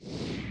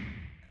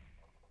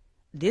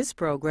This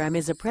program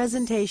is a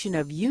presentation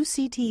of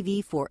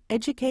UCTV for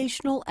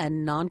educational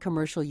and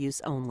non-commercial use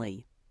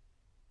only.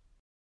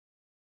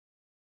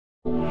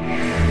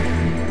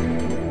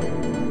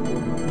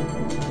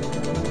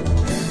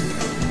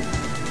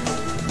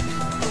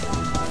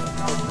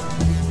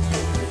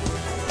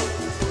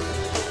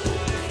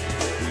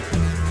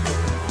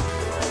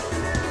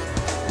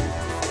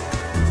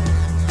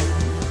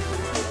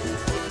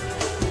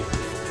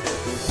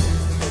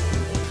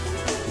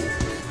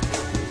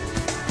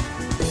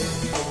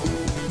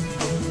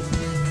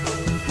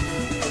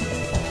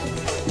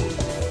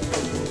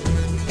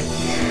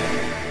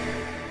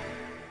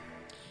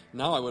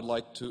 Now I would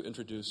like to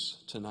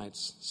introduce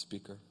tonight's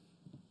speaker.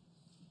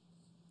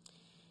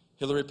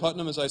 Hilary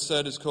Putman, as I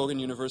said, is Cogan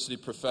University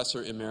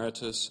Professor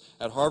Emeritus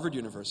at Harvard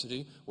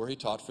University, where he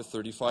taught for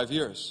 35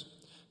 years.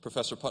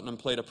 Professor Putman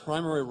played a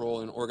primary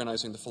role in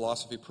organizing the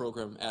philosophy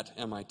program at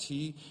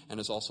MIT and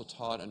has also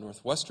taught at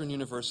Northwestern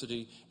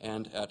University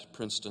and at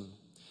Princeton.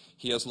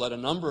 He has led a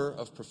number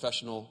of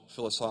professional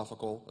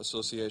philosophical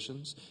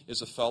associations,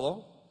 is a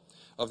fellow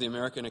of the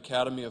American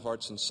Academy of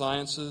Arts and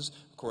Sciences,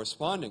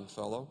 corresponding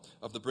fellow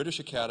of the British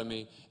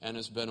Academy, and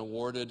has been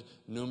awarded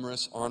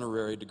numerous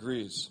honorary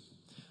degrees.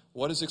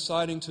 What is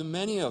exciting to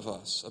many of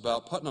us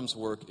about Putnam's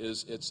work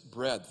is its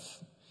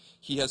breadth.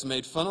 He has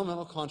made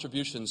fundamental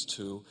contributions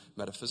to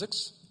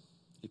metaphysics,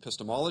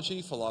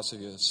 epistemology,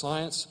 philosophy of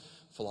science,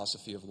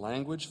 philosophy of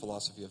language,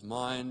 philosophy of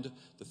mind,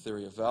 the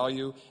theory of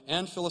value,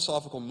 and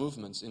philosophical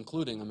movements,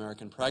 including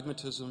American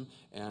pragmatism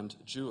and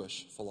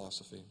Jewish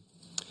philosophy.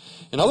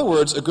 In other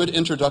words, a good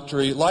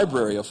introductory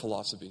library of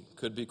philosophy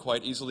could be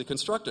quite easily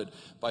constructed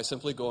by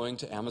simply going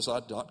to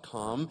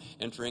Amazon.com,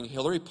 entering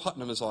Hilary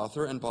Putman as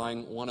author, and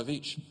buying one of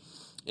each.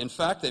 In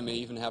fact, they may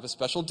even have a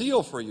special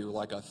deal for you,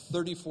 like a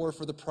 34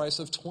 for the price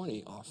of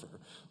 20 offer,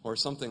 or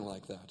something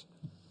like that.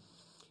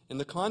 In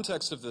the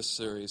context of this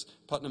series,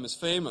 Putnam is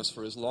famous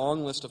for his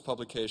long list of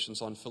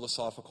publications on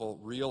philosophical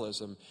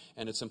realism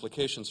and its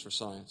implications for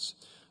science.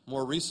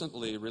 More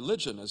recently,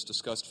 religion, as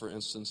discussed, for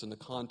instance, in the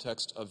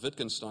context of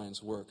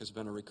Wittgenstein's work, has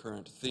been a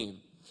recurrent theme.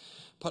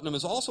 Putnam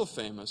is also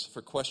famous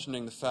for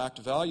questioning the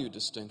fact-value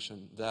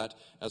distinction that,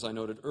 as I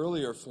noted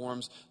earlier,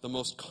 forms the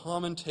most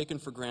common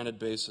taken-for-granted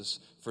basis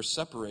for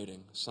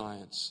separating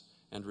science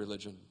and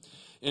religion.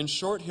 In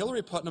short,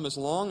 Hilary Putnam has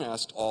long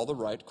asked all the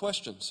right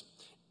questions.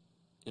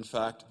 In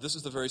fact, this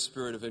is the very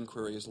spirit of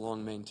inquiry he has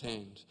long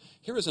maintained.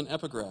 Here is an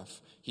epigraph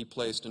he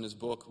placed in his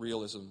book,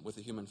 Realism with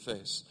a Human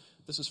Face.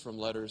 This is from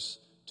Letters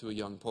to a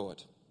Young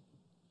Poet.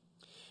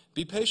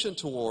 Be patient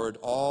toward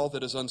all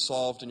that is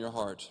unsolved in your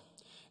heart,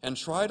 and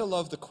try to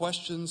love the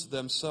questions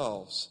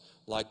themselves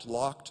like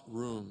locked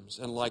rooms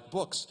and like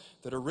books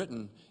that are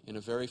written in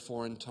a very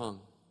foreign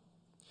tongue.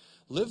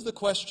 Live the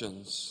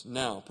questions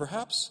now.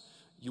 Perhaps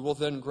you will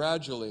then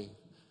gradually,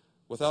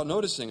 without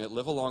noticing it,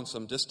 live along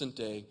some distant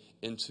day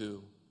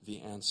into the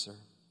answer.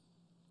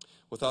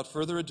 Without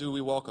further ado,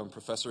 we welcome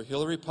Professor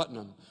Hilary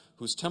Putman,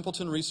 whose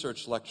Templeton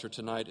Research Lecture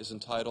tonight is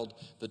entitled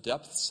The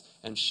Depths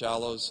and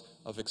Shallows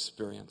of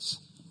Experience.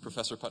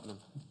 Professor Putman.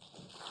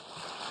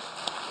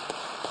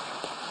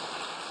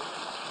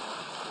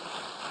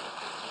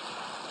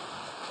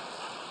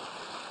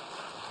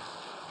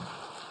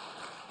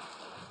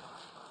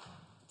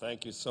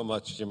 Thank you so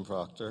much, Jim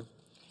Proctor.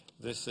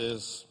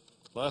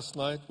 Last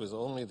night was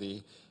only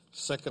the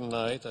second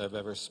night I've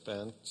ever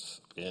spent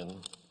in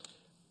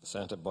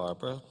Santa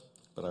Barbara,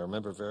 but I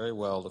remember very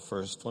well the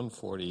first one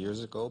 40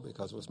 years ago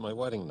because it was my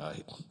wedding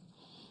night.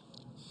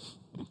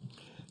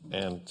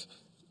 And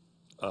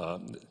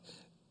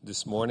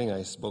this morning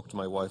I spoke to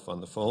my wife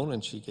on the phone,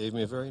 and she gave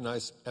me a very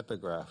nice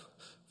epigraph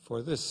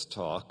for this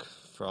talk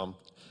from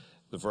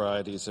the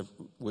varieties of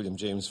William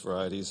James'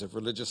 Varieties of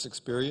Religious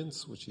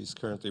Experience, which he's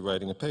currently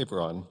writing a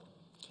paper on.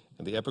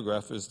 And the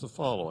epigraph is the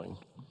following.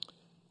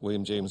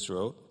 William James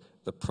wrote,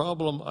 "The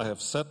problem I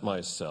have set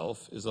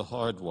myself is a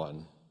hard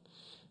one.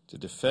 To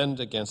defend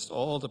against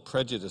all the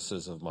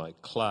prejudices of my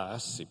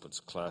class," he puts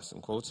class in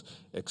quotes,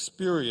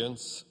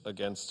 "experience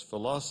against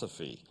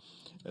philosophy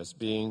as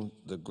being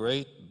the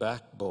great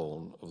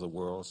backbone of the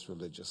world's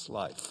religious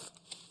life."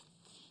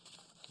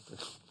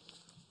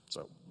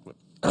 So,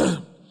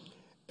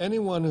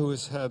 anyone who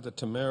has the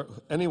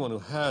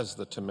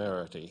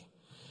temerity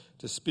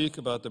to speak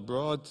about the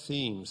broad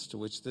themes to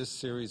which this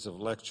series of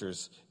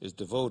lectures is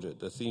devoted,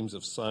 the themes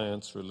of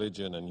science,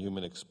 religion, and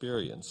human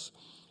experience,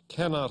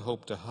 cannot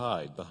hope to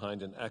hide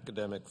behind an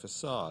academic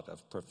facade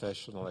of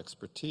professional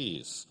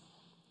expertise.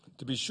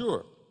 To be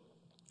sure,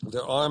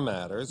 there are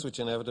matters which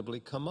inevitably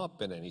come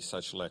up in any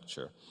such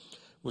lecture,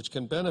 which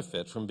can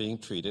benefit from being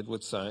treated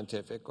with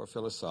scientific or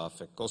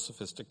philosophical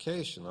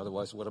sophistication.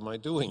 Otherwise, what am I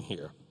doing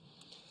here?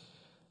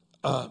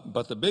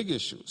 But the big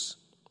issues,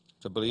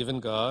 to believe in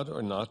God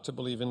or not to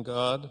believe in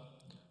God,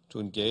 to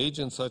engage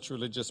in such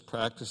religious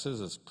practices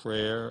as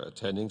prayer,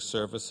 attending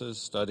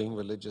services, studying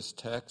religious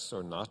texts,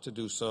 or not to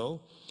do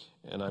so,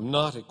 and I'm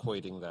not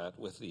equating that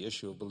with the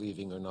issue of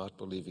believing or not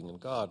believing in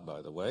God,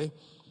 by the way,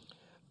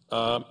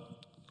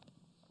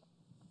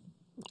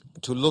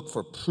 to look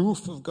for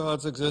proof of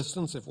God's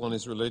existence if one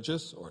is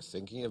religious or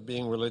thinking of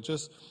being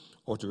religious,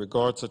 or to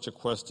regard such a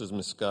quest as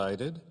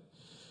misguided,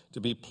 to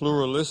be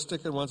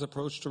pluralistic in one's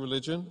approach to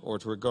religion, or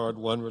to regard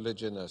one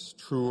religion as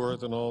truer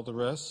than all the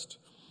rest.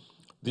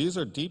 These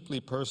are deeply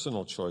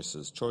personal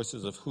choices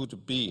of who to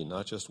be,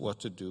 not just what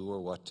to do or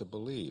what to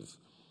believe.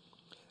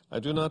 I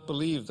do not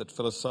believe that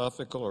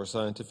philosophical or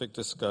scientific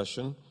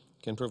discussion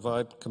can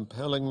provide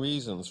compelling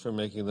reasons for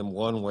making them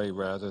one way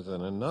rather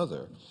than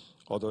another,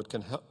 although it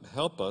can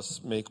help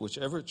us make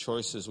whichever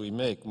choices we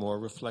make more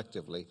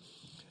reflectively.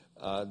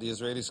 The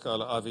Israeli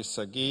scholar Avi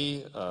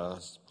Sagi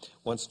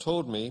once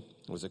told me,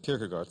 who was a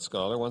Kierkegaard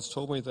scholar, once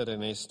told me that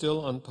in a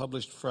still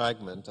unpublished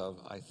fragment of,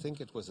 I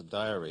think it was a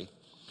diary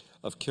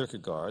of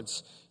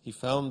Kierkegaard's, he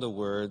found the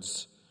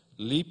words,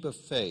 "leap of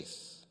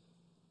faith,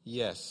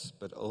 yes,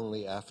 but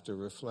only after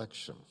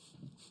reflection."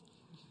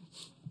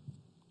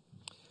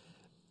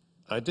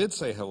 I did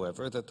say,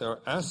 however, that there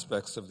are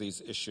aspects of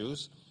these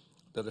issues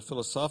that a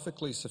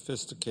philosophically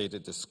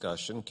sophisticated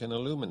discussion can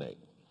illuminate.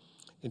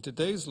 In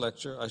today's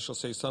lecture, I shall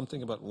say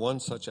something about one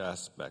such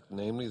aspect,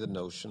 namely the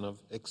notion of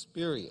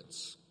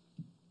experience.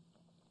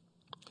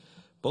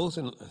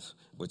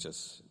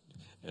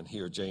 And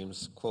here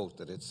James quote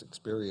that it's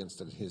experience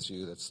that in his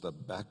view that's the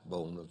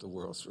backbone of the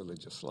world's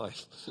religious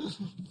life,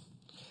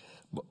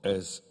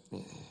 as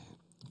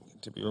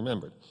to be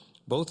remembered.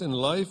 Both in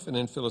life and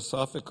in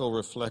philosophical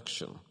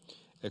reflection,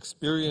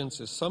 experience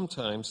is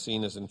sometimes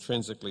seen as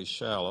intrinsically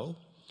shallow,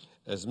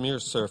 as mere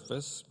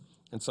surface,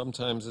 and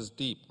sometimes as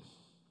deep.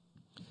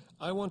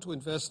 I want to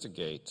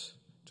interrogate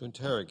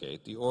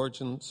the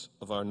origins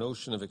of our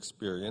notion of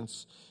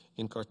experience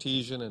in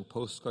Cartesian and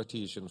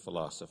post-Cartesian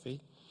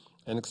philosophy,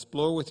 and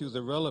explore with you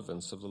the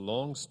relevance of the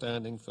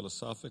long-standing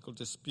philosophical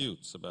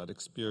disputes about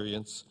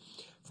experience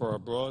for our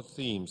broad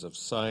themes of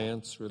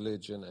science,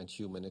 religion, and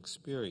human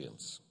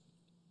experience.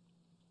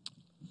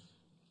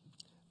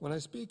 When I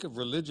speak of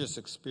religious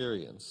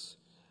experience,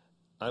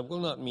 I will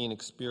not mean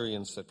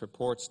experience that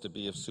purports to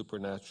be of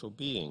supernatural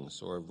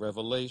beings or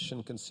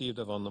revelation conceived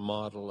of on the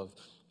model of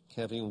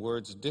having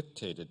words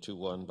dictated to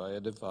one by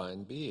a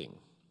divine being,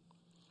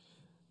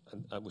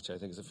 which I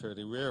think is a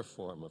fairly rare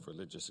form of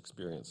religious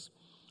experience.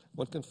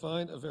 One can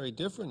find a very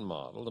different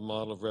model, the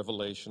model of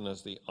revelation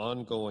as the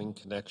ongoing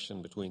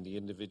connection between the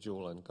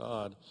individual and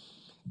God,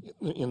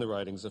 in the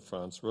writings of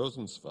Franz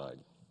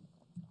Rosenzweig.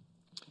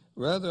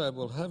 Rather, I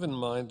will have in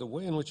mind the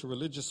way in which a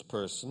religious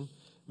person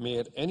may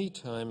at any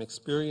time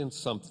experience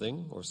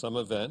something or some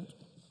event,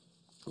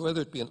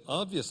 whether it be an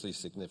obviously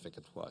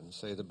significant one,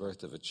 say the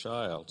birth of a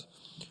child,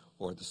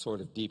 or the sort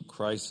of deep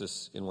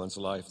crisis in one's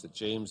life that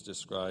James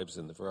describes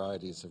in the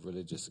varieties of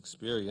religious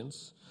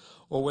experience,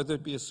 or whether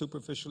it be a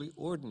superficially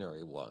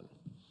ordinary one,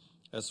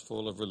 as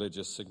full of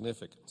religious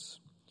significance.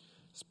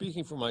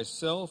 Speaking for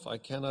myself, I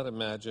cannot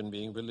imagine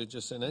being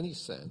religious in any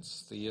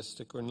sense,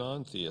 theistic or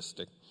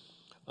non-theistic,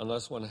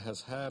 unless one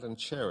has had and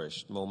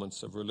cherished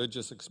moments of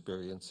religious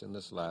experience in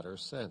this latter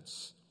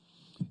sense.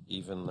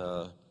 Even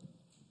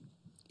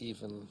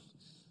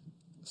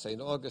St.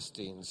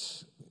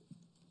 Augustine's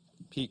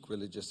peak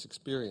religious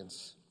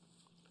experience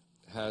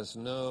has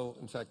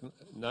in fact,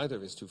 neither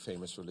of his two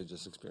famous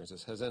religious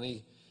experiences has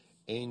any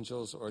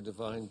angels or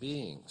divine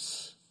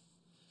beings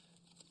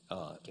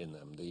in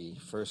them. The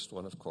first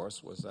one, of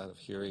course, was that of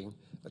hearing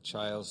a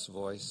child's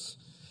voice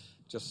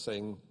just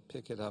saying,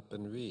 "Pick it up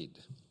and read."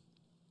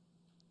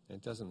 And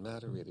it doesn't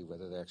matter really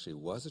whether there actually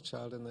was a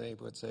child in the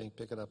neighborhood saying,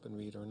 "Pick it up and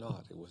read" or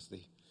not. It was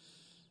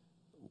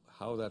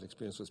how that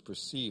experience was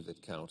perceived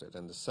that counted.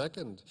 And the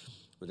second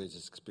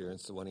religious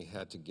experience, the one he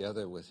had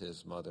together with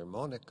his mother,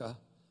 Monica,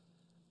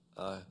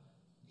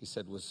 he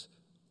said was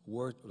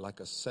like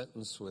a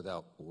sentence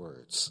without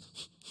words.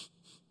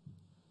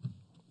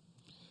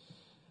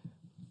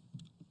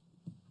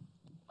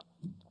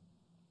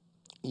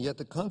 Yet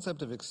the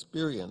concept of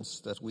experience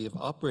that we have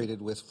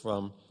operated with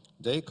from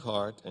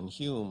Descartes and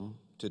Hume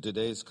to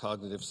today's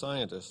cognitive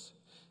scientists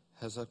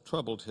has a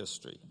troubled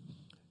history.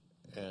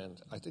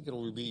 And I think it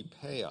will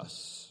repay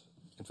us.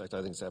 In fact,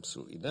 I think it's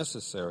absolutely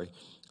necessary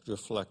to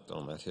reflect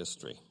on that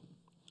history.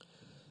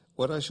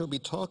 What I shall be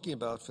talking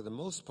about for the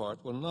most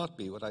part will not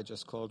be what I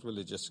just called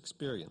religious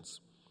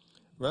experience.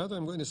 Rather,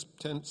 I'm going to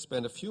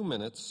spend a few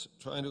minutes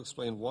trying to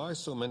explain why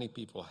so many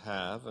people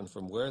have, and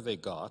from where they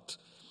got,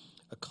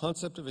 a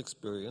concept of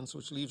experience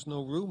which leaves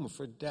no room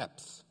for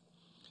depth.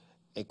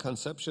 A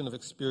conception of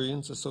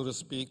experience is, so to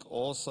speak,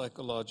 all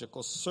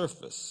psychological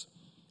surface,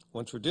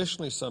 one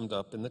traditionally summed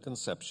up in the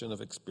conception of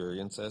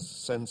experience as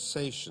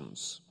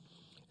sensations.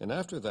 And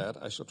after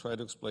that, I shall try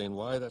to explain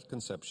why that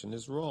conception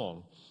is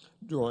wrong,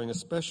 drawing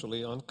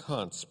especially on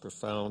Kant's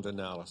profound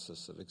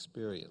analysis of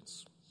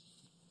experience.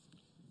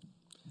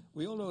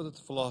 We all know that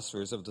the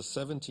philosophers of the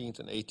 17th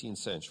and 18th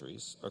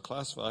centuries are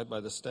classified by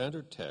the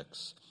standard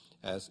texts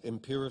as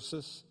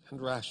empiricists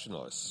and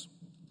rationalists.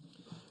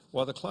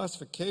 While the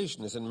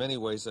classification is in many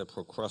ways a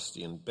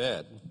Procrustean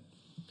bed,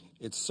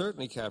 it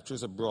certainly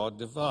captures a broad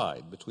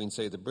divide between,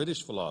 say, the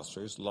British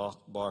philosophers,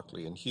 Locke,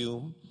 Berkeley, and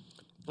Hume,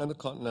 and the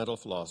continental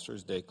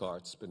philosophers,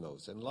 Descartes,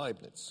 Spinoza, and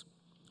Leibniz.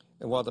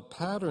 And while the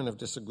pattern of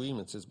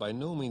disagreements is by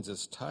no means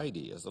as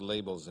tidy as the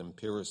labels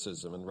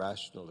empiricism and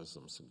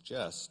rationalism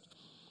suggest,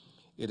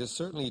 it is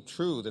certainly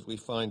true that we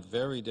find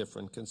very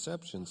different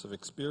conceptions of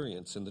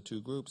experience in the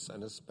two groups,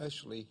 and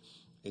especially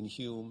in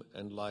Hume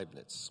and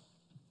Leibniz.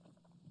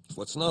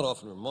 What's not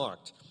often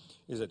remarked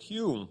is that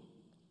Hume,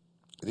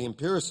 the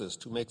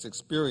empiricist who makes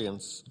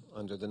experience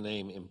under the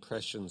name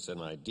impressions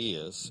and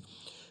ideas,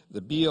 the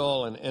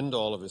be-all and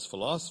end-all of his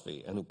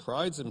philosophy, and who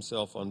prides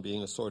himself on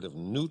being a sort of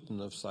Newton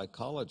of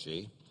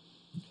psychology,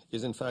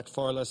 is in fact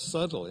far less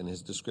subtle in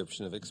his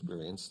description of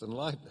experience than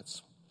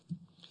Leibniz.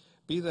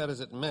 Be that as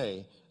it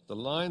may, the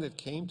line that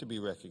came to be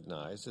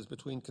recognized is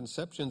between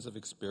conceptions of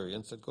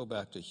experience that go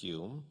back to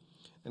Hume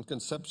and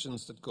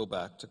conceptions that go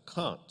back to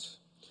Kant,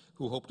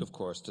 who hoped, of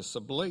course, to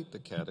sublate the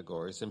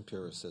categories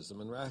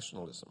empiricism and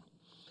rationalism.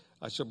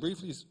 I shall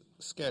briefly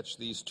sketch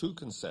these two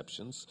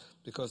conceptions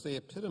because they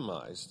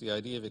epitomize the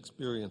idea of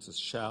experience as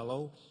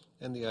shallow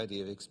and the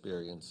idea of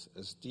experience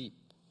as deep.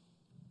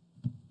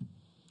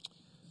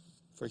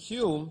 For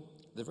Hume,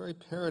 the very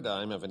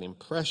paradigm of an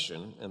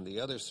impression and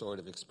the other sort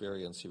of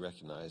experience he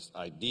recognized,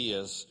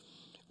 ideas,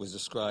 was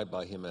described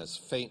by him as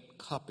faint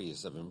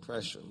copies of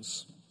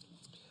impressions.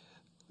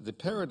 The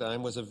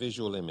paradigm was a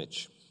visual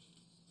image,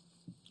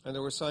 and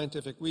there were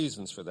scientific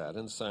reasons for that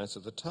in the science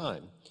of the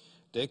time.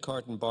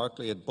 Descartes and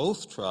Berkeley had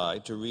both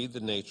tried to read the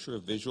nature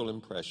of visual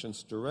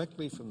impressions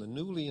directly from the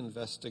newly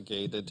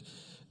investigated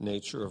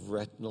nature of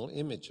retinal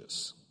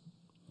images.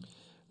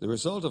 The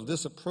result of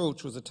this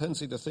approach was a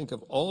tendency to think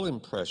of all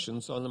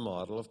impressions on the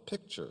model of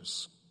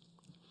pictures.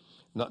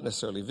 Not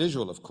necessarily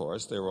visual, of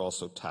course, they were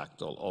also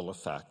tactile,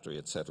 olfactory,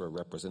 etc.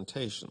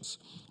 representations.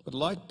 But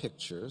like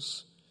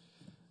pictures,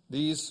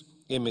 these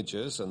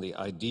images and the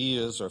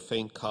ideas or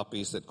faint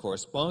copies that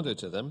corresponded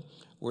to them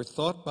were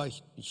thought by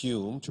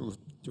Hume to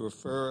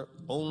refer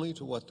only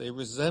to what they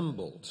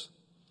resembled.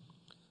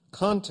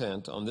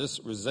 Content on this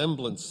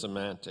resemblance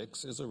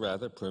semantics is a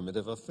rather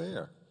primitive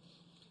affair.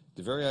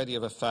 The very idea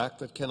of a fact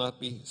that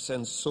cannot be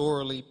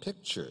sensorially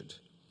pictured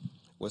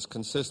was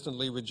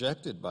consistently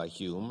rejected by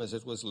Hume, as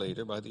it was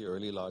later by the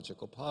early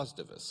logical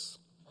positivists.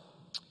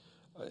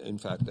 In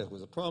fact, that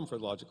was a problem for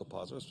logical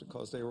positivists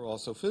because they were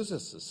also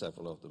physicists,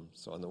 several of them.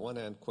 So on the one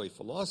hand, qua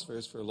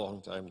philosophers, for a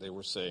long time they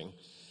were saying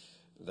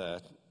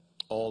that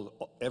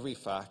every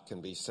fact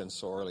can be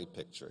sensorially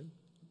pictured.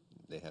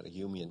 They had a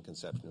Humean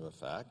conception of a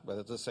fact, but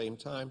at the same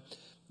time,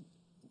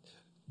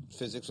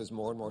 physics was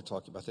more and more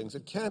talking about things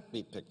that can't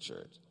be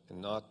pictured.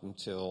 And not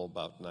until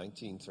about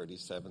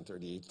 1937,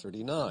 38,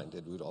 39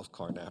 did Rudolf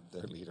Carnap,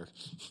 their leader,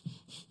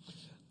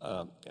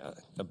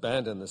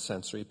 abandon the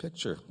sensory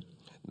picture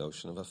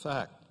notion of a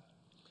fact.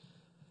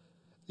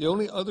 The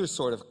only other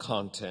sort of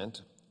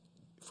content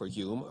for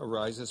Hume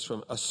arises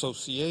from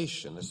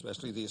association,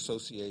 especially the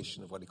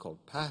association of what he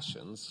called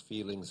passions,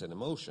 feelings, and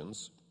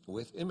emotions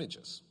with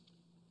images.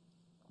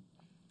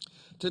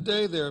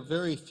 Today there are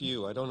very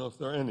few, I don't know if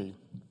there are any,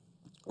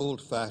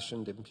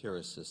 old-fashioned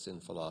empiricists in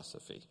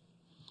philosophy.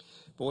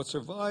 But what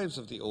survives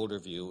of the older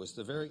view is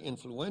the very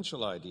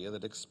influential idea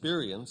that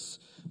experience,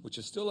 which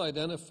is still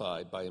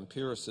identified by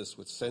empiricists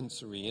with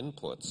sensory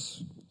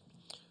inputs,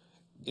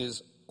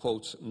 is,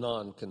 quote,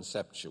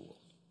 non-conceptual.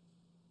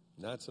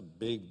 And that's a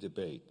big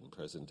debate in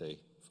present-day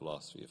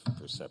philosophy of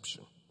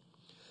perception.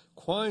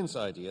 Quine's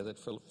idea that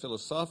for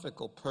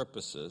philosophical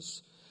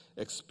purposes,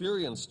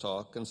 experience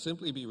talk can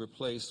simply be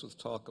replaced with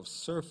talk of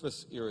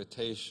surface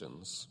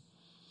irritations,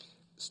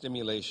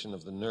 stimulation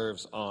of the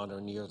nerves on or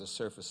near the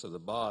surface of the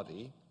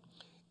body,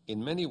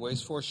 in many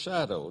ways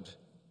foreshadowed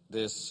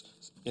this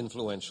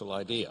influential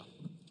idea.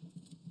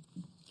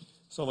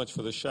 So much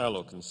for the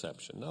shallow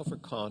conception. Now for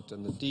Kant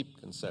and the deep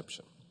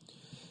conception.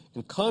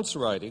 In Kant's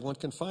writing, one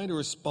can find a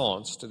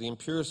response to the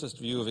empiricist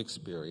view of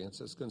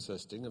experience as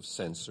consisting of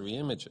sensory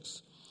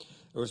images,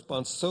 a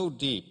response so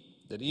deep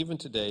that even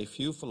today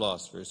few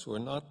philosophers who are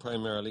not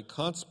primarily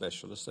Kant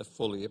specialists have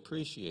fully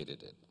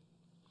appreciated it.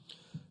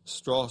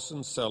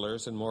 Strawson,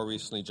 Sellers, and more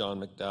recently John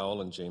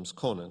McDowell and James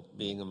Conant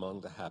being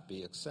among the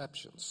happy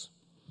exceptions.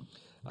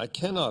 I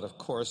cannot, of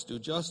course, do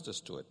justice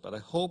to it, but I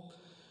hope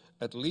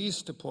at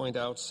least to point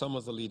out some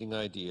of the leading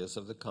ideas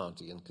of the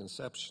Kantian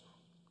conception.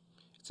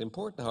 It's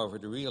important, however,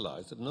 to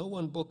realize that no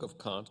one book of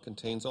Kant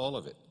contains all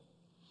of it.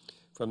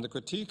 From the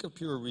Critique of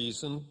Pure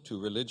Reason to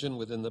Religion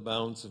Within the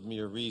Bounds of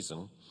Mere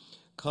Reason,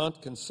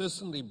 Kant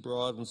consistently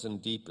broadens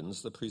and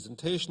deepens the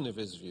presentation of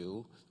his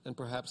view and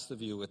perhaps the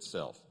view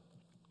itself.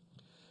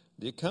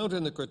 The account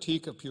in the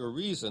Critique of Pure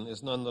Reason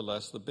is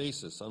nonetheless the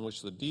basis on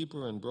which the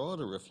deeper and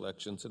broader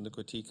reflections in the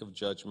Critique of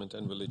Judgment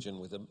and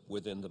Religion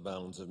Within the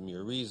Bounds of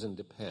Mere Reason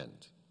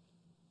depend.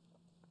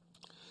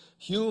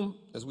 Hume,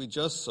 as we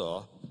just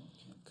saw,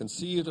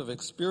 conceived of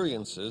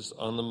experiences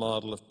on the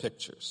model of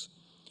pictures,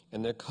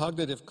 and their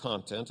cognitive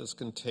content is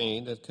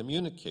contained and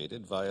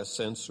communicated via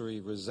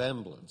sensory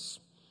resemblance.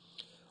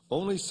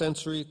 Only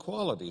sensory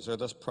qualities are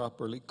thus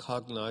properly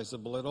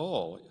cognizable at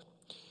all.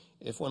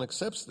 If one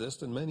accepts this,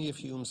 then many of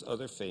Hume's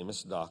other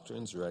famous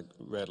doctrines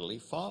readily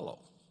follow.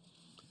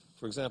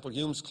 For example,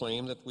 Hume's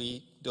claim that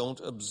we don't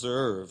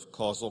observe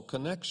causal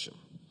connection,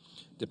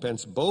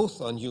 depends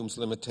both on Hume's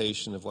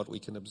limitation of what we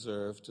can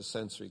observe to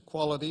sensory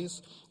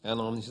qualities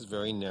and on his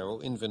very narrow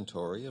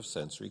inventory of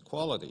sensory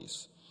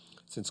qualities.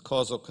 Since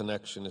causal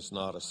connection is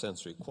not a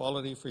sensory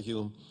quality for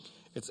Hume,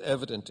 it's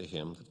evident to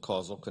him that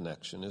causal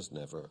connection is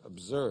never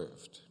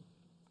observed.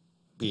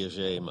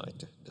 Piaget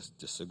might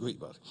disagree,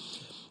 but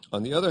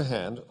on the other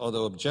hand,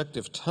 although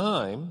objective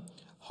time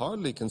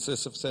hardly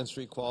consists of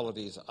sensory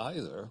qualities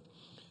either,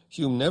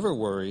 Hume never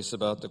worries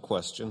about the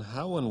question,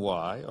 how and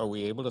why are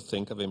we able to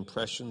think of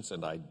impressions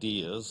and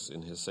ideas,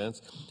 in his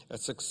sense,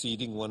 as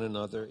succeeding one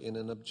another in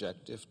an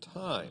objective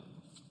time?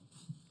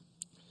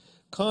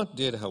 Kant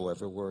did,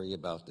 however, worry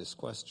about this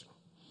question,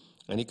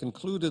 and he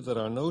concluded that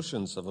our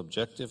notions of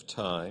objective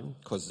time,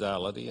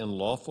 causality, and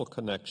lawful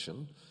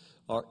connection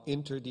are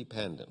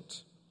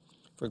interdependent.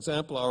 For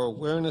example, our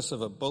awareness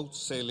of a boat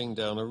sailing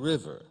down a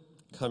river,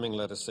 coming,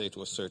 let us say,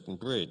 to a certain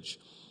bridge,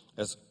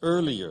 as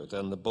earlier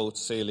than the boat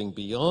sailing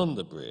beyond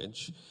the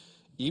bridge,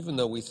 even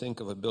though we think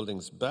of a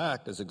building's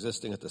back as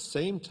existing at the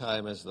same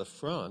time as the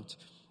front,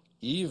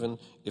 even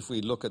if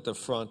we look at the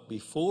front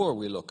before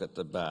we look at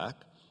the back,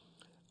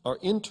 are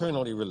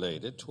internally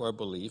related to our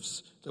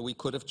beliefs that we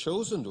could have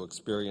chosen to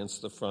experience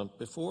the front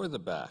before the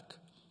back,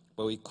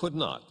 but we could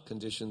not,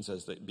 conditions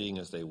being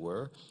as they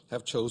were,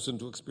 have chosen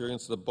to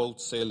experience the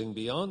boat sailing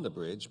beyond the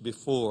bridge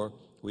before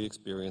we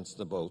experienced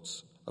the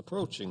boats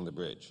approaching the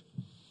bridge.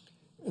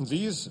 And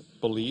these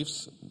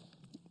beliefs,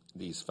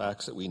 these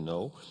facts that we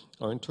know,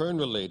 are in turn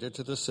related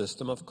to the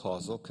system of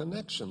causal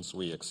connections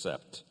we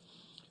accept.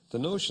 The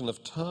notion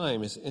of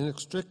time is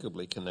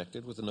inextricably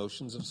connected with the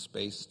notions of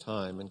space,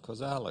 time, and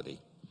causality.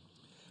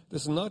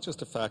 This is not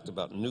just a fact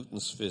about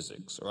Newton's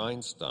physics or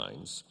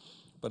Einstein's,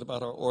 but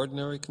about our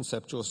ordinary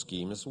conceptual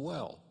scheme as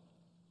well.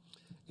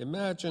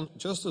 Imagine,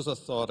 just as a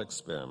thought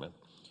experiment,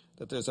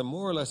 that there's a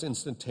more or less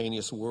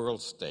instantaneous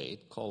world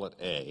state, call it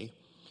A,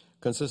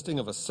 consisting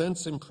of a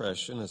sense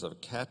impression as of a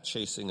cat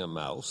chasing a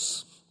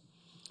mouse,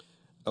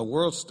 a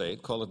world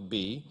state, call it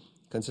B,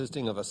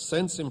 consisting of a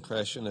sense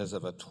impression as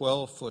of a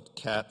 12-foot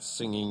cat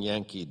singing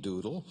Yankee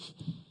Doodle,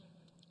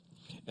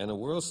 and a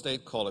world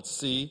state, call it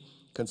C,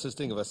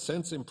 consisting of a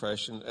sense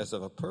impression as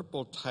of a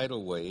purple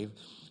tidal wave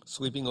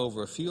sweeping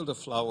over a field of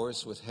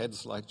flowers with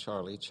heads like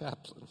Charlie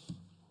Chaplin.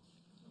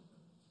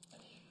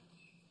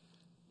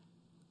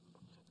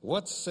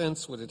 What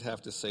sense would it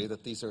have to say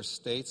that these are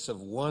states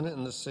of one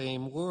and the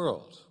same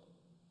world,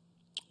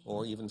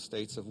 or even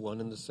states of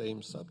one and the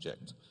same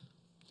subject,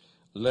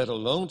 let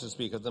alone to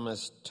speak of them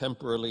as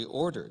temporally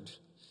ordered,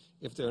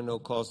 if there are no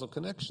causal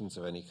connections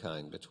of any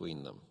kind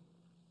between them?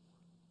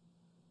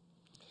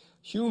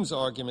 Hume's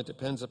argument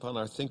depends upon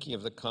our thinking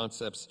of the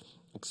concepts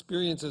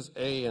experiences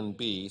A and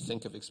B,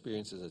 think of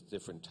experiences at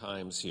different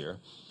times here,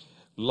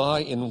 lie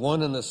in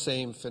one and the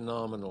same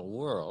phenomenal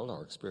world,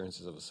 or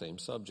experiences of the same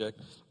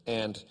subject,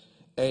 and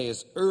A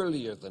is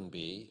earlier than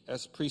B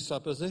as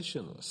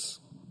presuppositionless.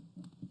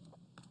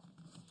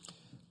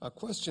 Our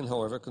question,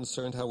 however,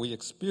 concerned how we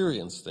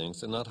experience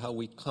things and not how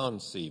we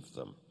conceive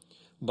them.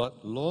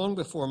 But long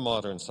before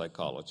modern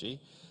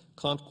psychology,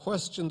 Kant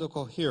questioned the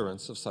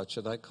coherence of such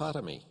a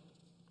dichotomy.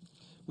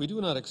 We do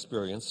not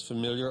experience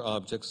familiar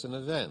objects and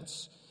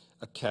events,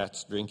 a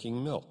cat's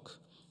drinking milk,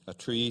 a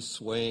tree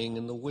swaying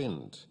in the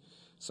wind,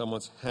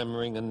 someone's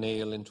hammering a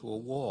nail into a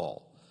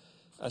wall,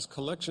 as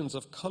collections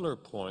of color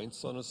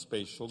points on a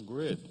spatial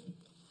grid.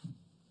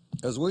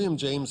 As William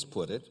James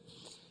put it,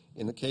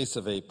 in the case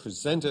of a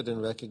presented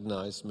and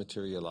recognized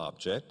material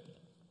object,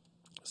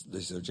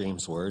 these are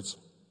James' words,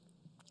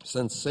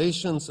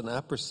 sensations and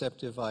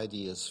apperceptive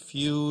ideas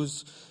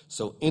fuse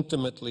so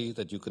intimately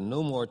that you can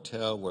no more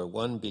tell where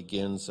one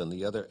begins and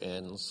the other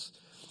ends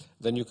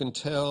than you can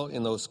tell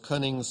in those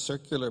cunning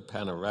circular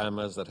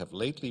panoramas that have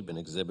lately been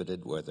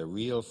exhibited where the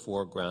real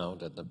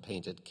foreground and the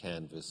painted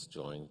canvas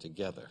join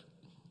together.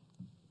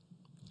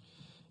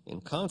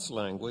 In Kant's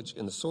language,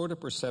 in the sort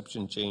of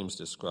perception James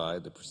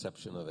described, the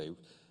perception of a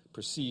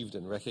perceived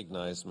and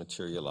recognized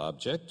material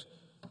object,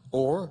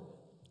 or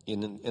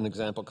in an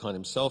example Kant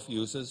himself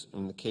uses,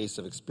 in the case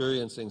of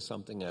experiencing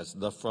something as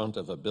the front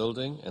of a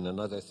building and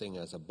another thing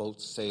as a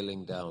boat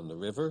sailing down the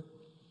river,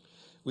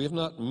 we have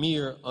not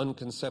mere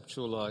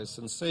unconceptualized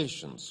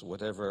sensations,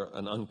 whatever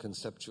an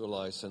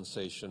unconceptualized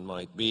sensation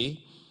might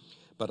be,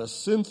 but a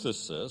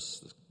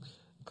synthesis,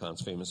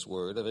 Kant's famous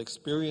word, of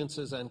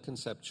experiences and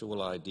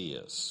conceptual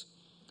ideas,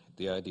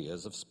 the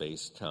ideas of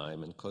space,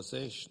 time, and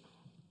causation.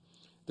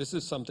 This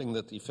is something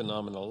that the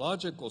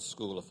phenomenological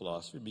school of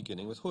philosophy,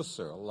 beginning with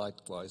Husserl,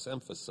 likewise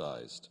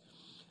emphasized.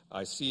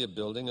 I see a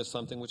building as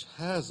something which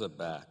has a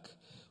back,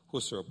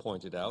 Husserl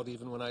pointed out,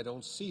 even when I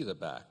don't see the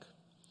back.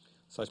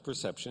 Such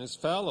perception is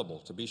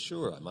fallible, to be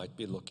sure. I might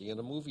be looking at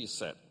a movie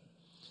set.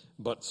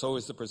 But so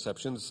is the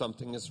perception that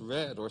something is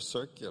red or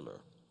circular.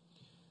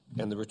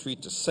 And the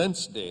retreat to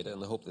sense data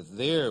and the hope that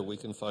there we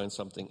can find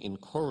something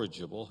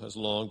incorrigible has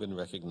long been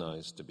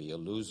recognized to be a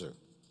loser.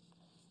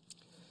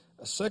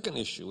 A second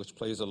issue which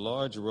plays a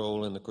large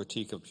role in the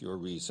critique of pure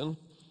reason,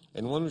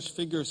 and one which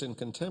figures in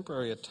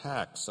contemporary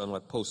attacks on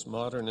what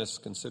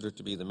postmodernists consider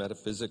to be the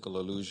metaphysical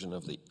illusion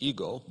of the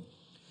ego,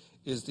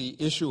 is the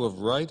issue of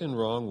right and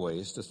wrong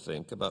ways to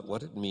think about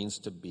what it means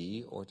to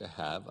be or to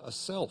have a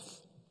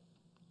self.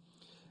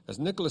 As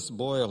Nicholas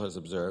Boyle has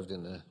observed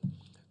in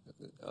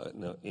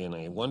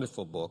a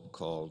wonderful book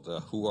called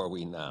Who Are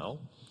We Now?,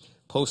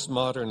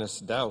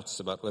 postmodernist doubts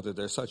about whether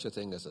there's such a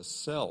thing as a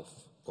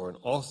self or an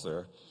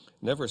author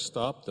never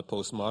stopped the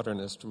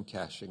postmodernist from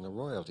cashing a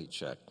royalty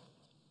check.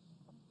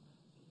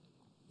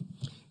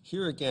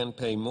 Here again,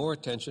 paying more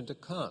attention to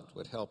Kant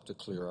would help to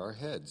clear our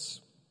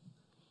heads.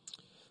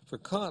 For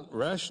Kant,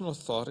 rational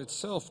thought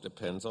itself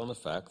depends on the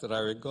fact that I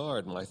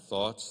regard my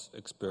thoughts,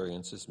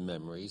 experiences,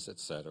 memories,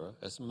 etc.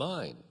 as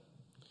mine.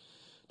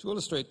 To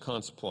illustrate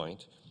Kant's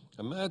point,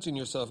 imagine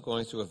yourself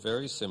going through a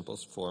very simple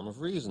form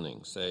of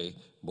reasoning. Say,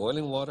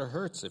 boiling water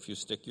hurts if you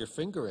stick your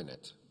finger in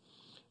it.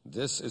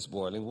 This is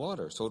boiling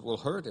water, so it will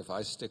hurt if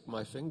I stick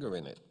my finger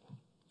in it.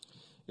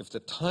 If the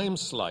time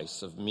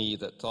slice of me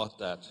that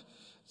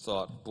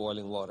thought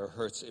boiling water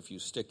hurts if you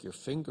stick your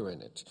finger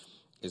in it,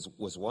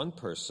 was one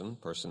person,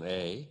 person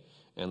A,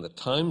 and the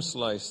time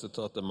slice that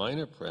thought the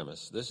minor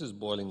premise, this is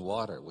boiling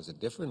water, was a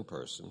different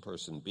person,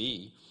 person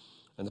B,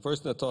 and the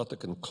person that thought the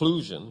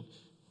conclusion,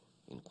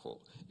 in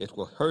quote, it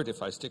will hurt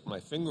if I stick my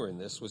finger in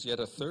this, was yet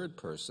a third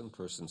person,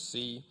 person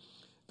C,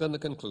 then the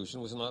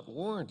conclusion was not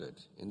warranted.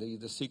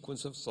 Indeed, the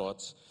sequence of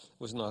thoughts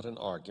was not an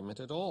argument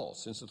at all,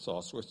 since the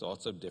thoughts were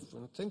thoughts of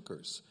different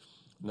thinkers,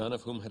 none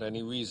of whom had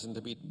any reason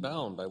to be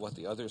bound by what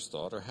the others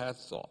thought or had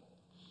thought.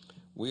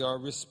 We are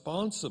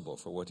responsible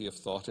for what we have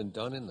thought and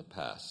done in the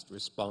past,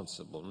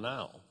 responsible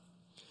now,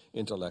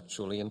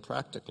 intellectually and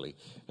practically.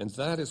 And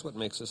that is what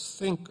makes us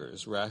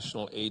thinkers,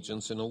 rational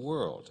agents in a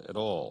world at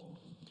all.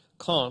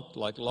 Kant,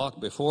 like Locke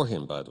before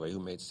him, by the way, who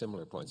made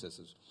similar points, this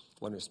is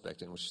one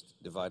respect in which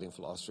dividing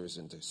philosophers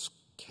into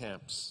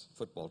camps,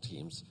 football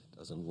teams,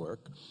 doesn't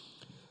work,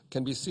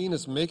 can be seen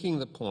as making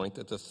the point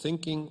that the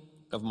thinking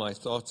of my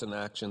thoughts and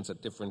actions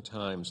at different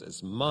times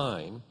as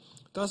mine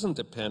doesn't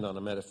depend on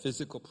a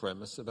metaphysical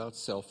premise about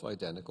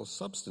self-identical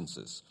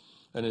substances,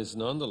 and is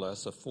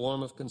nonetheless a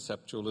form of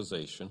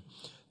conceptualization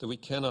that we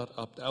cannot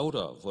opt out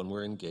of when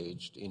we're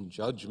engaged in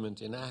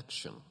judgment in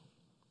action.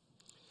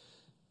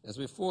 As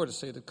before, to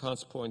say that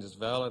Kant's point is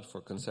valid for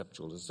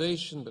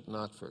conceptualization but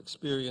not for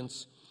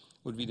experience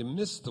would be to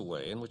miss the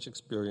way in which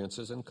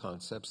experiences and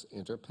concepts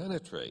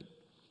interpenetrate,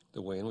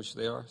 the way in which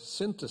they are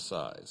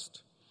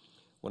synthesized.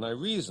 When I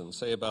reason,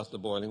 say, about the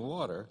boiling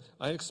water,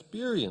 I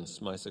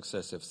experience my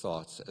successive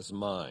thoughts as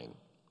mine.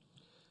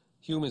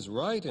 Hume is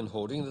right in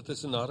holding that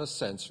this is not a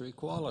sensory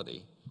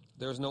quality.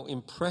 There is no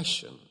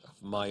impression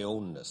of my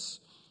ownness,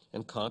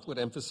 and Kant would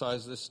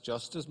emphasize this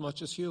just as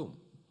much as Hume.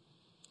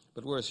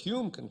 But whereas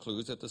Hume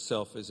concludes that the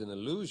self is an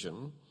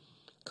illusion,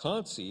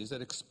 Kant sees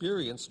that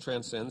experience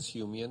transcends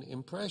Humean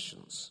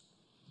impressions.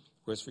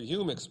 Whereas for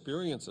Hume,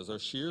 experiences are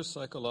sheer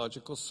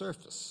psychological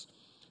surface.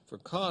 For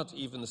Kant,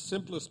 even the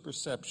simplest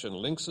perception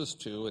links us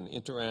to and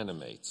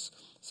interanimates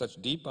such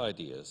deep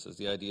ideas as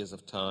the ideas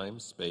of time,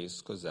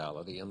 space,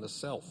 causality, and the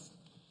self.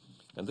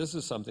 And this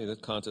is something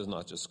that Kant does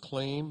not just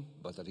claim,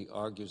 but that he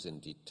argues in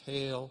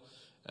detail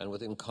and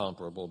with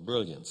incomparable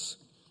brilliance.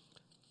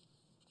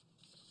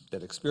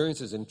 That experience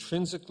is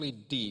intrinsically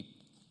deep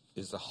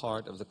is the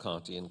heart of the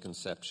Kantian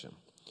conception.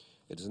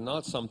 It is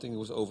not something that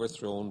was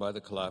overthrown by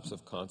the collapse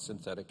of Kant's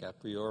synthetic a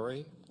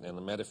priori and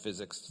the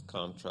metaphysics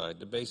Kant tried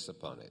to base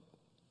upon it.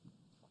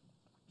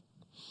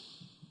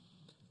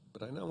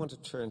 But I now want to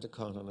turn to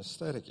Kant on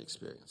aesthetic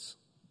experience.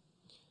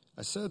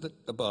 I said that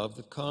above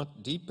that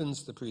Kant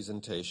deepens the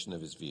presentation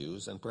of his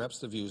views and perhaps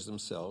the views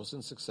themselves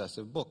in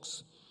successive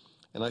books.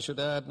 And I should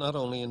add, not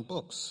only in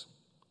books.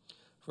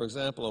 For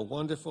example, a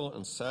wonderful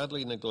and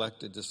sadly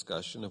neglected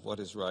discussion of what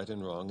is right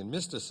and wrong in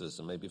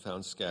mysticism may be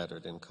found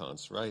scattered in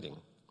Kant's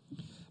writing.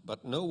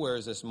 But nowhere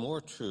is this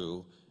more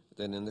true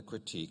than in the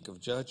critique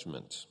of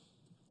judgment,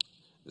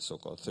 the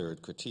so-called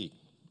third critique.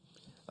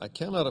 I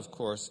cannot, of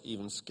course,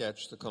 even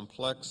sketch the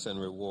complex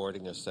and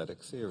rewarding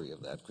aesthetic theory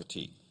of that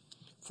critique.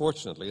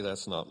 Fortunately,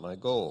 that's not my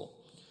goal.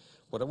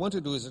 What I want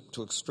to do is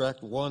to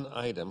extract one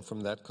item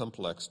from that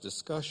complex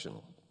discussion.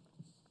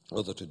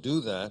 Although to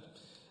do that,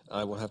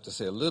 I will have to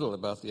say a little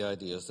about the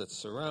ideas that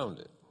surround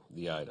it,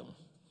 the item.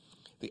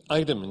 The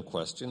item in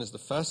question is the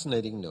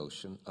fascinating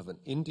notion of an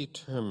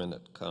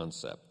indeterminate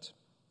concept.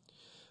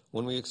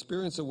 When we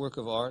experience a work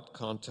of art,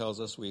 Kant tells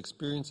us we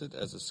experience it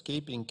as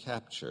escaping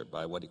capture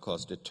by what he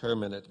calls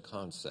determinate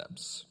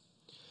concepts.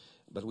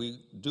 But we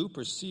do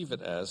perceive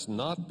it as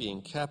not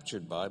being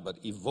captured by, but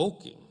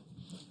evoking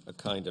a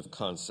kind of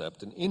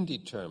concept, an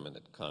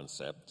indeterminate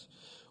concept,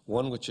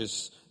 one which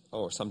is,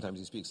 or sometimes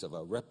he speaks of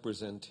a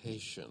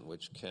representation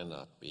which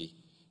cannot be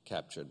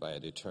captured by a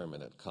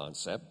determinate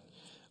concept,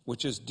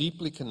 which is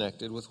deeply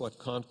connected with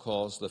what Kant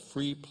calls the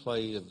free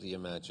play of the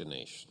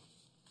imagination.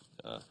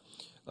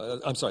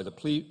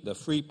 The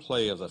free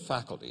play of the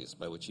faculties,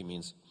 by which he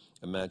means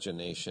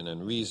imagination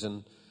and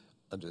reason,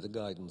 under the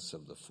guidance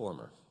of the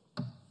former.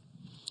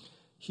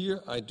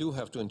 Here I do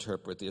have to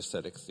interpret the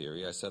aesthetic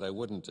theory I said I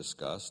wouldn't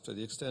discuss, to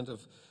the extent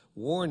of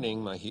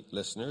warning my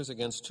listeners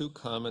against two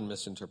common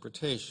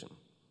misinterpretations.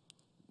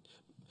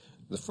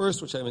 The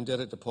first, which I'm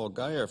indebted to Paul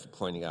Guyer for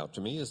pointing out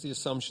to me, is the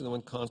assumption that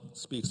when Kant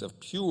speaks of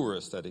pure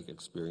aesthetic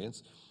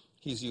experience,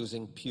 he's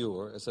using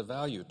pure as a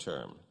value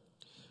term.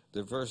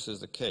 The reverse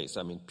is the case.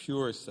 I mean,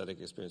 pure aesthetic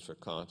experience for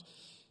Kant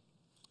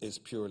is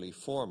purely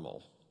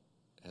formal.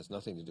 It has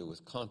nothing to do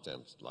with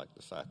content, like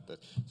the fact that,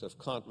 so if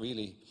Kant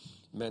really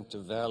meant to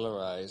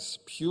valorize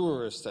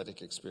pure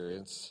aesthetic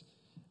experience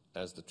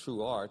as the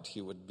true art,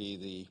 he would be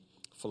the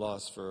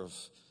philosopher of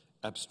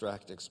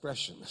abstract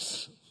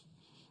expressionists,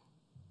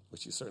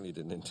 which he certainly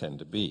didn't intend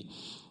to be.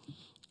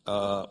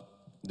 The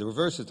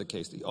reverse is the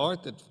case. The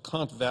art that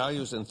Kant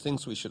values and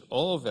thinks we should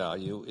all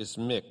value is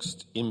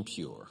mixed,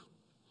 impure.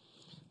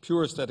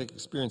 Pure aesthetic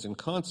experience in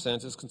Kant's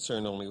sense is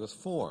concerned only with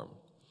form.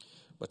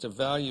 But to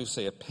value,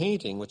 say, a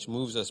painting which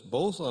moves us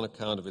both on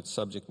account of its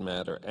subject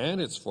matter and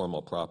its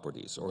formal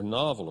properties, or a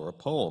novel or a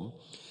poem,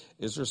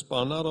 is to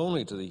respond not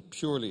only to the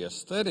purely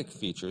aesthetic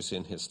features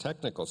in his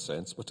technical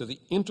sense, but to the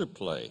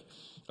interplay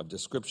of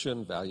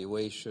description,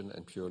 valuation,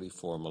 and purely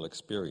formal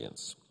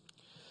experience.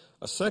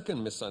 A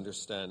second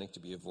misunderstanding to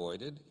be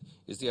avoided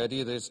is the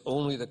idea that it's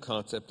only the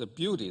concept of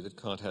beauty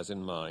that Kant has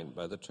in mind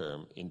by the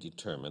term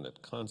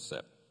indeterminate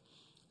concept.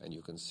 And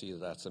you can see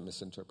that's a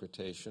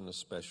misinterpretation,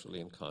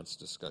 especially in Kant's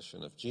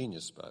discussion of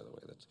genius, by the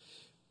way,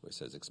 where he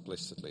says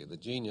explicitly, the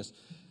genius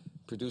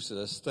produces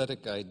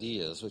aesthetic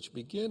ideas which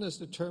begin as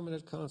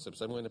determinate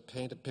concepts. I'm going to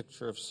paint a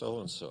picture of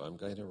so-and-so. I'm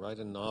going to write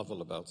a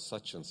novel about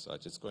such and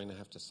such. It's going to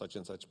have such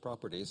and such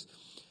properties.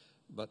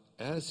 But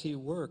as he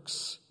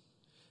works,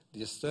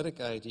 the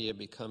aesthetic idea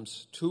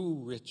becomes too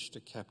rich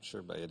to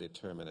capture by a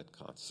determinate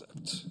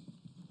concept.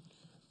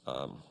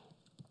 I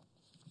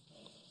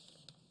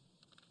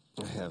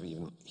have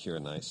even here a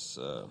nice,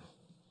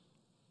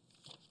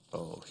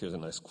 here's a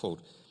nice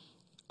quote.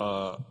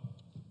 Kant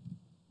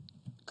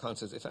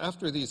says, if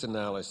after these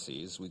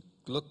analyses we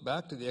look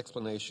back to the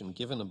explanation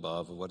given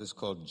above of what is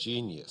called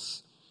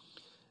genius,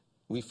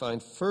 we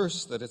find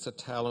first that it's a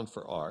talent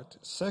for art,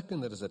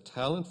 second that as a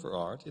talent for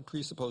art, it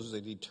presupposes a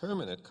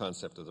determinate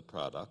concept of the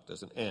product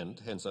as an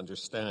end, hence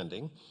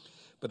understanding,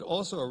 but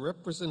also a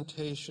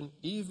representation,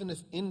 even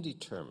if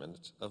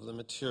indeterminate, of the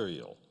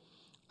material,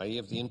 i.e.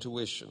 of the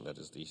intuition, that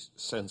is the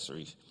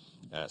sensory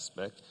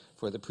aspect,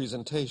 for the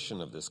presentation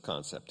of this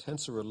concept,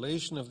 hence a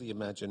relation of the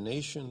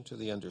imagination to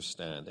the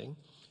understanding.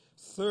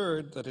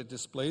 Third, that it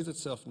displays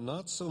itself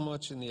not so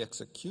much in the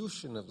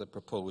execution of the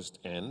proposed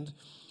end,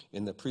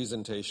 in the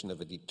presentation of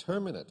a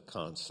determinate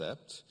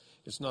concept.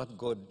 It's not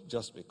good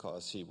just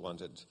because he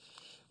wanted,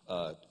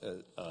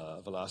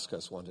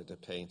 Velázquez wanted to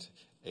paint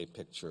a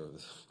picture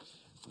of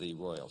the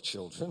royal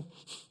children.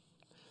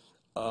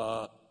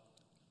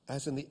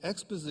 As in the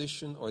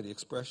exposition or the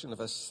expression of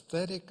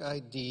aesthetic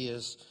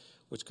ideas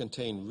which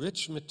contain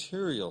rich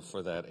material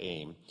for that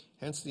aim.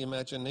 Hence, the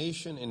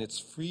imagination, in its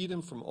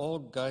freedom from all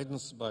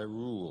guidance by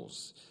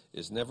rules,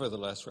 is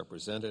nevertheless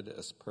represented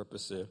as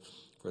purposive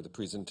for the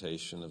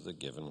presentation of the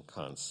given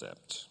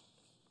concept.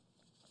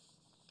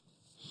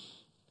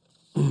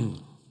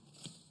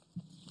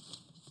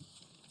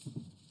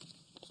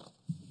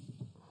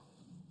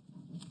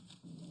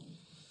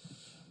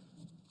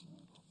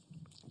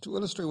 To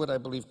illustrate what I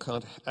believe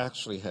Kant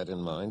actually had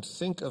in mind,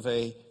 think of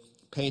a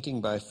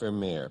painting by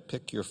Vermeer.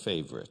 Pick your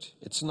favorite.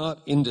 It's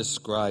not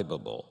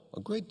indescribable. A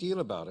great deal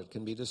about it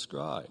can be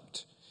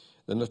described.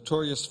 The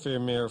notorious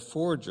Vermeer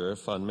forger,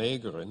 van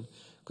Meegeren,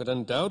 could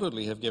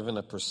undoubtedly have given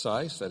a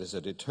precise, that is,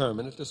 a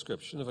determinate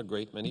description of a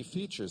great many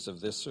features of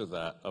this or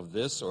that, of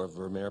this or of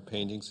Vermeer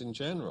paintings in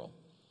general.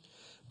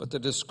 But the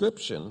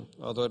description,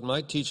 although it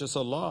might teach us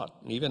a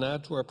lot, and even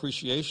add to our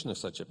appreciation of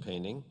such a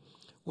painting,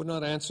 would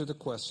not answer the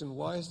question,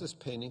 why is this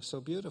painting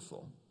so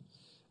beautiful?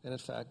 And in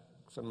fact,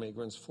 Van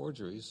Meegeren's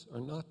forgeries are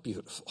not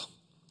beautiful.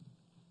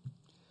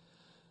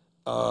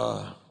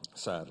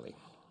 Sadly.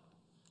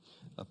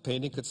 A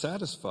painting could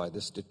satisfy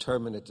this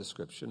determinate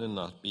description and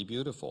not be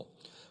beautiful.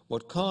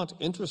 What Kant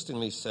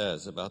interestingly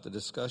says about the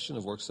discussion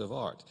of works of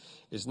art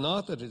is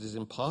not that it is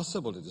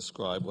impossible to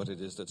describe what it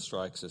is that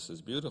strikes us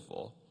as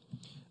beautiful,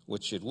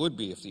 which it would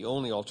be if the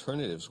only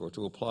alternatives were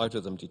to apply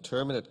to them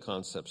determinate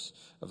concepts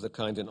of the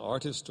kind an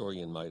art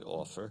historian might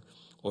offer,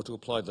 or to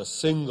apply the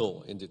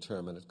single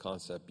indeterminate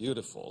concept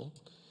beautiful.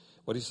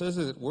 What he says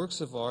is that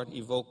works of art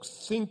evoke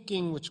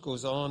thinking which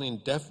goes on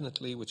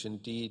indefinitely, which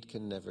indeed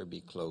can never be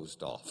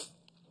closed off.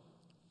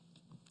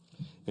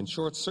 In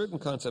short, certain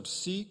concepts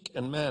seek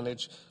and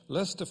manage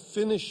less to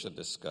finish a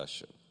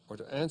discussion or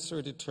to answer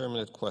a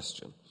determinate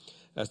question,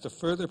 as to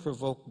further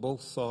provoke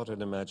both thought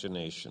and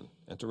imagination,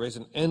 and to raise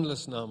an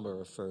endless number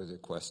of further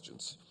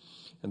questions.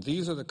 And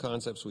these are the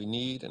concepts we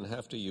need and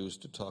have to use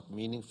to talk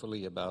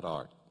meaningfully about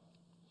art.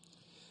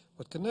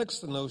 What connects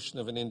the notion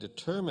of an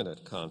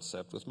indeterminate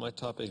concept with my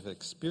topic of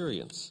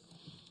experience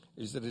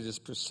is that it is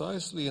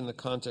precisely in the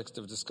context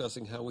of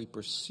discussing how we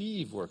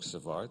perceive works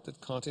of art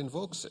that Kant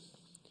invokes it.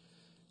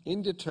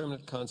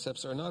 Indeterminate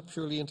concepts are not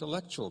purely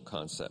intellectual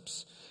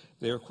concepts.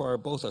 They require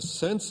both a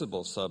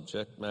sensible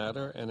subject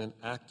matter and an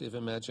active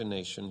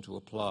imagination to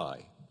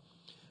apply.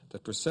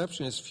 That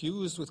perception is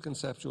fused with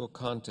conceptual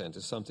content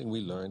is something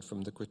we learned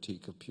from the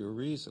critique of pure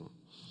reason.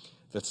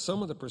 that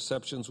some of the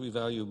perceptions we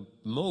value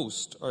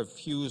most are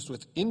fused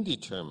with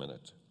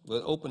indeterminate,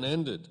 with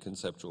open-ended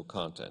conceptual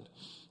content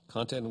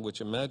in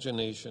which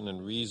imagination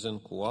and reason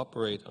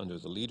cooperate under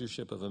the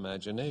leadership of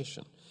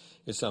imagination,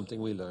 is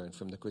something we learn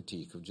from the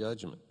Critique of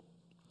Judgment.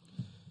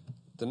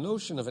 The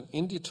notion of an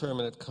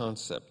indeterminate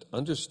concept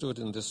understood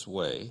in this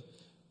way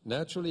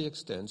naturally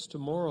extends to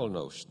moral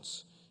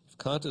notions. If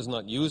Kant does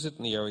not use it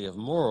in the area of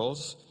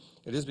morals,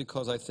 it is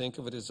because I think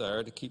of a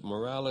desire to keep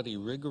morality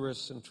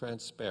rigorous and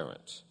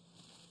transparent.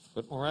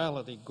 But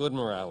morality, good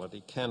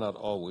morality, cannot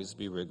always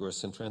be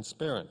rigorous and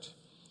transparent.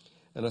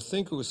 And a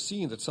thinker who has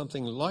seen that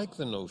something like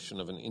the notion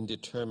of an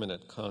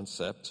indeterminate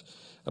concept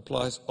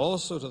applies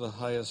also to the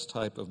highest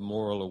type of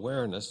moral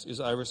awareness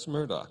is Iris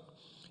Murdoch,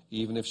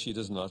 even if she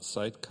does not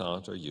cite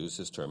Kant or use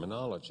his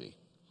terminology.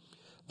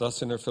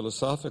 Thus, in her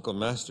philosophical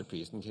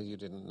masterpiece, in case you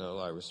didn't know,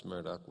 Iris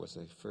Murdoch was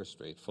a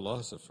first-rate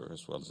philosopher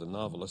as well as a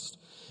novelist.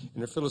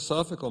 In her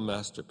philosophical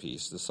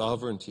masterpiece, The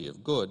Sovereignty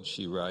of Good,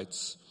 she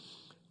writes,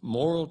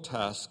 "Moral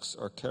tasks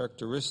are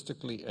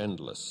characteristically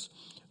endless,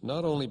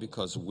 not only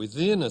because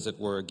within, as it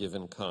were, a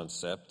given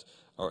concept,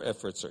 our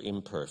efforts are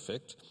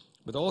imperfect,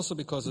 but also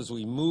because as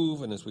we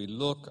move and as we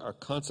look, our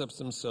concepts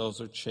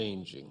themselves are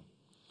changing."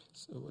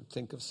 So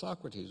think of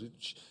Socrates, who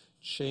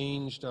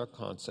changed our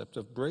concept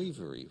of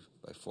bravery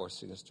by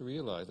forcing us to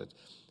realize that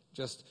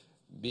just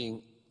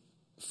being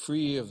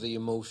free of the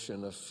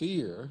emotion of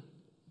fear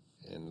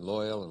and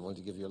loyal and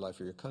wanting to give your life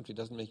for your country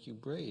doesn't make you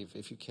brave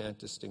if you can't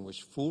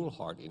distinguish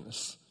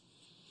foolhardiness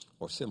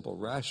or simple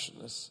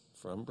rashness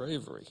from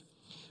bravery.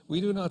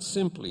 We do not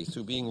simply,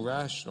 through being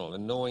rational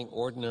and knowing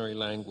ordinary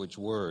language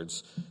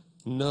words,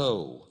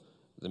 know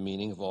the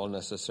meaning of all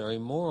necessary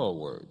moral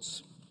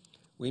words.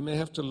 We may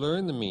have to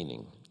learn the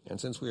meaning, and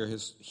since we are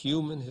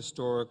human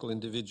historical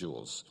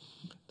individuals,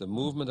 the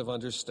movement of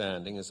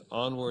understanding is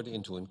onward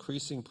into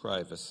increasing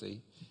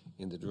privacy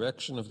in the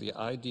direction of the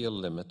ideal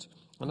limit,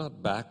 and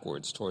not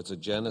backwards towards a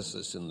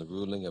genesis in the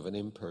ruling of an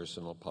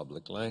impersonal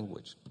public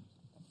language.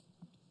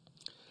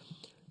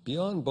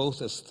 Beyond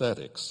both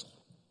aesthetics,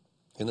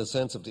 in the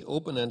sense of the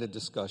open-ended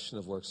discussion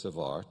of works of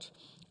art,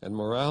 and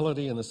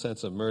morality in the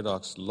sense of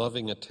Murdoch's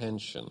loving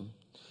attention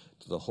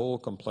to the whole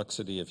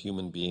complexity of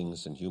human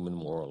beings and human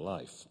moral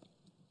life,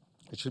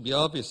 it should be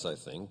obvious, I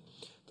think,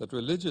 that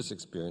religious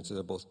experiences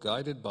are both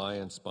guided by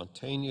and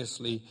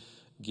spontaneously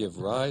give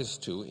rise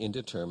to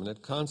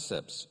indeterminate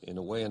concepts in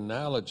a way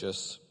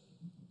analogous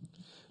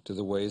to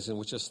the ways in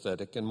which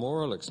aesthetic and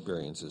moral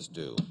experiences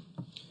do.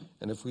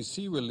 And if we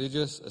see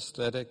religious,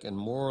 aesthetic, and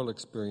moral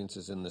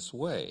experiences in this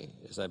way,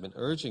 as I've been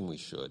urging we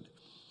should,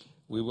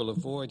 we will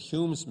avoid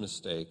Hume's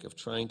mistake of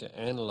trying to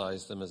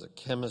analyze them as a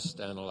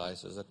chemist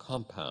analyzes a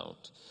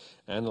compound,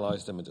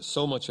 analyze them into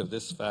so much of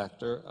this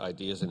factor,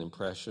 ideas and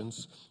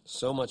impressions,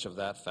 so much of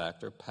that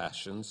factor,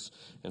 passions,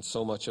 and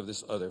so much of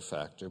this other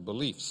factor,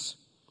 beliefs.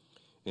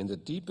 In the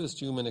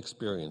deepest human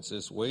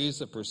experiences,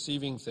 ways of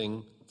perceiving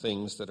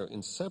things that are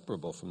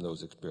inseparable from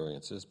those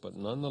experiences, but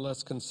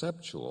nonetheless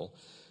conceptual,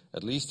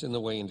 at least in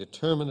the way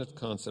indeterminate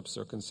concepts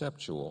are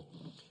conceptual,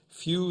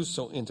 fuse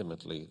so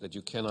intimately that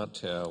you cannot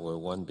tell where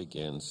one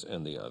begins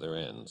and the other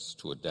ends,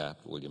 to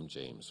adapt William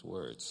James'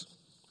 words.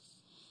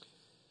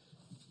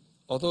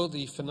 Although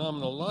the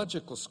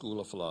phenomenological school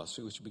of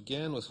philosophy, which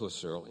began with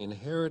Husserl,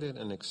 inherited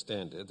and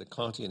extended the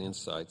Kantian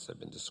insights I've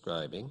been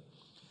describing,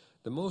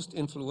 the most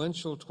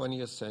influential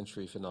 20th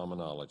century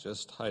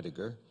phenomenologist,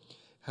 Heidegger,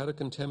 had a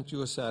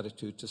contemptuous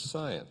attitude to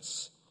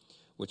science,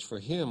 which for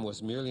him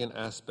was merely an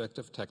aspect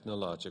of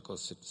technological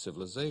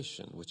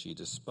civilization, which he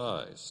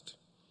despised.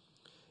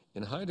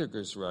 In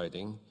Heidegger's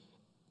writing,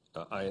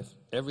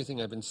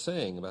 everything I've been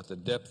saying about the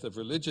depth of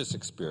religious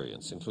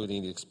experience,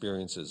 including the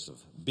experiences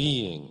of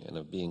being and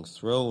of being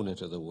thrown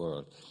into the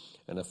world,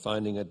 and of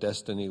finding a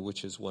destiny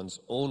which is one's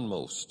own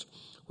most,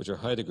 which are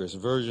Heidegger's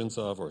versions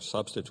of or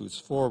substitutes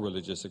for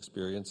religious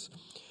experience,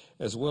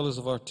 as well as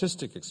of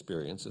artistic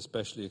experience,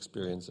 especially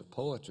experience of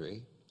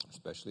poetry,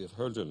 especially of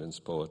Hölderlin's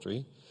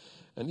poetry,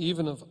 and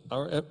even of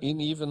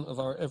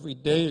our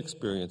everyday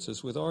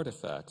experiences with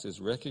artifacts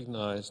is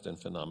recognized and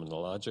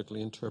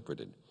phenomenologically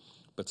interpreted,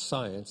 but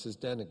science is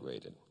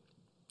denigrated.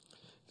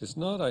 It is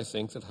not, I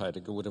think, that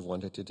Heidegger would have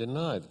wanted to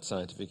deny that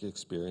scientific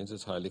experience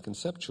is highly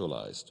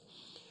conceptualized,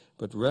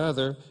 but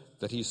rather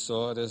that he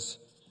saw it as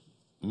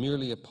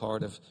merely a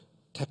part of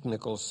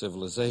technical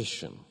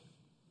civilization.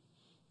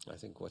 I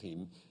think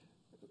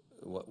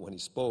when he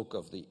spoke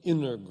of the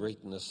inner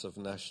greatness of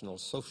National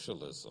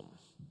Socialism,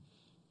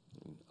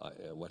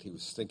 what he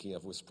was thinking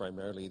of was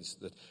primarily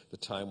the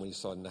time when he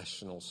saw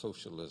National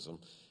Socialism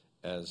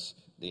as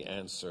the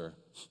answer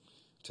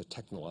to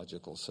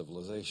technological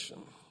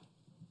civilization.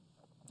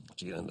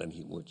 And then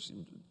he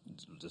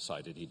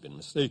decided he'd been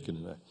mistaken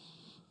in that.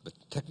 But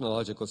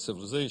technological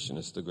civilization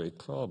is the great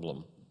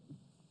problem.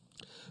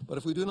 But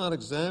if we do not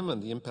examine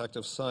the impact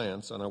of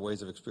science on our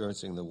ways of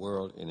experiencing the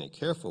world in a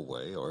careful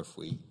way, or if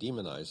we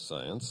demonize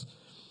science,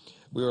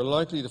 we are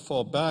likely to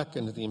fall back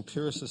into the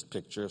empiricist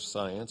picture of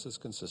science as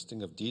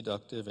consisting of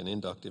deductive and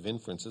inductive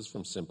inferences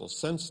from simple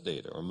sense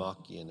data, or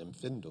Machian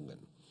Empfindungen.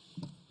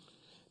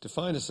 To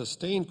find a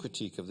sustained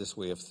critique of this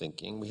way of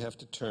thinking, we have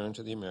to turn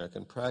to the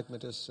American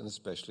pragmatists, and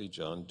especially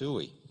John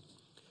Dewey.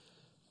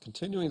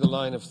 Continuing the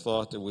line of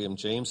thought that William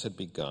James had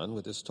begun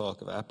with his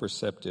talk of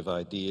apperceptive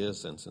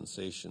ideas and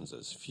sensations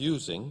as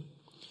fusing,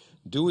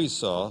 Dewey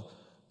saw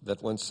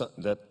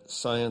that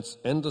science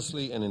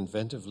endlessly and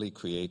inventively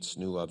creates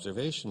new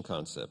observation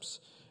concepts,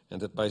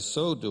 and that by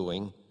so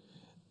doing,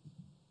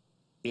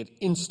 it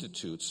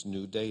institutes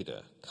new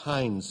data,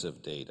 kinds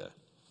of data.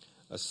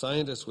 A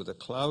scientist with a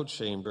cloud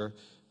chamber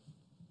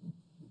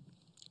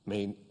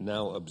may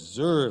now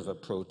observe a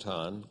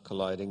proton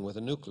colliding with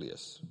a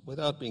nucleus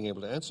without being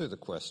able to answer the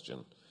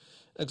question,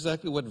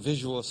 exactly what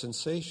visual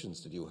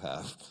sensations did you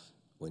have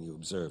when you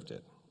observed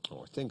it?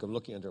 Or think of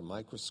looking under a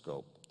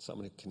microscope.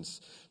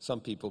 Some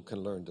people can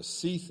learn to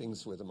see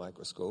things with a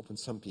microscope, and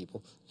some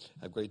people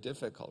have great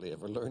difficulty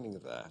ever learning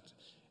that.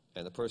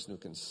 And the person who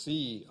can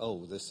see,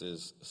 oh, this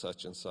is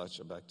such and such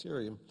a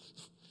bacterium,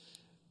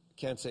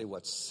 can't say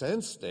what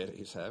sense that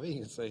he's having. He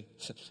can say,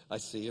 I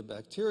see a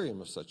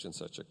bacterium of such and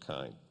such a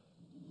kind.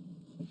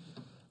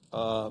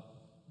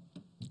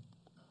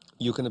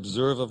 You can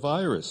observe a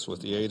virus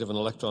with the aid of an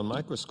electron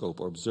microscope,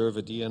 or observe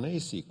a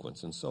DNA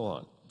sequence, and so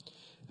on.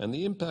 And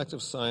the impact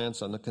of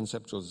science on the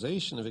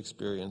conceptualization of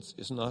experience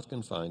is not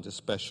confined to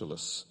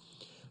specialists.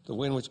 The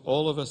way in which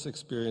all of us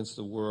experience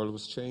the world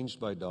was changed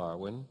by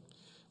Darwin,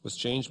 was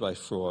changed by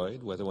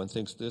Freud, whether one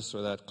thinks this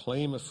or that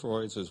claim of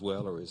Freud's as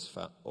well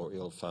or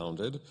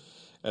ill-founded,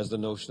 as the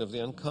notion of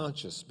the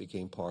unconscious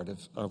became part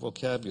of our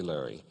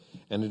vocabulary.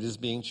 And it is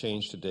being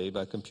changed today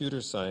by computer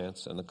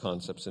science and the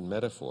concepts and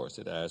metaphors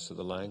it adds to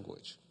the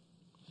language.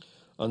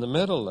 On the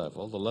meta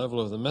level, the level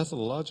of the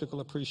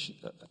methodological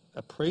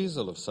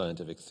appraisal of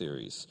scientific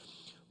theories,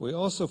 we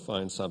also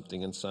find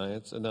something in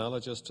science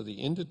analogous to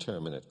the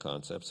indeterminate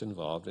concepts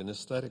involved in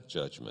aesthetic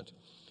judgment,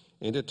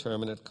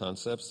 indeterminate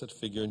concepts that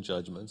figure in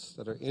judgments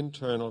that are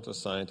internal to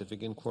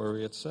scientific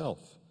inquiry itself,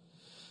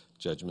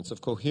 judgments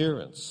of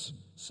coherence,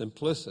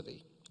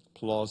 simplicity,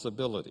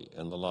 plausibility,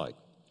 and the like.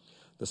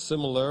 The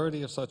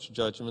similarity of such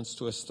judgments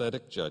to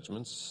aesthetic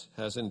judgments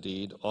has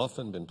indeed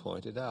often been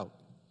pointed out.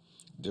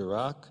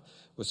 Dirac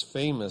was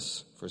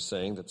famous for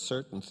saying that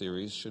certain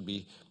theories should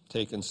be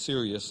taken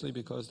seriously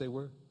because they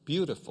were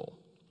beautiful.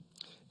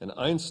 And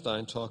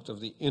Einstein talked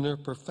of the inner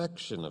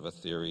perfection of a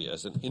theory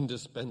as an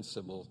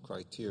indispensable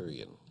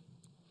criterion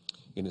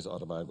in his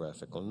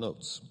autobiographical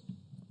notes.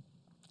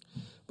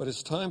 But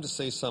it's time to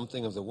say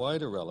something of the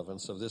wider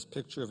relevance of this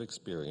picture of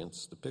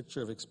experience. The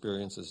picture of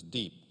experience is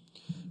deep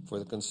for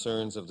the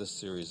concerns of this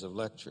series of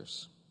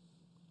lectures.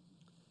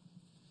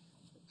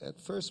 At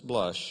first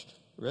blush,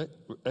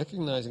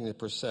 recognizing the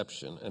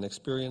perception and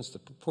experience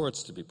that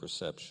purports to be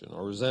perception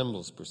or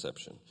resembles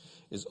perception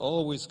is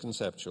always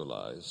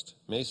conceptualized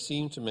may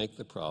seem to make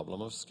the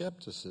problem of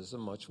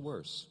skepticism much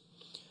worse,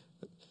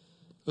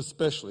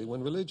 especially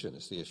when religion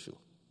is the issue.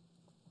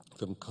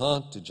 From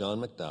Kant to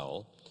John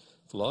McDowell,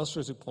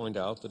 philosophers who point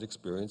out that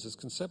experience is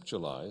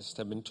conceptualized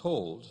have been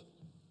told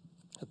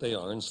that they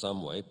are in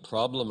some way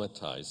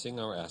problematizing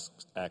our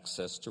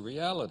access to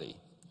reality.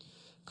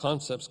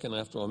 Concepts can,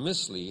 after all,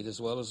 mislead as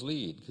well as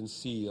lead,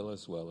 conceal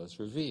as well as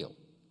reveal,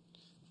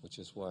 which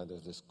is why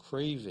there's this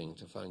craving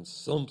to find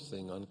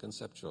something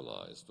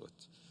unconceptualized, what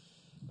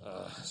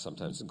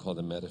sometimes called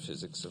the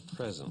metaphysics of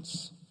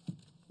presence.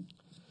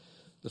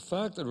 The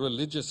fact that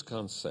religious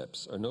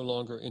concepts are no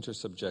longer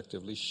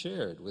intersubjectively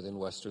shared within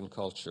Western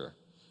culture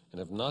and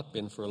have not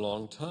been for a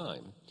long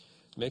time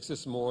makes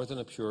this more than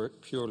a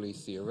purely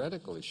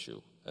theoretical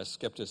issue, as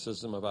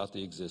skepticism about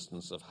the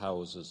existence of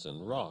houses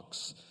and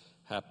rocks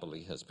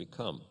happily has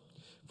become.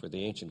 For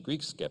the ancient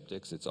Greek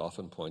skeptics, it's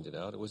often pointed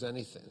out, it was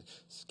anything.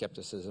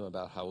 Skepticism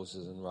about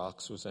houses and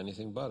rocks was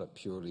anything but a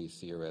purely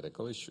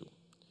theoretical issue.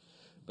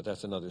 But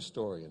that's another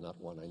story and not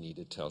one I need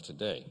to tell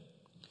today.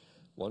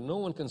 While no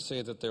one can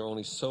say that there are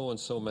only so and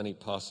so many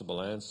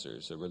possible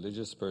answers a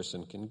religious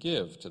person can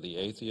give to the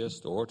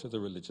atheist or to the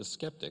religious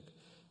skeptic,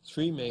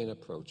 three main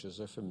approaches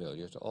are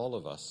familiar to all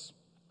of us.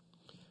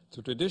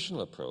 The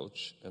traditional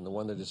approach, and the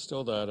one that is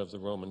still that of the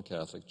Roman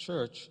Catholic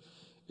Church,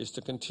 is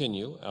to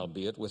continue,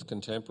 albeit with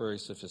contemporary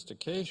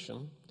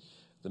sophistication,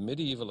 the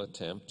medieval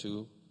attempt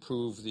to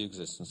prove the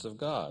existence of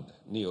God,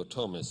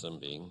 Neo-Thomism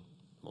being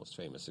the most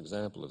famous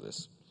example of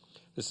this.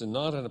 This is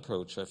not an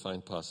approach I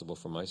find possible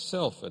for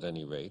myself, at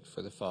any rate,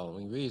 for the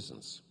following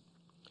reasons.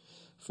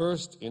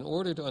 First, in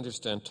order to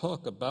understand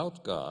talk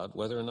about God,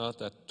 whether or not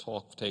that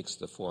talk takes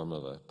the form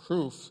of a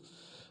proof,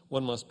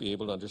 one must be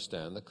able to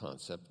understand the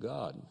concept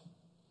God.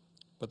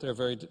 But there are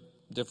very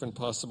different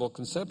possible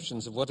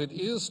conceptions of what it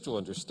is to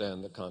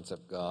understand the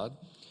concept God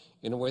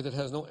in a way that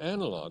has no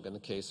analog in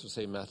the case of,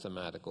 say,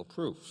 mathematical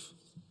proof.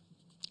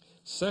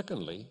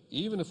 Secondly,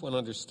 even if one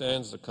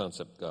understands the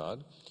concept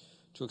God,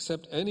 to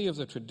accept any of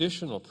the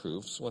traditional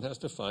proofs, one has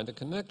to find a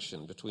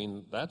connection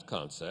between that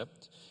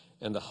concept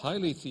and the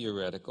highly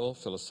theoretical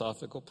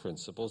philosophical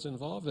principles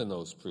involved in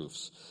those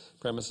proofs,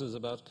 premises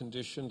about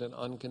conditioned and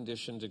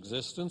unconditioned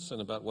existence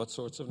and about what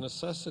sorts of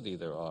necessity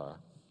there are.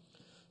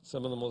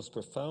 Some of the most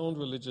profound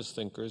religious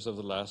thinkers of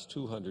the last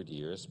 200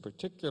 years,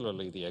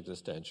 particularly the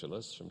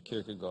existentialists, from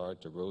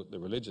Kierkegaard to the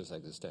religious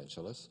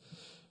existentialists,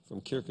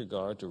 from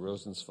Kierkegaard to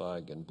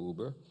Rosenzweig and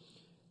Buber,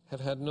 have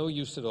had no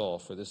use at all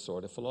for this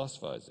sort of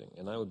philosophizing,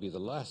 and I would be the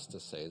last to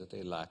say that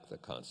they lack the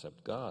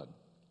concept God.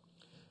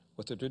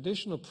 What the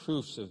traditional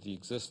proofs of the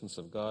existence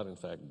of God, in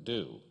fact,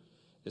 do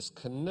is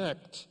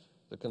connect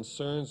the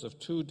concerns of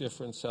two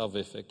different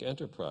salvific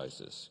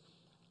enterprises: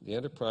 the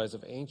enterprise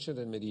of ancient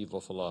and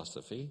medieval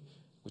philosophy,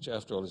 which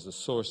after all is the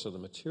source of the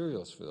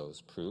materials for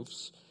those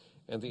proofs,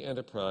 and the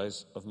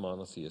enterprise of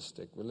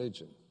monotheistic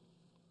religion.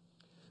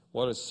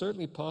 While it's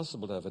certainly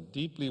possible to have a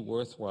deeply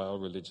worthwhile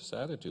religious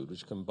attitude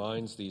which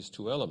combines these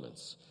two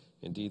elements,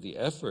 indeed the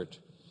effort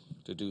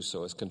to do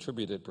so has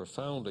contributed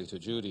profoundly to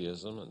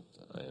Judaism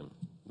and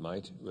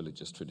my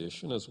religious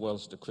tradition, as well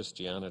as to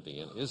Christianity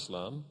and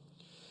Islam,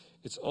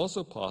 it's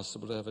also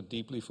possible to have a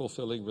deeply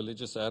fulfilling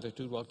religious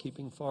attitude while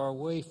keeping far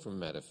away from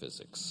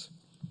metaphysics.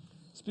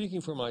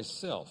 Speaking for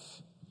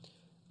myself,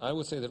 I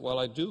would say that while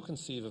I do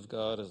conceive of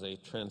God as a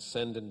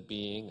transcendent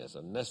being, as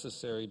a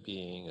necessary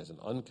being, as an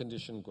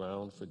unconditioned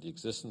ground for the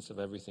existence of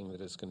everything that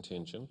is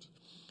contingent,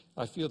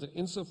 I feel that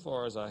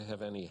insofar as I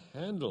have any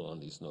handle on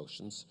these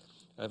notions,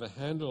 I have a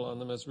handle on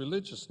them as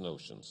religious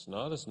notions,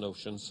 not as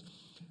notions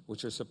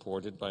which are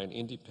supported by an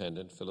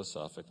independent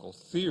philosophical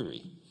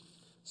theory,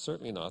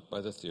 certainly not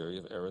by the theory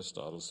of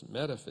Aristotle's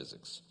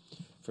metaphysics.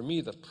 For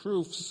me, the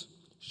proofs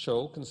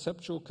show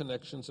conceptual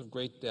connections of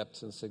great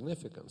depth and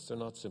significance. They're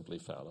not simply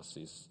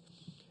fallacies,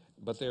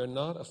 but they are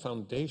not a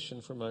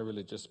foundation for my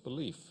religious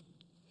belief.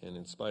 And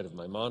in spite of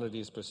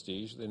Maimonides'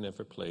 prestige, they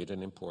never played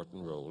an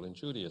important role in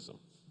Judaism.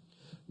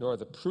 Nor are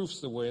the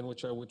proofs the way in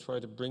which I would try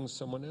to bring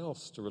someone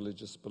else to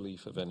religious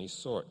belief of any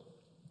sort.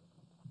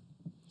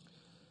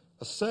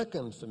 A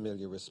second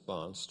familiar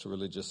response to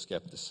religious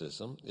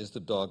skepticism is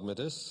the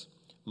dogmatist: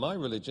 my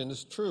religion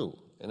is true,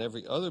 and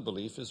every other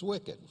belief is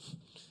wicked,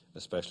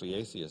 especially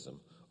atheism,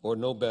 or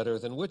no better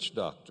than witch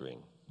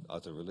doctoring,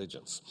 other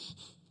religions.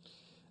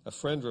 A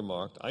friend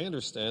remarked, I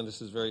understand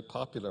this is very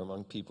popular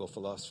among people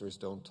philosophers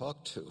don't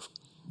talk to.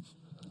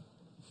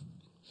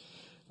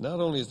 Not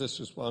only is this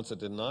response a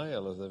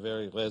denial of the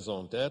very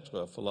raison d'etre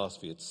of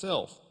philosophy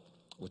itself,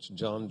 which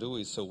John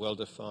Dewey so well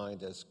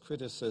defined as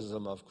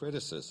criticism of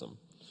criticism,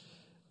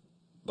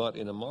 but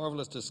in a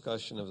marvelous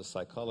discussion of the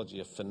psychology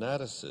of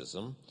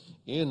fanaticism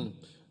in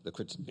the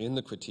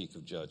Critique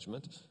of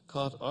Judgment,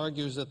 Kant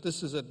argues that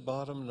this is at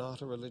bottom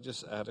not a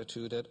religious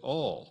attitude at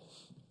all.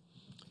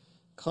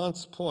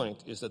 Kant's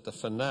point is that the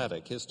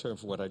fanatic, his term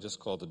for what I just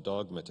called the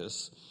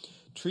dogmatist,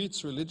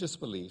 treats religious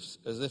beliefs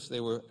as if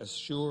they were as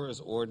sure as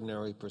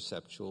ordinary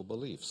perceptual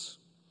beliefs.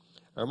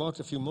 I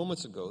remarked a few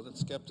moments ago that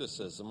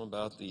skepticism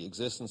about the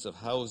existence of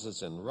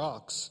houses and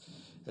rocks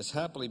has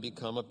happily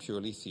become a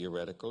purely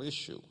theoretical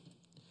issue.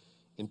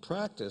 In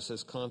practice,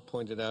 as Kant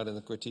pointed out in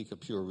the Critique of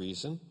Pure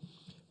Reason,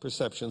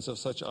 perceptions of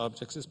such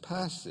objects is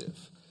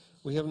passive.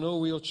 We have no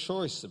real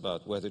choice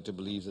about whether to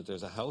believe that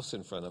there's a house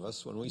in front of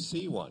us when we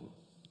see one.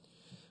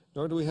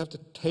 Nor do we have to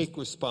take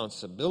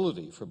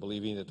responsibility for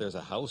believing that there's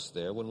a house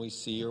there when we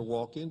see or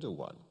walk into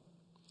one.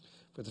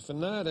 For the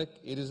fanatic,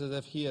 it is as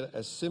if he had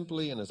as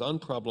simply and as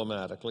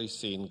unproblematically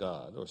seen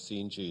God or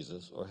seen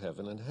Jesus or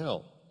heaven and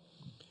hell.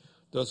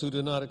 Those who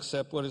do not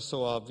accept what is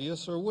so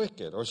obvious are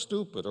wicked or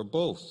stupid or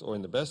both, or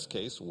in the best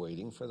case,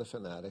 waiting for the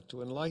fanatic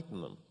to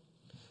enlighten them.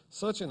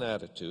 Such an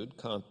attitude,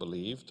 Kant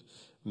believed,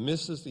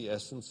 misses the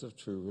essence of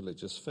true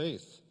religious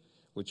faith,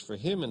 which for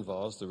him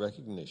involves the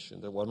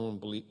recognition that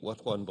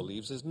what one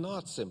believes is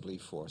not simply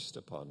forced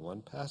upon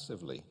one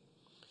passively.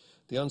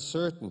 The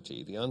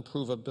uncertainty, the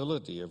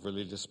unprovability of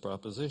religious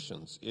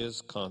propositions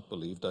is, Kant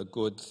believed, a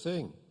good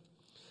thing.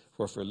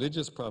 For if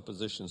religious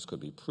propositions could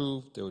be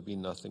proved, there would be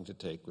nothing to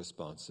take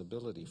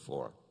responsibility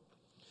for.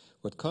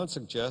 What Kant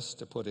suggests,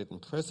 to put it in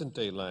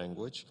present-day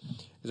language,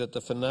 is that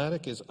the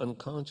fanatic is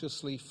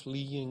unconsciously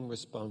fleeing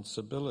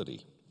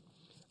responsibility.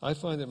 I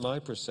find that my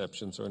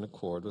perceptions are in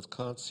accord with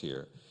Kant's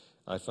here.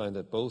 I find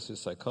that both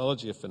his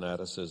psychology of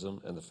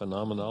fanaticism and the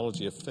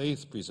phenomenology of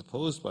faith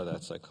presupposed by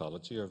that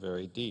psychology are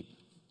very deep.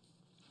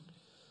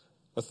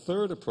 A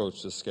third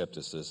approach to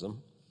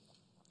skepticism,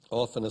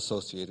 often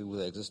associated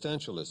with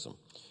existentialism,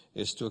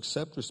 is to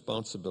accept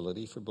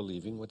responsibility for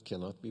believing what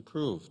cannot be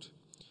proved.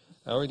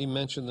 I already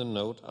mentioned the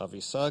note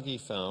Avisagi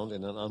found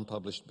in an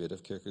unpublished bit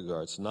of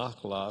Kierkegaard's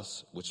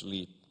Nachlass, which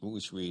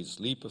reads,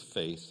 leap of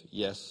faith,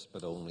 yes,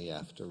 but only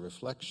after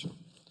reflection.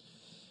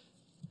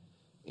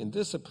 In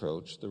this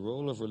approach, the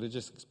role of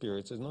religious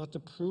experience is not to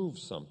prove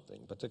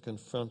something, but to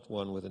confront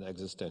one with an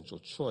existential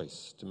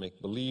choice, to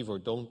make believe or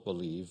don't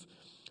believe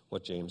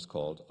what James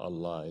called a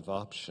live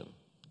option.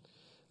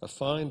 A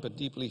fine but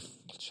deeply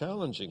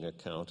challenging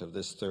account of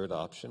this third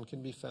option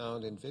can be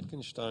found in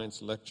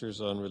Wittgenstein's Lectures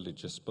on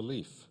Religious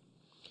Belief.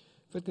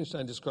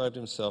 Wittgenstein described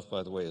himself,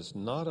 by the way, as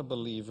not a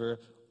believer,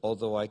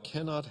 although I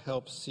cannot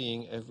help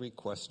seeing every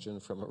question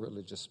from a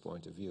religious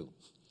point of view.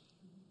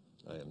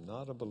 I am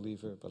not a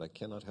believer, but I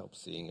cannot help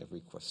seeing every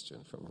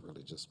question from a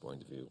religious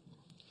point of view.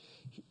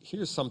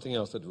 Here's something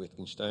else that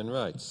Wittgenstein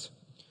writes.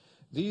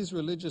 These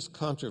religious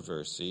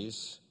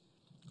controversies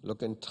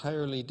look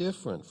entirely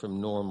different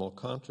from normal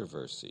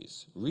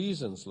controversies.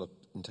 Reasons look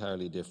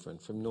entirely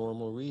different from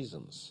normal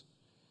reasons.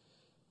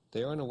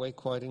 They are in a way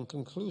quite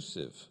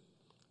inconclusive.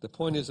 The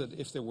point is that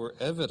if there were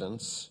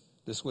evidence,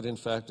 this would in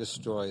fact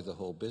destroy the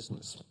whole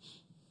business.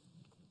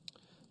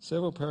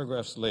 Several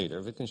paragraphs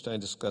later, Wittgenstein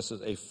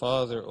discusses a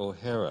Father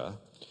O'Hara,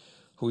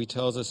 who he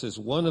tells us is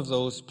one of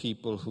those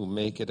people who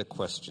make it a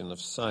question of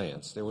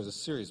science. There was a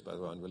series, by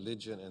the way, on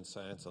religion and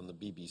science on the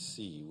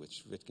BBC,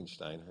 which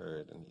Wittgenstein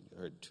heard, and he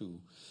heard two,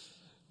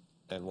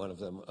 and one of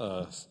them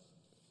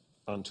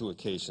on two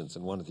occasions,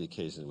 and one of the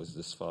occasions was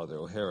this Father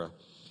O'Hara.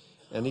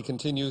 And he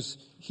continues,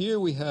 here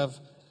we have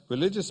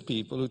religious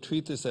people who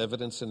treat this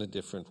evidence in a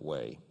different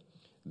way.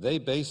 They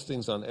base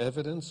things on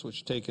evidence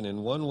which, taken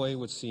in one way,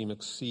 would seem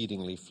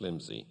exceedingly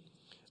flimsy.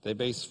 They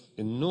base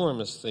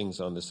enormous things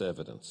on this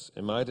evidence.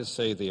 Am I to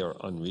say they are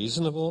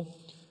unreasonable?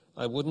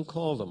 I wouldn't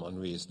call them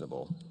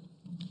unreasonable.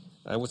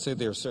 I would say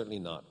they are certainly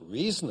not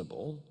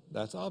reasonable.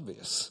 That's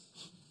obvious.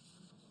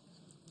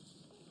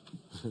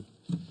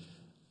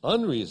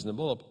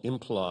 Unreasonable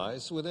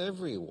implies with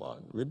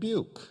everyone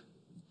rebuke.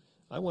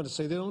 I want to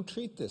say they don't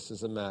treat this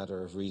as a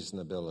matter of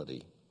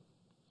reasonability.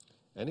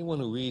 Anyone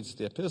who reads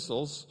the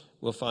epistles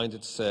will find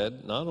it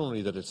said not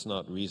only that it's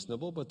not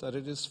reasonable, but that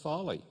it is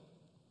folly.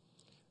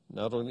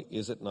 Not only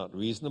is it not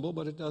reasonable,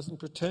 but it doesn't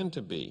pretend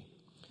to be.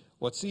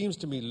 What seems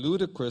to me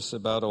ludicrous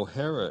about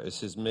O'Hara is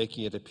his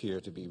making it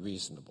appear to be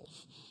reasonable.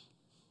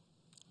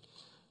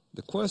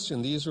 The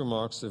question these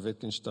remarks of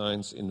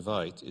Wittgenstein's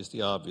invite is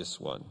the obvious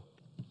one.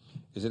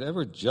 Is it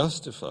ever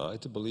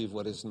justified to believe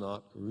what is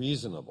not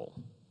reasonable?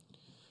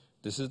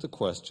 This is the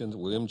question that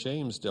William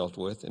James dealt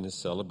with in his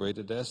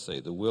celebrated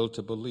essay, The Will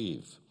to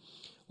Believe,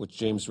 which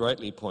James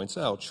rightly points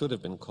out should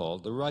have been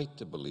called The Right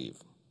to Believe.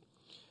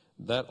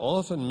 That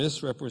often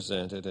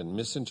misrepresented and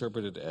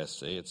misinterpreted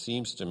essay, it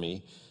seems to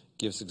me,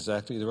 gives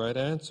exactly the right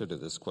answer to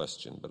this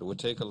question, but it would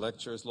take a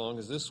lecture as long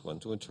as this one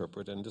to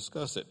interpret and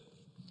discuss it.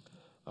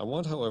 I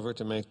want, however,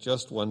 to make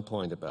just one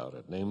point about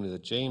it, namely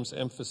that James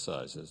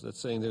emphasizes that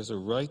saying there's a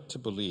right to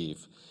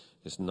believe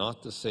is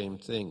not the same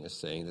thing as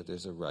saying that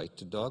there's a right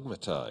to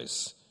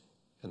dogmatize,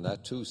 and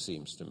that too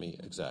seems to me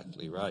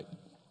exactly right.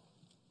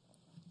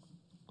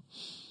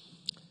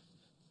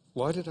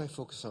 Why did I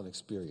focus on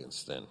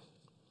experience then?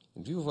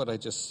 In view of what I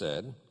just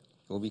said,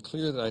 it will be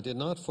clear that I did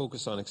not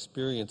focus on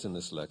experience in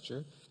this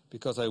lecture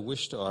because I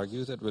wish to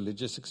argue that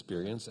religious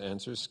experience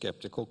answers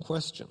skeptical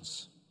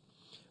questions.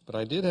 But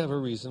I did have a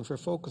reason for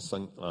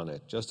focusing on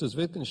it, just as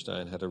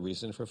Wittgenstein had a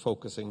reason for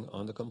focusing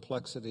on the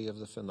complexity of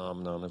the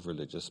phenomenon of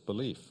religious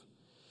belief.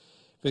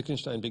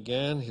 Wittgenstein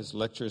began his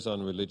lectures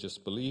on religious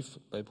belief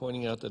by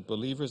pointing out that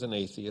believers and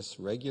atheists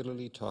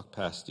regularly talk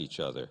past each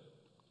other.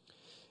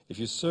 If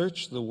you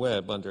search the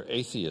web under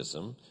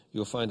atheism,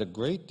 you'll find a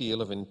great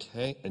deal of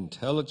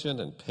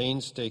intelligent and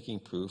painstaking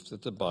proof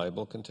that the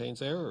Bible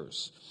contains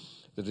errors,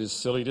 that it is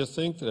silly to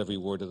think that every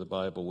word of the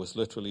Bible was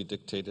literally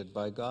dictated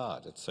by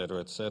God, etc.,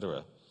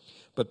 etc.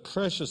 But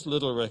precious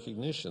little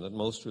recognition that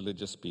most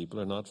religious people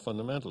are not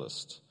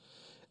fundamentalists,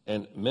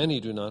 and many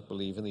do not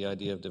believe in the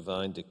idea of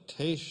divine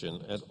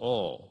dictation at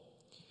all.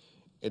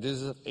 It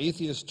is as if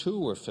atheists too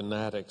were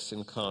fanatics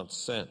in Kant's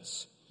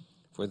sense.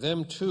 For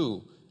them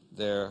too,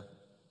 their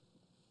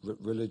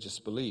religious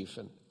belief,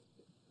 and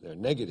their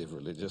negative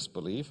religious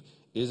belief,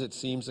 is, it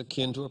seems,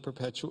 akin to a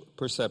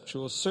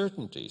perceptual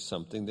certainty,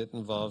 something that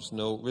involves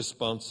no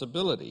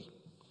responsibility.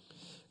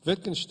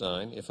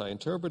 Wittgenstein, if I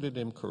interpreted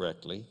him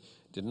correctly,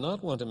 did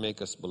not want to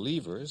make us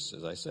believers.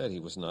 As I said, he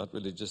was not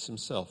religious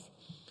himself,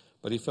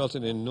 but he felt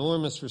an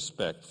enormous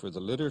respect for the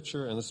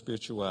literature and the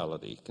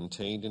spirituality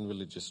contained in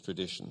religious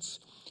traditions,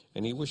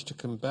 and he wished to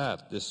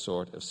combat this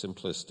sort of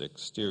simplistic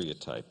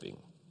stereotyping.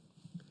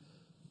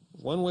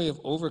 One way of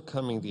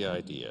overcoming the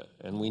idea,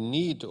 and we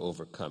need to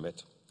overcome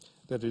it,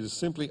 that it is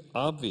simply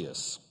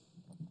obvious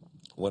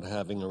what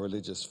having a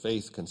religious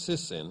faith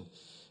consists in,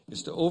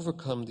 is to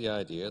overcome the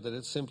idea that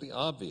it's simply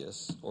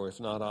obvious, or if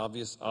not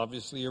obvious,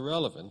 obviously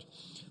irrelevant,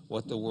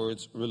 what the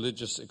words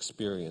religious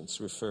experience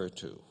refer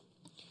to.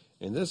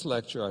 In this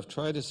lecture, I've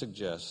tried to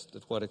suggest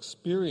that what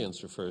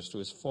experience refers to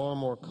is far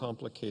more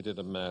complicated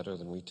a matter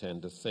than we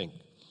tend to think,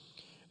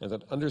 and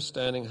that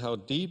understanding how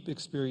deep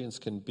experience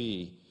can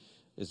be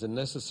is a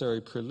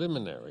necessary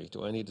preliminary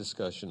to any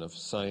discussion of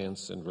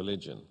science and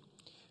religion.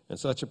 And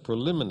such a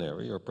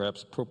preliminary, or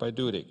perhaps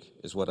propedeutic,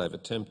 is what I've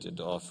attempted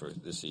to offer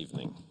this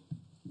evening.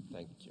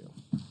 Thank you.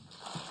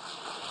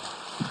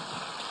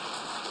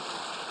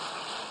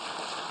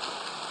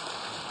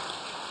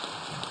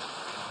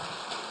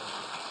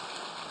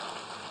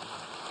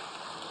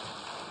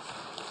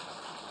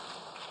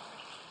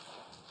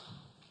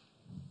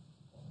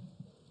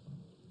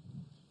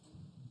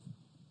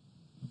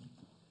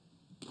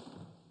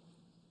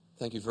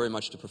 Thank you very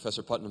much to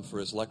Professor Putnam for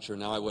his lecture.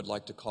 Now I would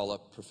like to call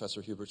up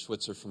Professor Hubert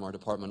Switzer from our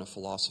Department of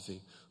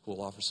Philosophy, who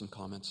will offer some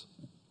comments.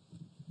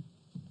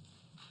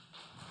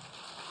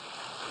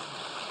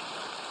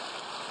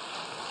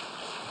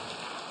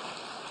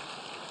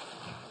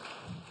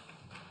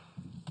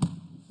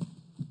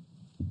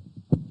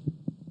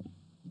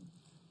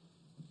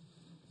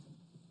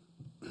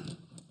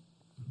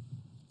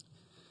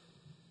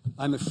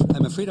 I'm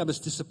afraid I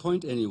must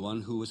disappoint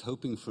anyone who was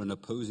hoping for an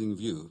opposing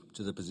view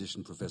to the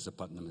position Professor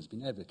Putnam has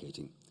been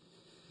advocating.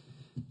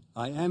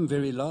 I am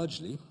very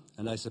largely,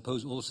 and I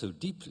suppose also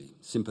deeply,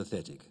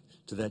 sympathetic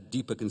to that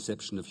deeper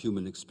conception of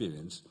human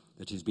experience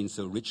that he's been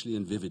so richly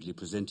and vividly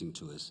presenting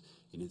to us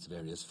in its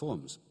various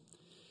forms.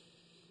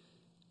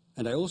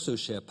 And I also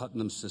share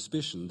Putnam's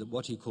suspicion that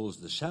what he calls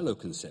the shallow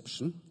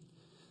conception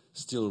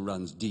still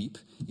runs deep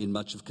in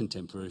much of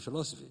contemporary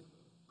philosophy.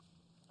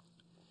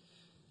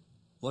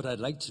 What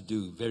I'd like to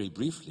do very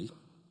briefly,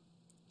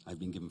 I've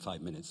been given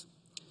 5 minutes,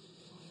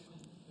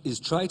 is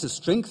try to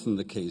strengthen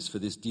the case for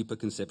this deeper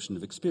conception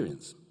of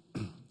experience.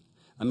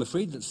 I'm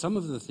afraid that some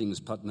of the things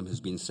Putnam has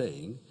been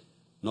saying,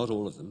 not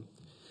all of them,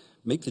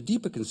 make the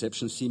deeper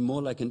conception seem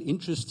more like an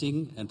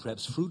interesting and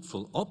perhaps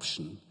fruitful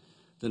option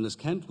than, as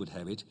Kant would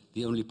have it,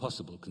 the only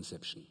possible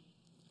conception.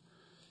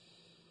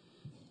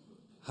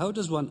 How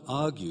does one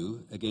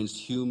argue against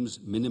Hume's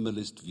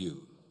minimalist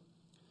view,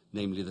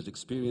 namely that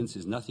experience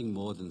is nothing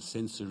more than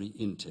sensory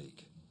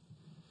intake,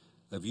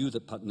 a view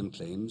that Putnam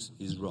claims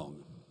is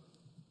wrong?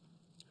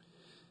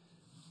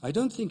 I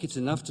don't think it's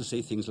enough to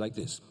say things like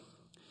this.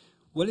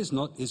 Well,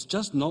 it's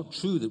just not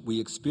true that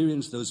we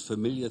experience those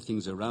familiar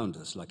things around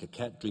us, like a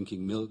cat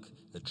drinking milk,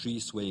 a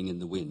tree swaying in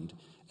the wind,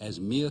 as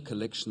mere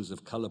collections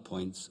of color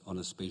points on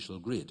a spatial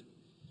grid.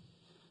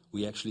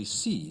 We actually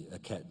see a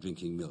cat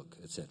drinking milk,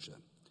 etc.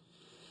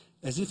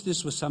 As if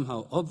this was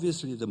somehow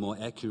obviously the more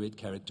accurate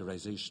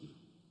characterization.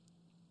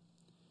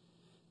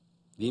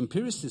 The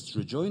empiricist's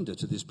rejoinder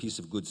to this piece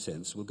of good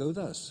sense will go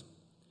thus.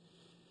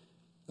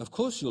 Of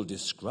course you'll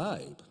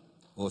describe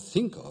or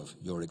think of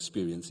your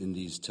experience in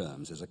these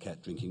terms as a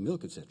cat drinking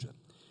milk, etc.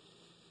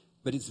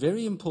 But it's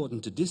very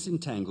important to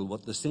disentangle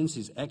what the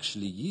senses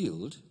actually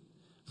yield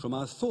from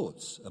our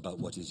thoughts about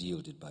what is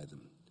yielded by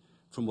them,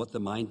 from what the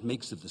mind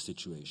makes of the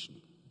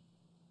situation.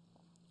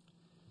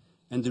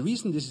 And the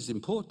reason this is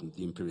important,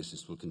 the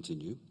empiricist will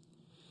continue,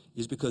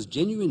 is because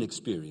genuine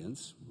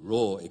experience,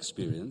 raw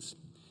experience,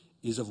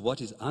 is of what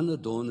is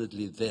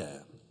unadornedly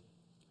there,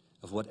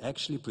 of what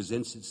actually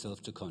presents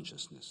itself to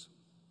consciousness.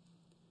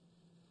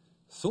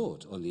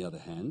 Thought, on the other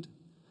hand,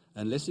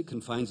 unless it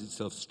confines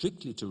itself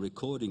strictly to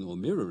recording or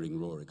mirroring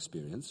raw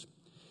experience,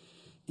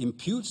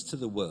 imputes to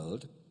the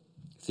world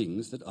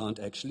things that aren't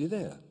actually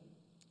there.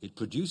 It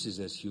produces,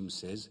 as Hume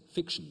says,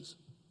 fictions,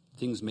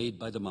 things made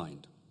by the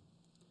mind.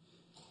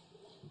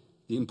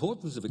 The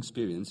importance of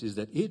experience is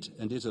that it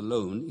and it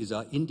alone is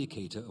our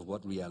indicator of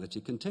what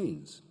reality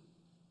contains.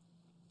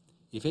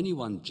 If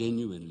anyone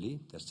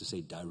genuinely, that's to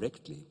say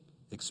directly,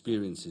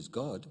 experiences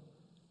God,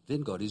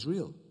 then God is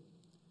real.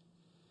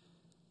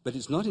 But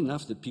it's not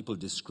enough that people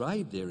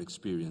describe their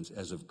experience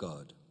as of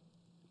God,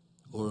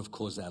 or of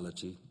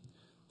causality,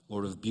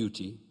 or of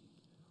beauty,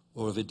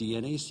 or of a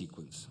DNA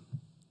sequence.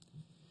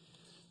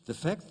 The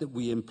fact that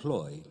we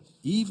employ,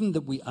 even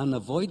that we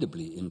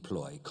unavoidably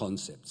employ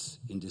concepts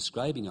in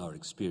describing our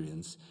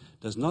experience,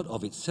 does not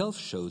of itself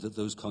show that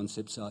those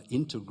concepts are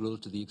integral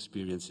to the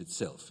experience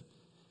itself.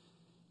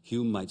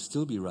 Hume might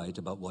still be right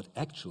about what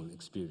actual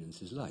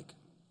experience is like.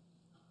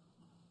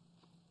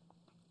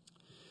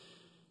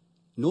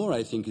 Nor,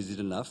 I think, is it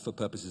enough, for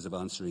purposes of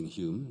answering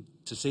Hume,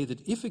 to say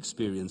that if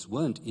experience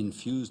weren't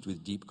infused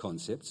with deep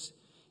concepts,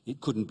 it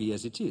couldn't be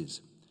as it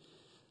is.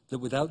 That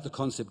without the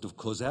concept of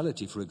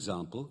causality, for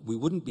example, we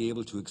wouldn't be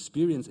able to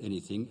experience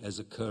anything as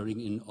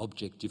occurring in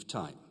objective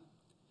time.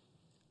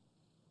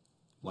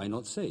 Why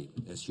not say,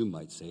 as Hume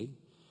might say,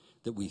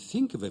 that we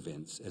think of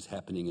events as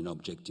happening in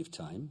objective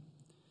time,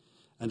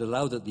 and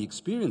allow that the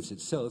experience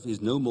itself is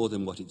no more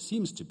than what it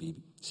seems to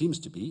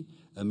be,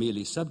 a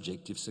merely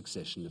subjective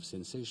succession of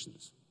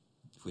sensations,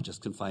 if we're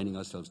just confining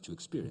ourselves to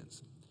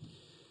experience.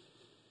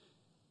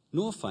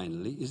 Nor,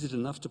 finally, is it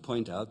enough to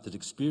point out that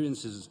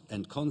experiences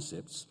and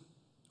concepts,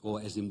 or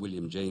as in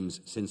William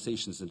James,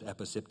 sensations and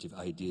apperceptive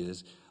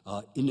ideas,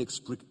 are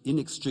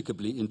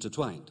inextricably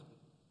intertwined.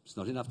 It's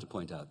not enough to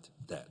point out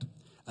that,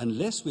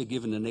 unless we're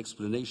given an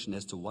explanation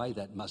as to why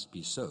that must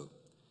be so,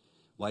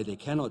 why they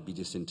cannot be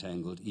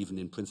disentangled even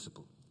in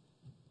principle.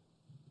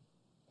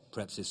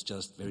 Perhaps it's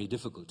just very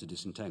difficult to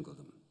disentangle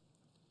them.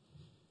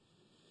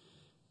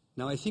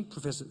 Now, I'm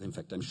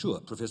sure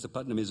Professor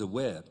Putnam is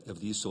aware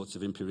of these sorts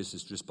of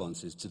empiricist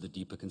responses to the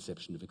deeper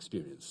conception of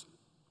experience.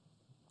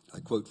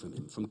 I quote from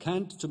him, "From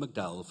Kant to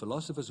McDowell,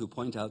 philosophers who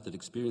point out that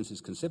experience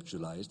is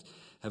conceptualized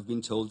have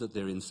been told that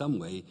they're in some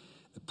way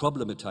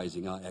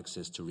problematizing our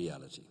access to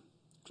reality."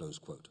 Close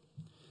quote.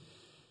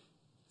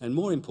 And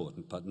more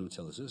important, Putnam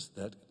tells us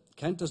that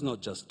Kant does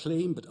not just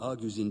claim, but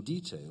argues in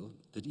detail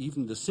that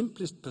even the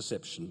simplest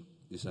perception,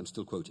 this I'm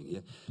still quoting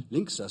here,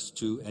 links us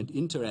to and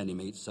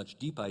interanimates such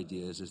deep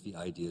ideas as the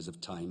ideas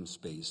of time,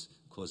 space,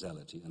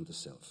 causality, and the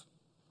self.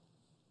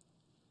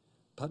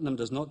 Putnam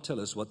does not tell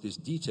us what this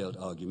detailed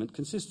argument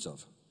consists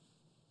of.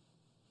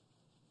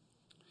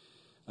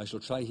 I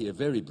shall try here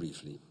very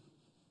briefly,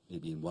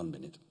 maybe in 1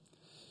 minute.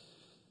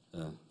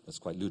 That's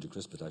quite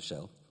ludicrous, but I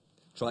shall.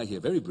 Try here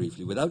very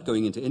briefly, without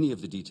going into any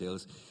of the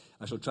details,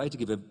 I shall try to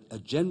give a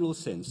general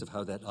sense of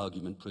how that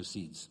argument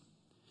proceeds.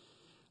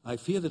 I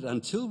fear that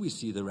until we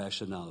see the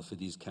rationale for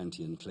these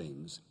Kantian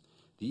claims,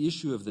 the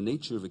issue of the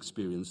nature of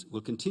experience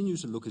will continue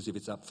to look as if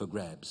it's up for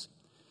grabs,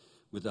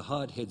 with the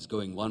hard heads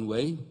going one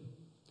way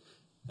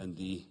and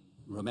the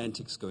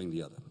romantics going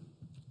the other.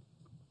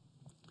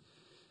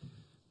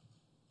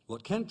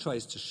 What Kant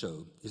tries to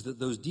show is that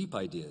those deep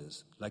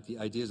ideas, like the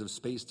ideas of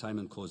space, time,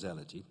 and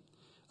causality,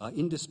 are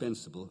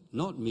indispensable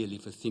not merely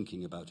for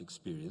thinking about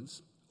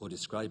experience or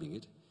describing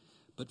it,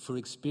 but for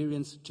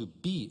experience to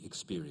be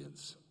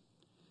experience,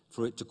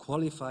 for it to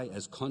qualify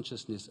as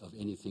consciousness of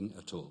anything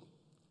at all.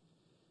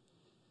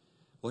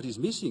 What is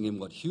missing in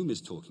what Hume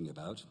is talking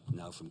about,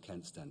 now from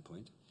Kant's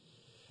standpoint,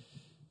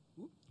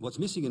 what's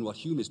missing in what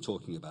Hume is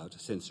talking about,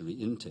 sensory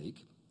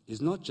intake,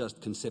 is not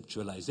just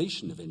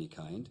conceptualization of any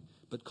kind,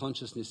 but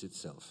consciousness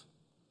itself.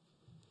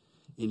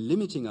 In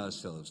limiting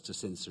ourselves to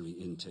sensory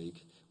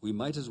intake, we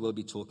might as well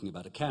be talking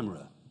about a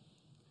camera.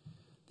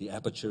 The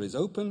aperture is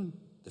open,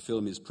 the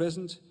film is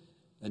present,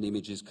 an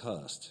image is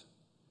cast.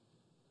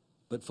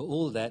 But for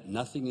all that,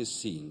 nothing is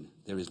seen.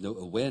 There is no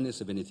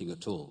awareness of anything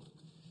at all.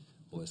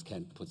 Or as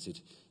Kant puts it,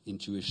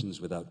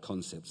 intuitions without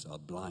concepts are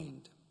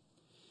blind.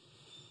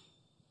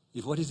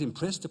 If what is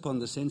impressed upon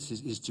the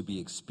senses is to be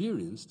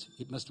experienced,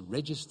 it must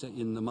register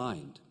in the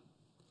mind.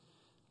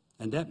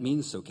 And that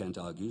means, so Kant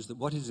argues, that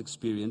what is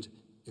experienced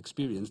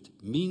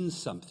means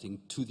something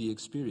to the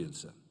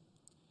experiencer.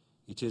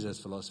 It is, as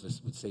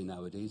philosophers would say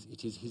nowadays,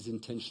 it is his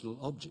intentional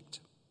object.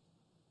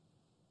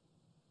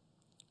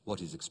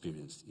 What is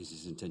experienced is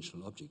his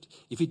intentional object.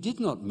 If it did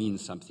not mean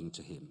something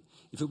to him,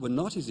 if it were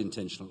not his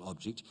intentional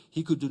object,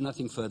 he could do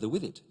nothing further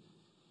with it,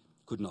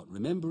 could not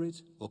remember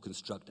it, or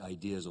construct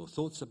ideas or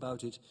thoughts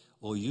about it,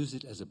 or use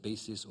it as a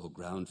basis or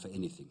ground for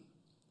anything.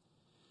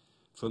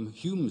 From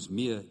Hume's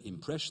mere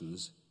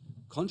impressions,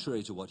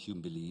 contrary to what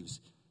Hume believes,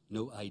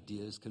 no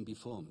ideas can be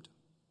formed.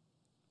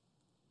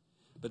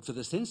 But for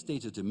the sense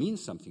data to mean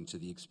something to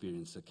the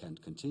experiencer,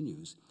 Kant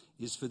continues,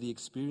 is for the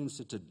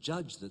experiencer to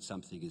judge that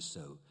something is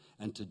so,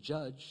 and to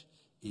judge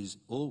is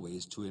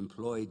always to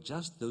employ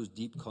just those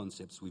deep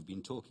concepts we've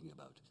been talking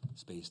about,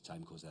 space,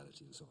 time,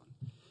 causality, and so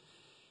on.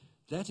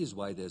 That is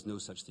why there's no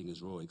such thing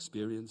as raw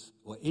experience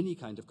or any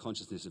kind of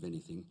consciousness of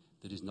anything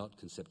that is not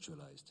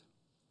conceptualized.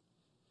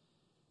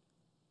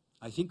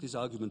 I think this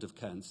argument of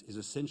Kant's is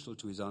essential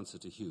to his answer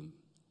to Hume.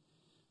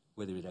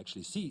 Whether it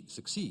actually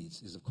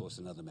succeeds is, of course,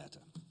 another matter.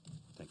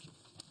 Thank you.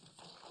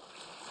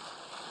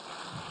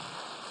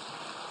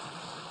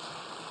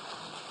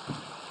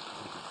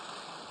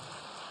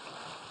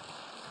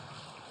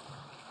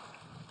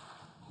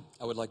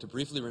 I would like to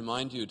briefly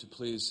remind you to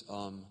please,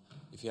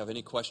 if you have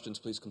any questions,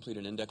 please complete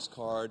an index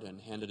card and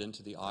hand it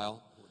into the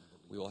aisle.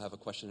 We will have a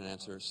question and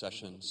answer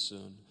session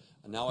soon.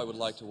 And now I would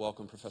like to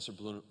welcome Professor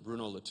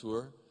Bruno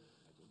Latour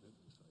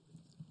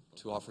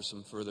to offer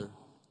some further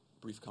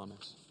brief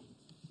comments.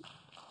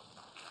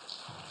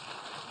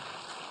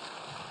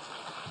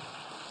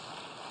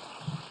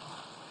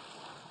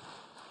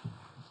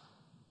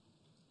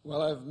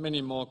 Well, I have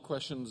many more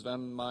questions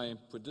than my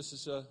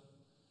predecessor,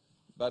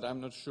 but I'm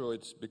not sure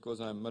it's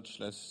because I'm much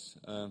less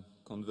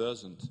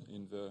conversant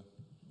in the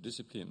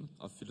discipline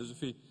of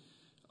philosophy,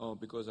 or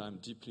because I'm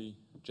deeply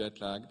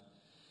jet-lagged,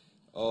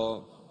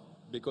 or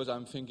because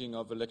I'm thinking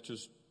of the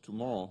lectures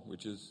tomorrow,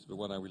 which is the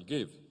one I will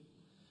give.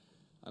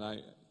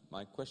 And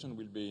my question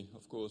will be,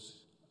 of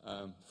course,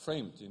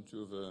 framed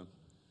into the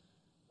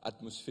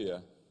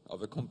atmosphere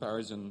of a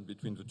comparison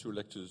between the two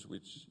lectures,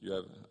 which you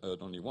have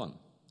heard only one.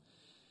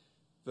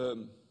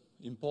 The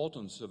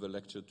importance of the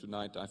lecture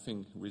tonight, I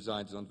think,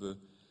 resides on the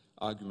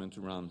argument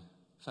around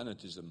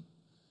fanatism.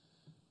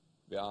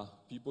 There are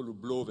people who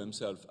blow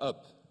themselves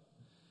up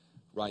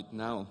right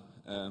now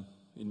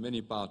in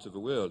many parts of the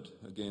world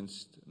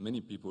against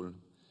many people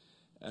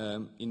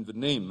in the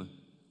name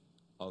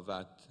of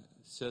that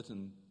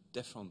certain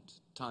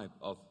different type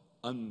of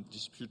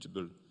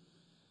undisputable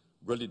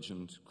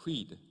religion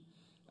creed.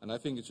 And I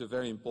think it's a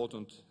very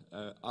important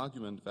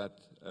argument that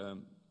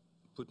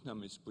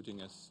Putnam is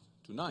putting us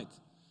tonight.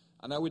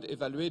 And I would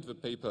evaluate the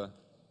paper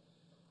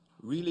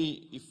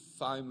really, if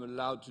I'm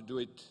allowed to do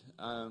it,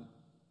 how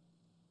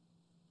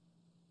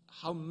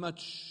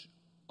much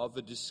of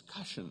a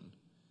discussion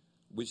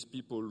with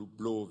people who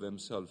blow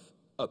themselves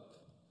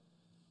up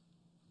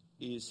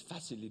is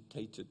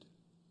facilitated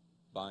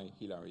by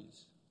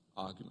Hilary's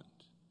argument,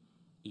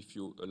 if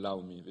you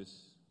allow me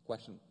this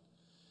question.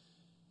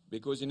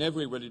 Because in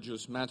every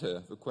religious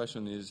matter, the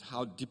question is,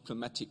 how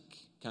diplomatic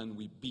can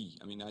we be?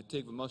 I mean, I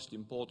take the most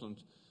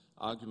important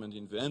argument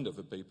in the end of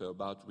the paper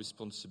about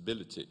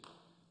responsibility,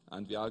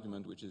 and the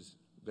argument which is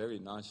very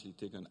nicely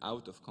taken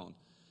out of Kant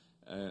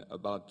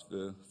about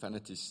the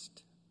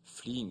fanatist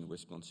fleeing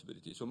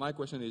responsibility. So my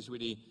question is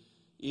really,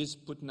 is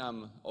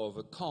Putnam, or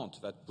the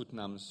Kant that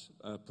Putnam's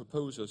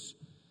proposes,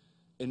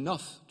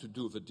 enough to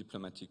do the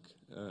diplomatic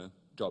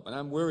job? And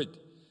I'm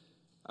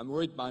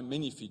worried by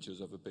many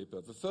features of the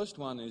paper. The first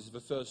one is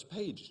the first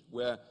page,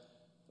 where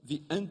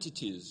the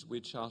entities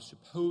which are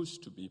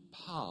supposed to be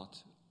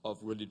part of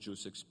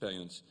religious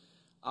experience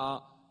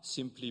are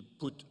simply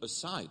put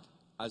aside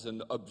as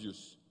an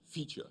obvious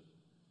feature.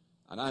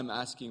 And I'm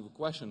asking the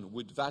question,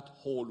 would that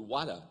hold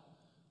water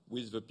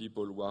with the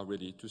people who are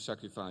ready to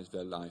sacrifice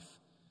their life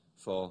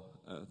for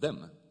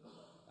them?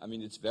 I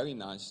mean, it's very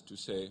nice to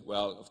say,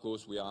 well, of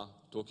course, we are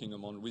talking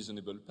among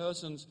reasonable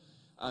persons,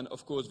 and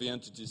of course, the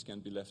entities can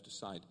be left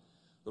aside.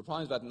 The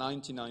problem is that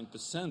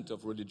 99%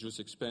 of religious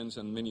experience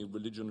and many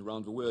religions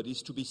around the world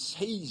is to be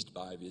seized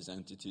by these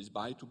entities,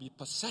 to be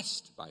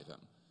possessed by them.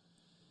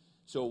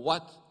 So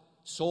what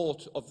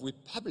sort of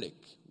republic,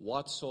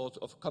 what sort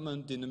of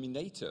common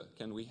denominator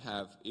can we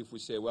have if we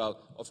say,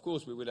 well, of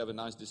course we will have a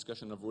nice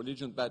discussion of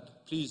religion,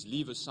 but please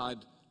leave aside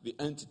the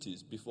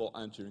entities before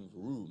entering the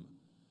room.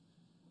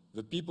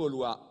 The people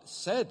who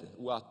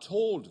are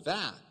told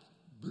that,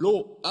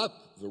 blow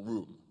up the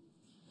room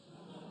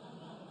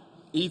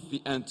if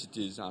the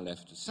entities are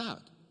left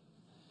aside.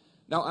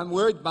 Now, I'm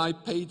worried by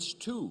page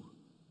 2,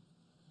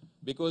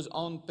 because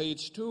on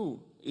page 2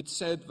 it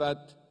said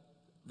that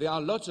there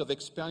are lots of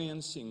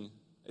experiencing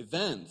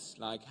events,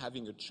 like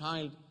having a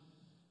child,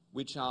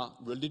 which are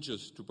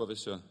religious to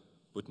Professor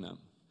Putman.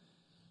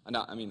 And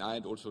I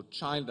had also a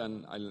child,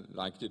 and I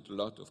liked it a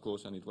lot, of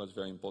course, and it was a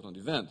very important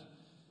event.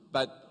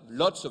 But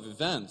lots of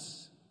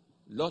events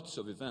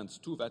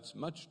too, that's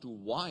much too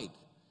wide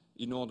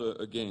in order,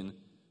 again,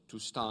 to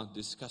start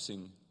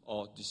discussing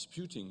or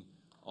disputing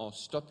or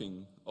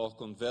stopping or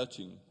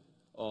converting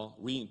or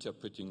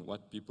reinterpreting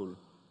what people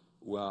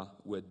who are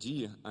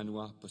dear and who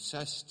are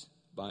possessed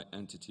by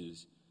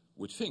entities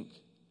would think.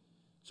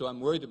 So I'm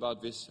worried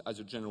about this as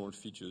a general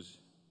features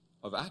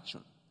of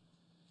action.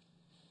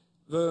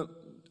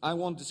 I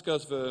won't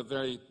discuss the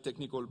very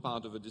technical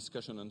part of the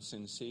discussion on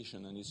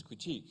sensation and its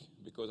critique,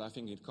 because I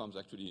think it comes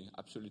actually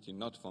absolutely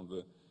not from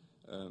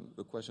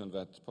the question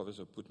that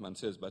Professor Putman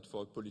says, but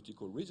for a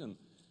political reason,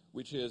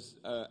 which is,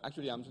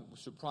 actually I'm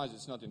surprised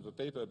it's not in the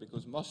paper,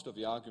 because most of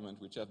the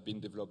argument which have been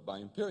developed by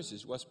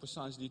empiricists was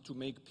precisely to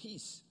make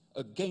peace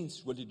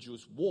against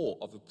religious war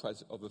of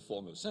the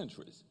former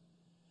centuries.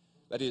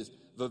 That is,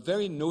 the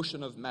very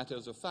notion of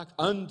matters of fact,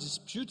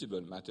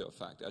 undisputable matter of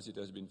fact, as it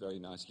has been very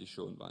nicely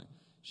shown by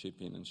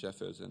Shepin and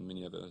Scheffers and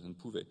many others and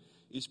Pouvet,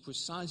 is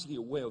precisely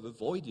a way of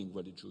avoiding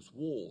religious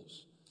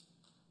wars.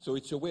 So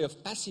it's a way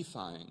of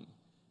pacifying,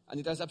 and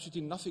it has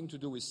absolutely nothing to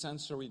do with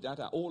sensory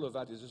data. All of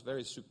that is a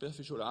very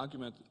superficial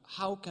argument.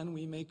 How can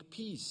we make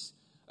peace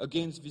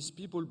against these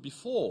people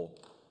before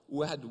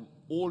who had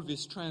all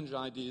these strange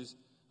ideas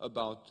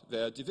about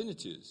their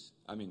divinities?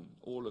 I mean,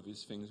 all of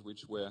these things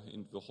which were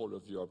in the whole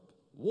of Europe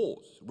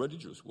wars,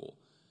 religious war.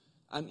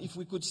 And if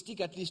we could stick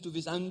at least to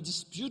this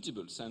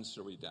undisputable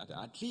sensory data,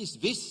 at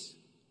least this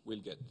will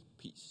get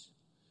peace.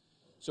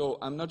 So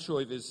I'm not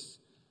sure if this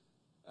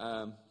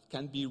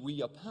can be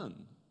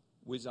reopened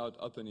without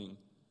opening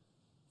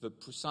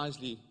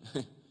precisely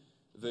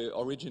the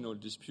original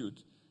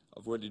dispute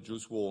of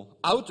religious war,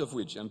 out of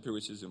which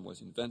empiricism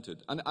was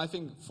invented. And I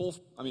think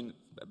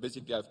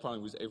basically I have a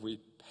problem with every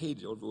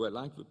page, although I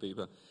like the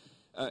paper.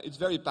 It's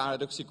very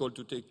paradoxical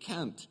to take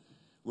Kant,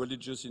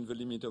 religious in the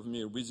limit of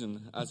mere reason,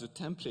 as a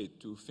template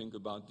to think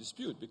about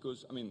dispute,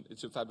 because,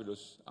 it's a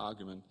fabulous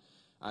argument,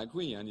 I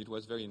agree, and it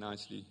was very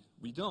nicely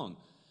redone.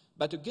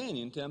 But again,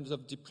 in terms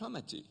of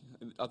diplomacy,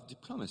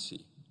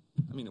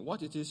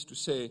 what it is to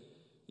say,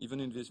 even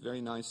in this very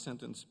nice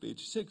sentence,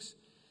 page 6,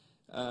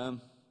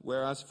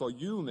 whereas for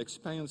Hume,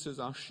 experiences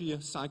are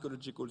sheer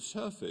psychological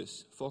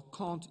surface, for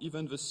Kant,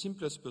 even the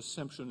simplest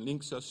perception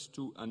links us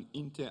to and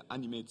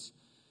interanimates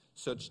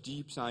such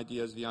deep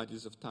ideas, the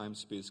ideas of time,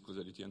 space,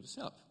 causality, and the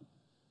self.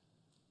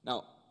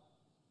 Now,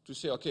 to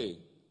say, okay,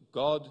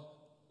 God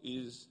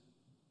is,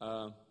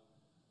 I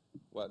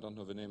don't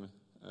know the name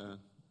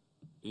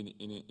in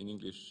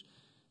English,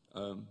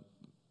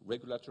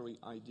 regulatory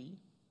ID,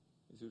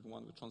 is it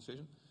one of the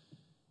translation?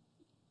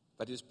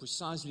 That is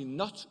precisely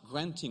not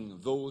granting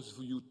those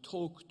who you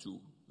talk to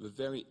the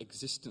very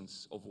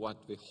existence of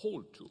what they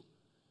hold to.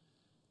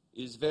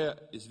 Is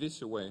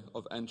this a way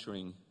of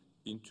entering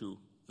into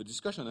the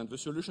discussion? And the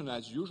solution,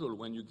 as usual,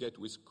 when you get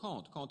with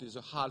Kant is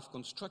a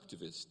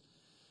half-constructivist.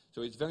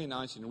 So it's very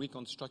nice in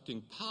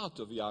reconstructing part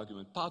of the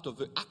argument, part of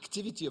the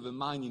activity of the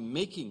mind in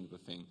making the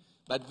thing,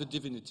 but the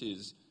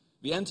divinities,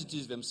 the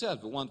entities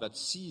themselves, the one that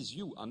sees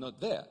you, are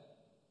not there.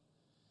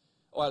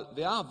 Well,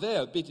 they are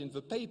there a bit in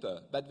the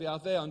paper, but they are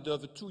there under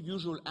the two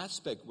usual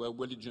aspects where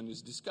religion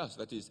is discussed,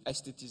 that is,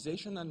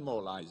 aesthetization and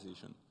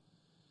moralization.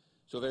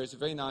 So there is a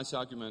very nice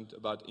argument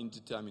about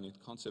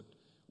indeterminate concept,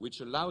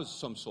 which allows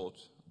some sort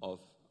of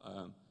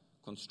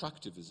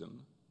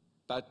constructivism,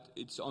 but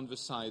it's on the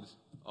side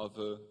of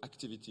the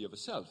activity of a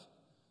self.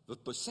 The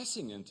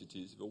possessing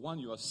entities, the one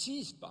you are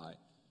seized by,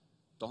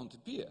 don't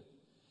appear.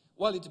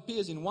 Well, it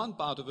appears in one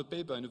part of the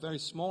paper, in a very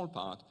small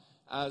part,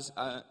 as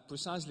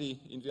precisely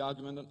in the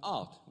argument on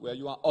art, where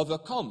you are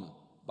overcome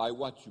by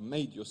what you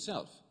made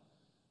yourself,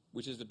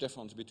 which is the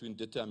difference between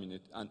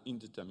determinate and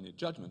indeterminate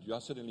judgment. You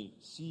are suddenly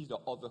seized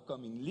or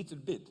overcome in little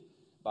bit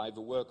by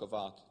the work of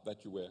art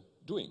that you were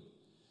doing.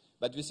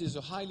 But this is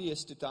a highly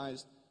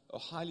aesthetized, a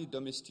highly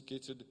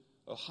domesticated,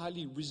 a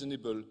highly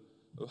reasonable,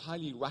 a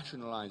highly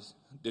rationalized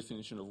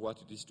definition of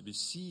what it is to be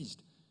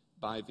seized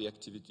by the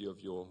activity of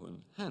your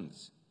own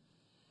hands.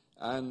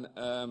 And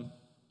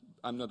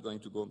I'm not going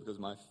to go because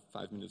my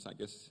 5 minutes, I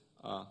guess,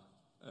 are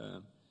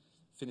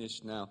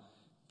finished now.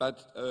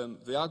 But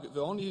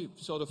the only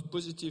sort of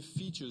positive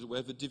features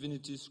where the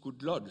divinities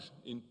could lodge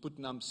in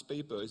Putnam's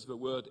paper is the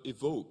word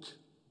evoke.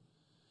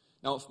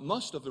 Now,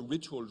 most of the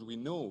rituals we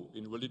know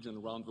in religion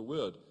around the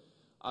world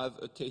have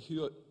a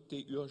theurgic,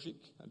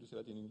 how do you say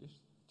that in English?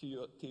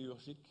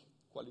 Theurgic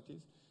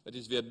qualities. That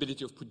is the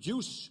ability of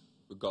produce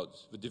the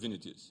gods, the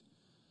divinities,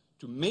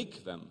 to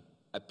make them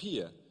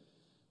appear,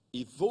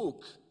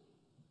 evoke,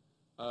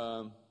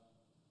 to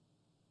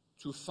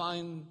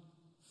find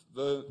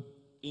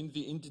in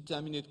the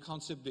indeterminate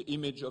concept the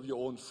image of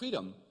your own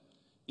freedom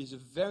is a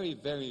very,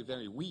 very,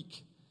 very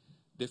weak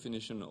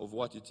definition of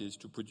what it is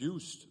to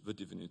produce the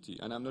divinity.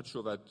 And I'm not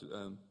sure that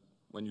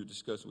when you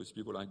discuss with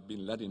people like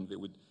Bin Laden, they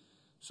would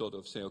sort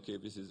of say, okay,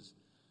 this is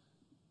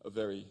a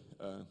very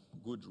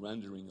good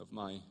rendering of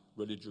my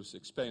religious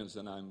experience,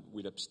 and I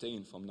will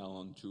abstain from now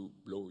on to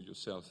blow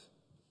yourself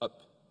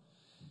up.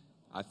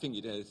 I think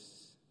it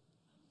is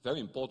a very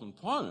important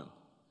problem.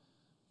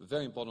 The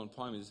very important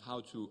problem is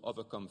how to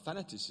overcome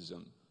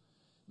fanaticism.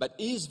 But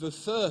is the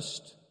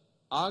first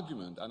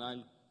argument, and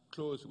I'll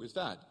close with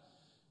that,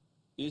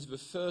 is the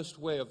first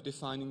way of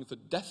defining the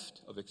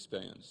depth of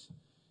experience,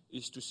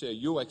 is to say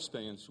your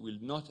experience will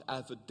not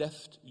have the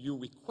depth you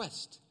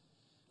request.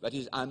 That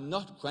is, I'm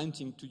not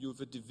granting to you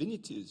the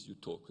divinities you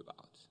talk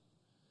about.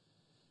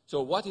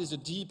 So what is a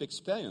deep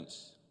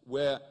experience?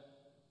 Where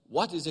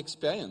what is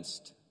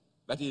experienced,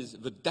 that is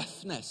the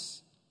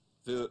deafness,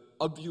 the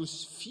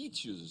obvious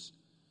features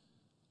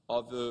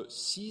of the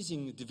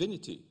ceasing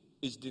divinity,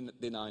 is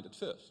denied at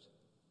first.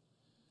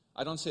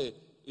 I don't say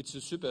it's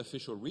a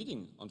superficial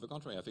reading. On the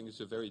contrary, I think it's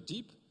a very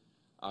deep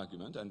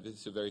argument, and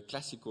it's a very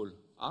classical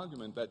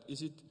argument, but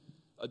is it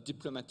a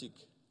diplomatic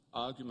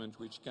argument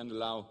which can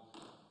allow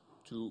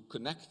to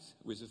connect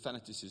with the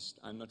fanaticist?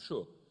 I'm not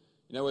sure.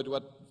 In other words,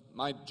 what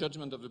my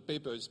judgment of the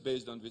paper is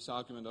based on this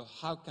argument of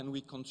how can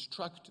we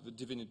construct the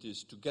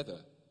divinities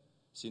together,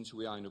 since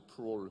we are in a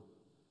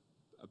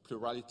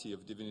plurality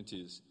of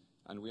divinities,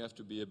 and we have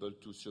to be able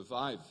to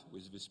survive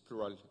with these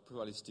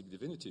pluralistic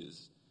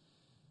divinities.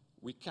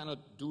 We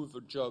cannot do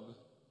the job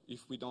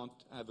if we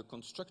don't have a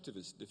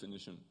constructivist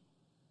definition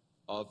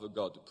of a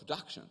God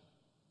production.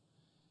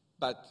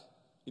 But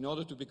in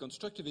order to be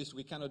constructivist,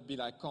 we cannot be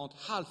like Kant,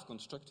 half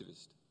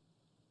constructivist,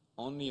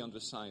 only on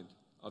the side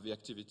of the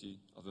activity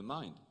of the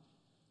mind.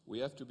 We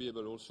have to be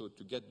able also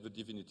to get the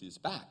divinities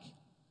back,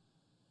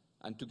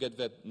 and to get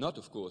that not,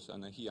 of course,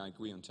 and here I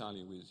agree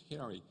entirely with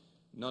Hilary,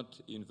 not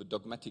in the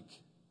dogmatic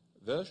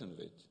version of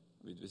it,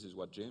 I mean, this is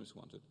what James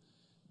wanted,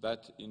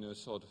 but in a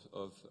sort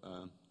of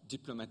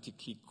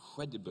diplomatically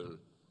credible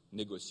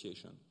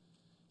negotiation.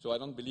 So I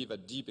don't believe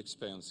that deep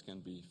experience can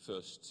be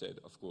first said,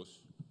 of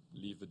course,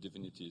 leave the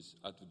divinities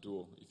at the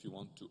door if you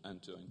want to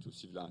enter into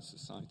civilized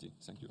society.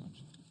 Thank you very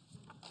much.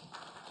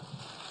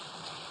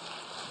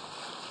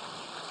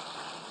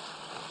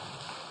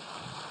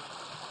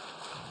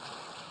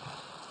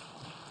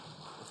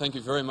 Thank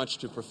you very much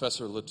to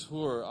Professor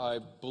Latour. I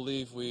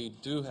believe we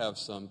do have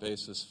some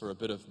basis for a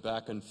bit of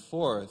back and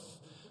forth.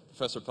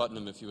 Professor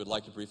Putnam, if you would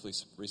like to briefly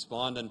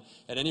respond. And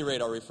at any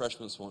rate, our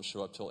refreshments won't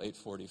show up till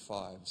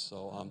 8:45.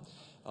 So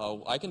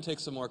I can take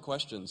some more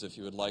questions if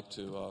you would like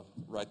to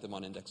write them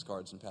on index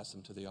cards and pass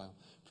them to the aisle.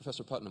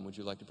 Professor Putnam, would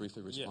you like to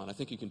briefly respond? Yeah. I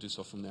think you can do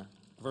so from there.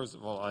 First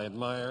of all, I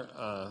admire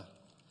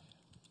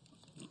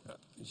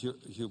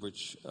Hubert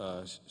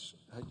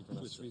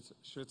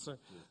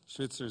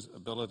Schweitzer's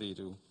ability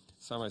to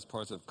summarize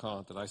parts of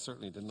Kant that I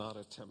certainly did not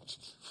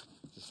attempt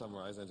to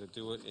summarize, and to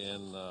do it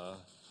in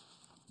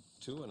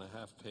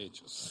 2.5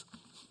 pages,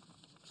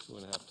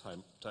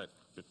 2.5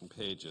 typewritten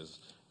pages.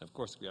 And of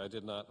course, I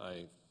did not.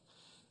 I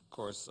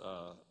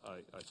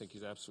think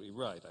he's absolutely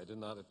right. I did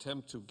not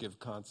attempt to give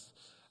Kant's.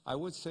 I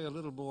would say a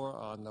little more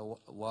on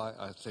why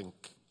I think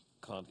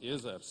Kant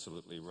is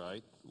absolutely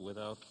right,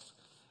 without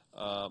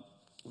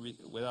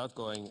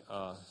going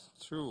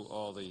through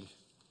all the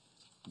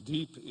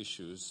deep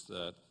issues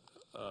that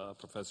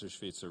Professor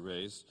Schweitzer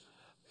raised.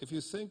 If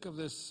you think of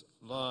this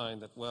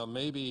line that, well,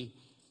 maybe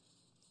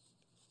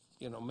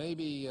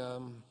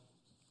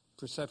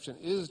perception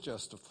is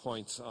just of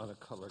points on a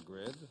color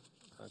grid.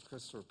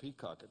 Christopher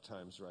Peacock at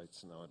times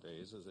writes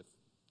nowadays as if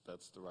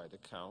that's the right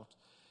account.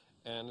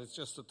 And it's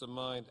just that the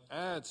mind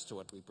adds to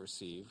what we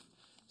perceive,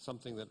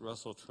 something that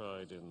Russell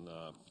tried in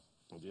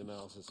the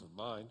analysis of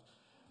mind.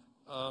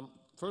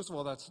 First of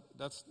all, that's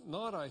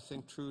not, I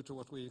think, true to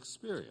what we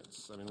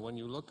experience. I mean, when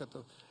you look at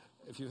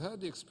if you had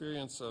the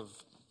experience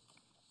of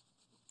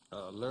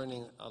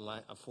learning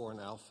a foreign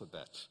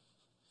alphabet,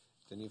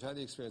 then you've had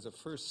the experience of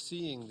first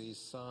seeing these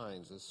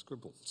signs as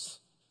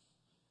scribbles,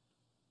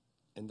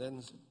 and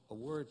then a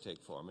word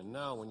take form. And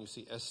now when you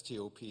see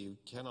STOP, you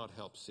cannot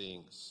help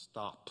seeing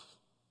stop.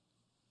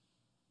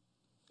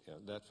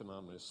 That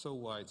phenomenon is so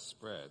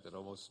widespread that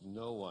almost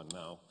no one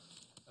now,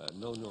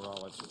 no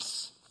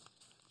neurologists,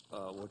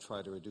 we'll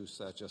try to reduce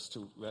that just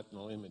to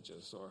retinal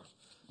images or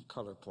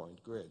color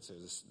point grids.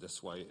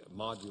 This way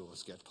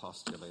modules get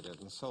postulated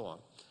and so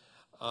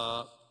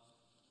on.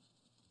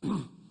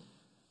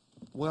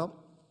 Well,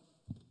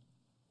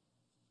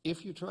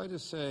 if you try to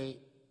say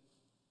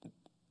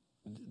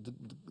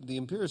the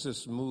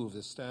empiricists move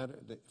the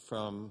standard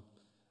from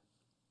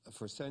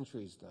for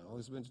centuries now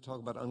has been to talk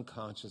about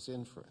unconscious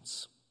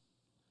inference.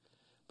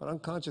 But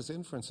unconscious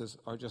inferences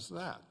are just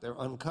that. They're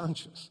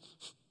unconscious.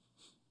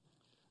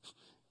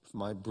 If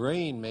my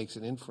brain makes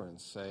an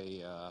inference,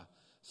 say,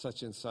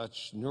 such and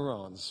such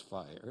neurons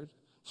fired,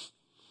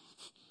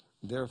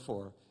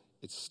 therefore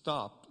it's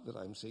stopped that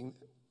I'm seeing,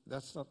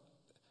 that's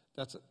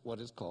what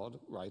is called,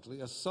 rightly,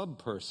 a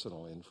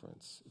subpersonal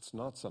inference. It's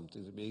not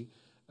something to be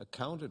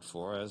accounted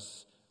for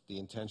as the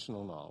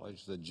intentional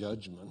knowledge, the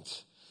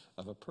judgment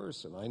of a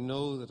person. I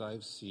know that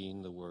I've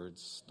seen the word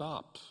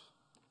stop.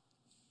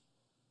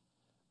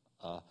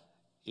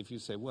 If you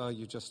say, well,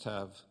 you just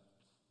have,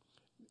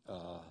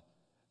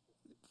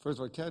 first of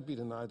all, it can't be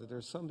denied that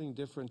there's something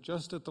different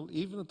just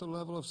even at the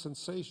level of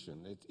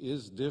sensation. It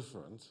is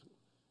different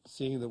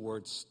seeing the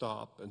word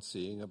stop and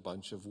seeing a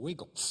bunch of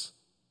wiggles.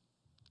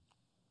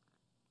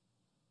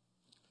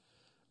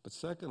 But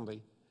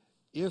secondly,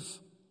 if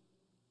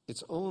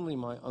it's only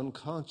my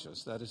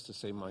unconscious, that is to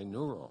say my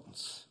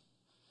neurons,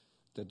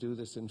 that do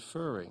this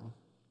inferring,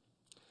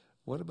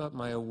 what about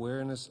my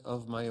awareness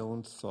of my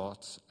own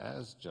thoughts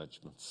as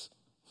judgments?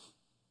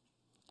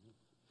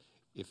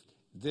 If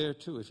there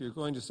too, if you're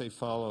going to say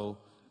follow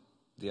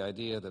the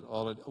idea that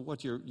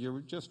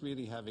you're just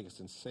really having a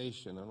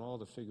sensation and all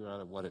to figure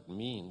out what it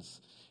means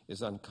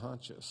is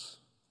unconscious,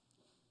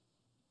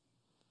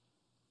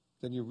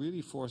 then you're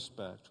really forced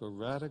back to a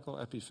radical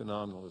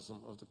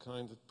epiphenomenalism of the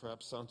kind that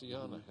perhaps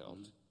Santayana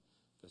held.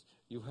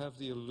 You have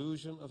the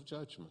illusion of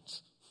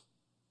judgment,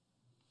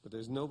 but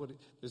there's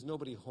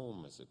nobody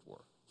home, as it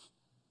were.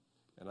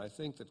 And I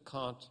think that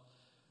Kant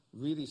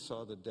really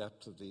saw the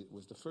depth of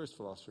was the first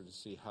philosopher to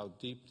see how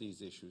deep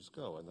these issues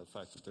go, and the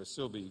fact that they're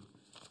still being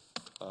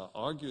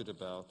argued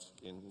about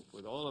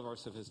with all of our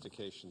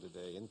sophistication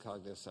today in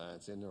cognitive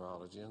science, in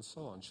neurology, and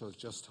so on, shows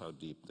just how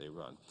deep they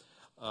run.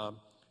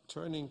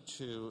 Turning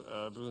to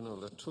Bruno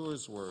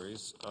Latour's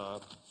worries,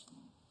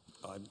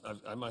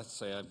 I must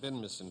say I've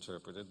been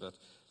misinterpreted, but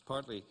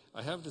partly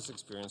I have this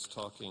experience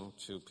talking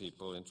to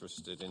people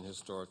interested in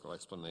historical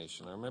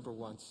explanation. I remember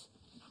once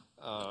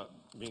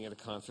being at a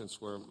conference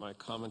where my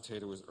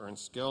commentator was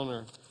Ernst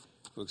Gellner,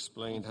 who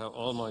explained how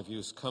all my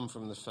views come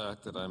from the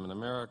fact that I'm an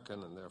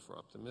American and therefore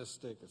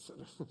optimistic,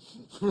 etc.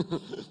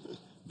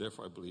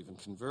 Therefore I believe in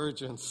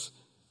convergence.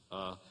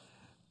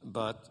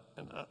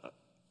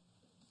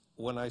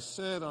 When I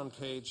said on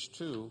page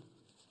 2,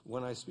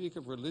 when I speak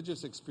of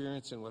religious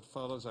experience in what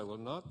follows, I will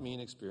not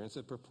mean experience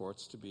that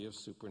purports to be of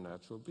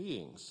supernatural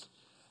beings.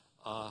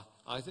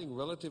 I think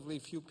relatively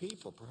few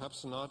people,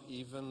 perhaps not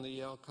even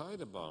the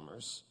Al-Qaeda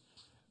bombers,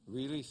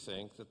 really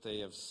think that they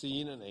have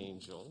seen an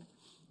angel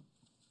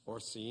or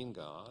seen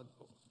God.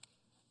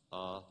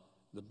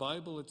 The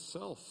Bible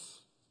itself,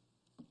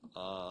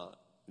 the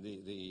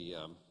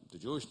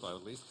Jewish Bible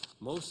at least,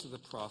 most of the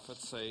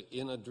prophets say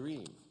in a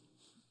dream.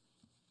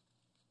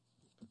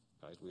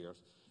 Right?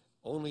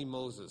 Only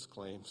Moses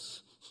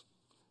claims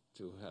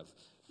to have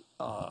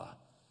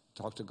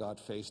talked to God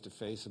face to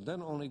face, and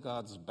then only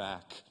God's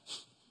back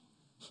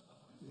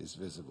is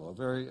visible.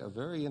 A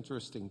very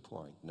interesting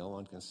point. No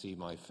one can see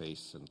my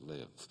face and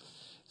live.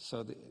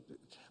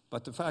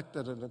 But the fact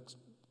that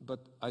but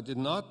I did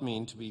not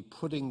mean to be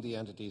putting the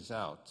entities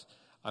out.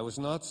 I was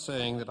not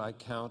saying that I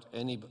count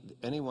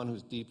anyone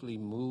who's deeply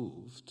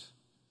moved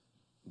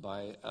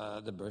by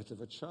the birth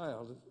of a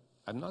child.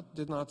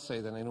 Did not say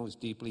that anyone who's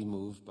deeply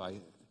moved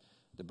by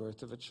the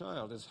birth of a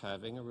child is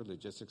having a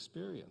religious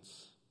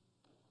experience.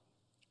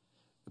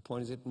 The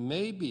point is it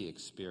may be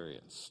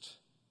experienced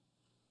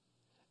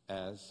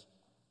as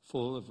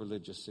full of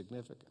religious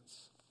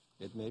significance.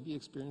 It may be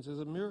experienced as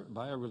a miracle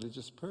by a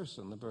religious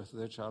person. The birth of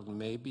their child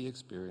may be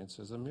experienced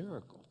as a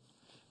miracle.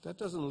 That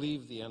doesn't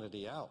leave the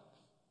entity out.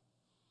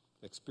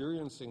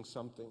 Experiencing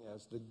something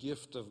as the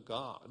gift of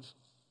God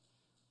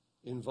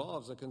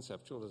involves a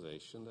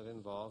conceptualization that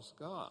involves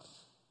God.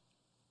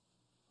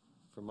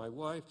 For my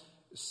wife,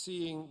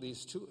 seeing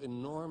these two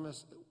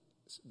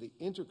the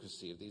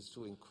intricacy of these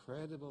two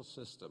incredible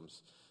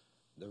systems,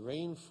 the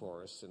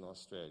rainforests in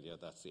Australia,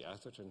 that's the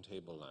Atherton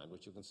Tableland,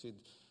 which you can see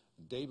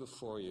the day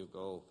before you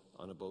go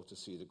on a boat to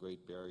see the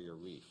Great Barrier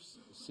Reefs.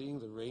 Seeing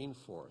the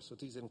rainforest with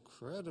these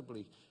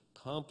incredibly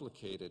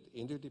complicated,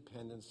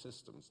 interdependent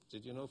systems.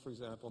 Did you know, for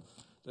example,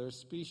 there are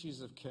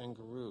species of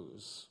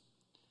kangaroos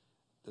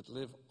that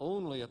live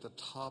only at the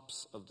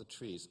tops of the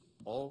trees.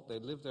 They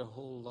live their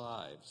whole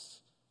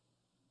lives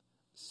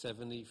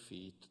 70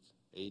 feet,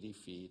 80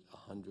 feet,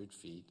 100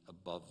 feet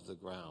above the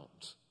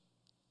ground.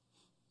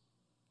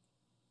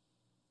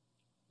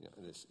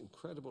 This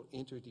incredible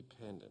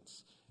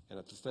interdependence.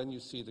 And then you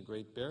see the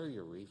Great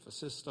Barrier Reef, a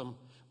system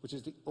which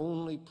is the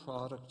only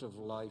product of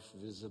life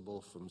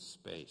visible from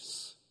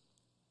space.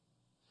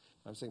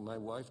 I'm saying my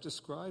wife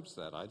describes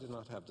that. I did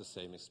not have the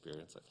same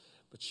experience,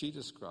 but she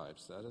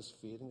describes that as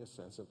feeling a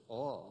sense of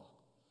awe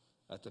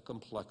at the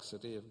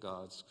complexity of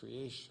God's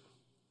creation.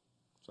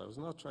 So I was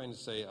not trying to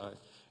say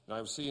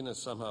I was seen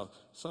as somehow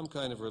some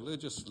kind of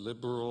religious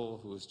liberal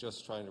who is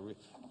just trying to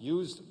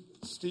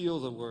steal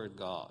the word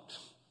God.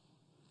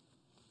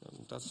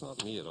 And that's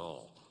not me at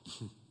all.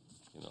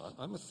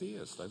 I'm a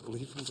theist. I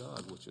believe in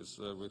God, which is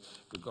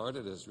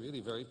regarded as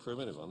really very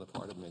primitive on the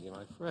part of many of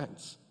my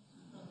friends.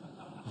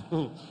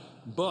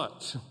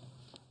 But,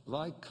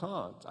 like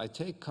Kant, I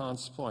take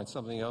Kant's point,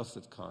 something else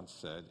that Kant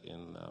said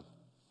in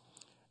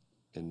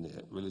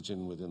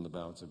Religion Within the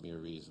Bounds of Mere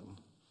Reason.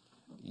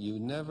 You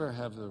never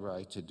have the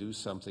right to do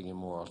something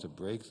immoral, to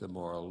break the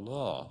moral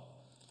law,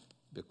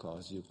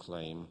 because you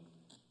claim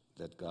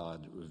that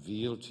God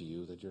revealed to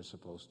you that you're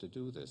supposed to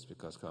do this.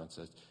 Because Kant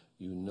says,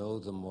 you know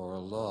the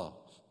moral law,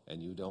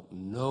 and you don't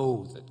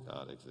know that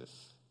God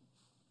exists.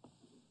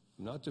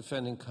 I'm not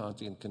defending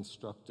Kantian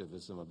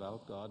constructivism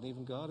about God, and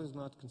even God is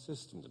not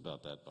consistent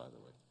about that, by the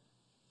way.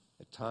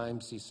 At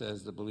times, he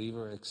says, the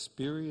believer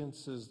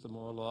experiences the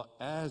moral law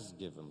as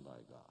given by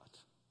God.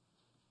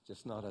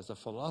 Just not as a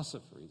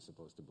philosopher, he's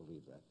supposed to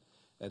believe that.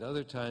 At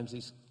other times,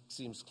 he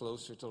seems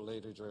closer to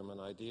later German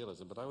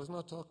idealism. But I was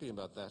not talking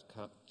about that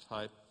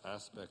type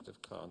aspect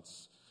of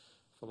Kant's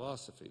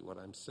philosophy. What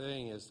I'm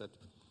saying is that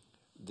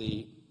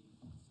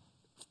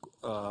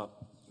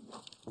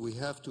we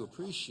have to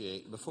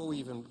appreciate, before we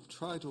even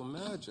try to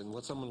imagine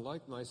what someone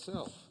like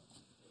myself,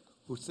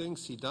 who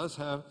thinks he does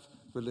have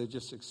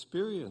religious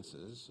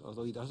experiences,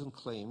 although he doesn't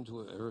claim to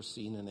have ever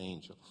seen an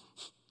angel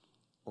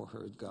or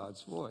heard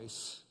God's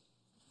voice,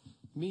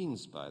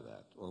 means by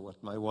that, or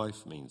what my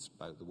wife means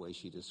by the way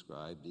she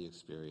described the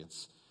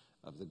experience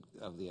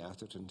of the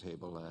Atherton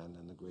Tableland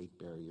and the Great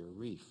Barrier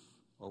Reef,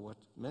 or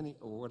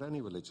what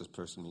any religious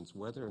person means,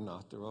 whether or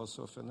not they're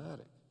also a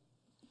fanatic.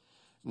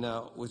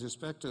 Now, with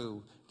respect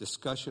to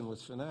discussion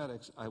with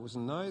fanatics, I was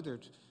neither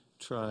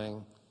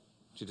trying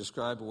to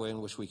describe a way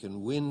in which we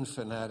can win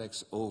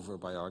fanatics over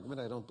by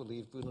argument. I don't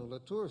believe Bruno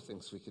Latour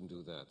thinks we can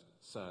do that,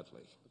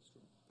 sadly.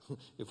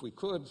 If we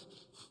could,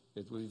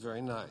 it would be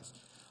very nice.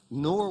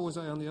 Nor was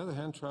I, on the other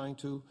hand, trying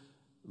to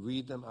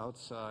read them out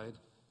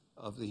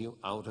of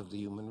the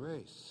human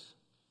race.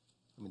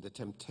 I mean, the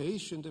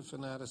temptation to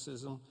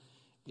fanaticism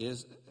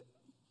is,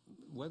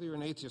 whether you're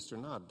an atheist or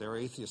not, there are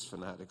atheist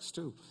fanatics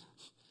too.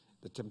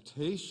 The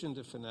temptation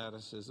to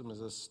fanaticism is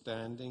a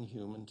standing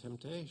human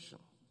temptation.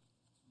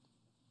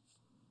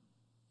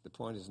 The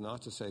point is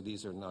not to say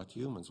these are not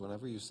humans.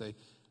 Whenever you say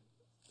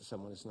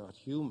someone is not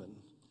human,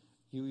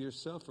 you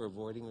yourself are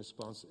avoiding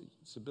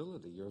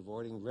responsibility. You're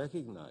avoiding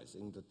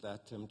recognizing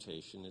that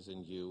temptation is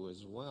in you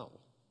as well.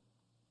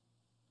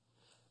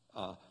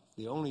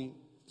 The only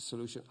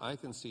solution I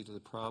can see to the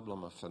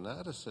problem of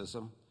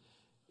fanaticism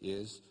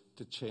is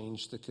to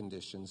change the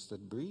conditions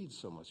that breed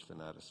so much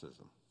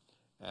fanaticism.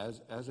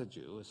 As a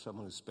Jew, as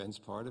someone who spends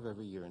part of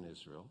every year in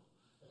Israel,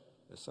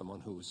 as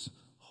someone who's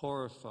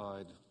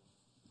horrified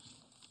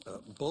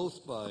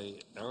both by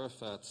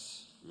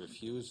Arafat's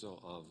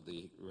refusal of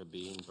the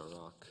Rabin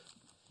Barak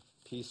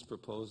peace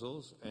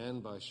proposals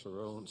and by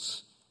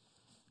Sharon's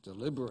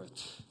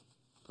deliberate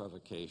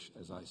provocation,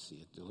 as I see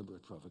it,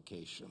 deliberate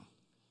provocation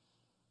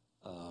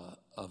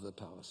of the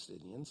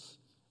Palestinians.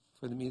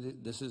 For me,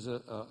 this is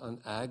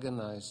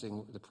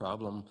the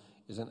problem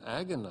is an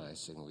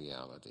agonizing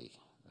reality.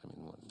 I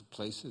mean,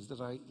 places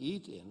that I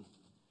eat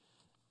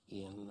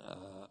in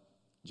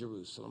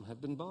Jerusalem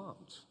have been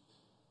bombed.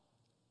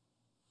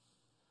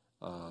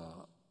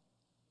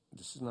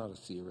 This is not a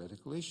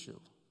theoretical issue.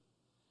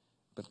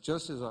 But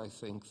just as I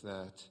think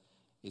that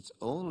it's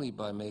only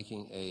by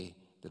making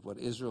that what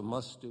Israel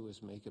must do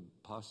is make it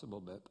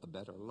possible a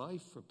better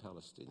life for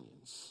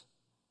Palestinians,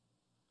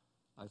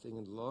 I think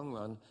in the long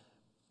run,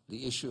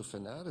 the issue of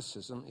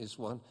fanaticism is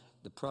one.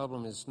 The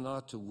problem is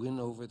not to win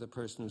over the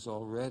person who's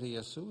already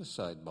a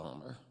suicide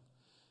bomber.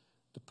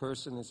 The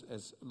person is,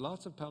 as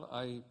lots of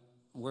I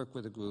work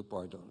with a group,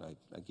 or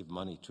I give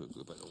money to a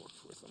group, I don't work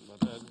for them,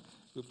 but a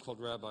group called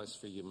Rabbis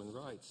for Human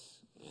Rights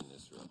in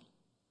Israel.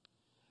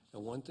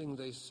 And one thing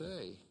they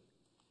say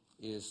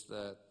is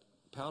that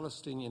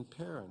Palestinian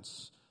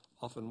parents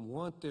often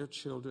want their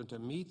children to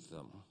meet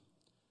them.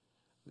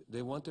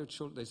 They want their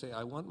children, they say,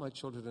 I want my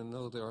children to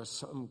know there are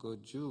some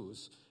good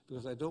Jews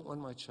because I don't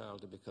want my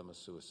child to become a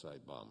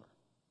suicide bomber.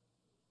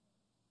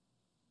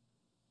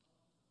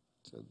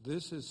 So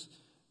this is,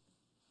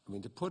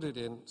 to put it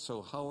in,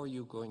 so how are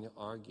you going to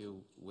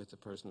argue with a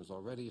person who's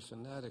already a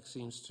fanatic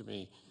seems to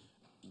me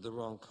the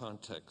wrong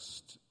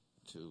context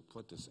to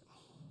put this in.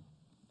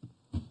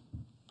 Thank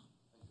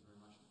you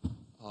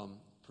very much.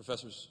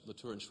 Professors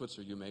Latour and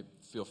Schweitzer, you may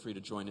feel free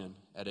to join in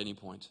at any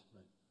point.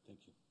 Right. Thank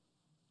you.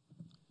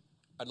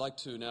 I'd like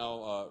to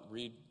now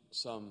read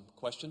some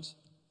questions,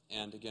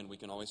 and again, we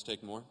can always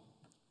take more.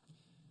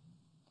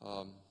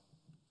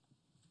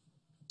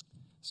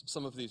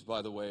 Some of these,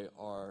 by the way,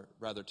 are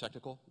rather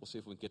technical. We'll see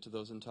if we can get to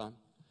those in time.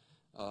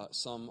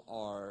 Some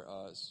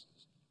are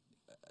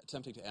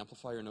attempting to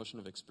amplify your notion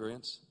of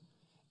experience,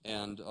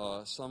 and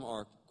some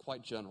are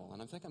quite general,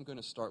 and I think I'm going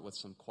to start with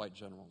some quite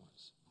general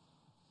ones.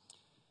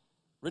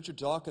 Richard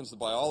Dawkins, the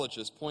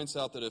biologist, points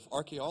out that if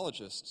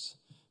archaeologists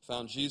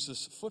found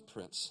Jesus'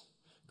 footprints,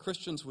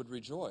 Christians would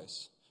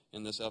rejoice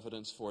in this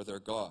evidence for their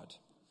God.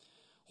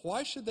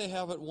 Why should they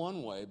have it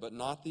one way but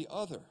not the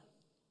other?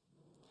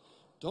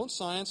 Don't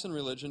science and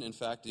religion, in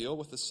fact, deal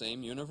with the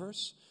same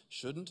universe?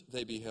 Shouldn't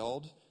they be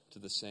held to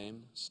the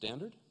same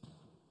standard?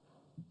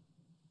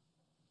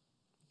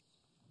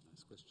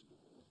 Nice question.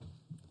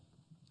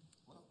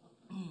 Well,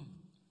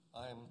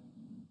 I'm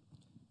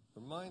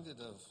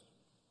reminded of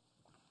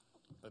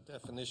a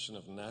definition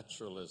of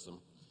naturalism.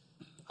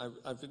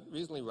 I've been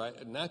recently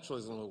writing,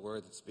 naturalism is a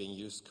word that's being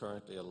used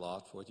currently a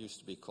lot for what used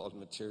to be called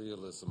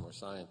materialism or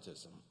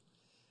scientism.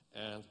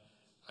 And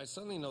I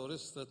suddenly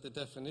noticed that the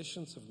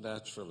definitions of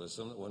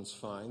naturalism that one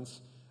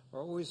finds are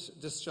always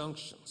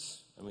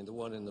disjunctions. I mean, the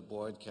one in the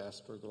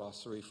Boyd-Casper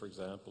glossary, for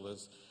example,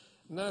 is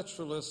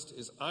naturalist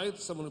is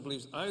someone who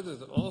believes either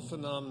that all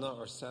phenomena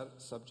are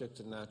subject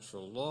to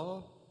natural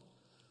law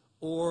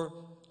or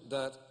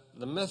that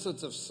the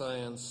methods of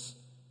science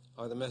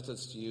are the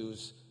methods to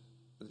use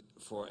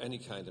for any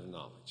kind of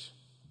knowledge.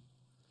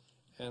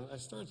 And I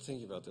started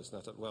thinking about this, and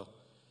I thought, well,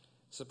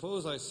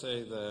 suppose I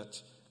say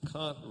that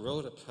Kant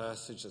wrote a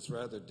passage that's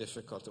rather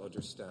difficult to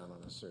understand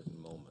on a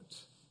certain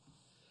moment.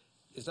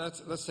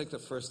 Let's take the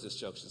first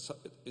disjunction.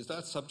 Is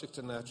that subject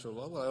to natural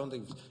law? Well, I don't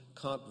think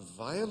Kant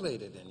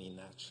violated any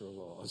natural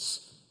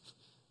laws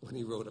when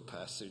he wrote a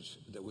passage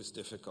that was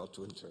difficult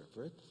to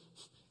interpret.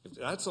 If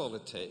that's all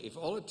it takes, if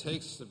all it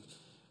takes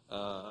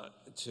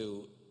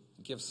to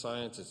give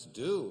science its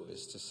due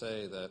is to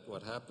say that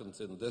what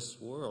happens in this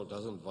world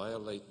doesn't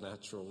violate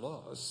natural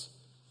laws,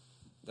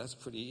 that's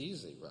pretty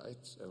easy, right?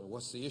 I mean,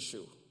 what's the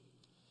issue?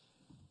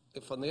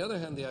 If, on the other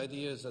hand, the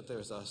idea is that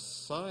there's a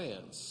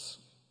science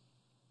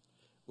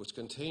which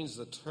contains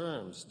the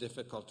terms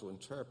difficult to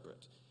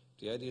interpret,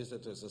 the idea is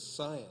that there's a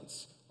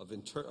science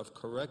of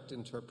correct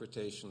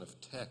interpretation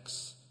of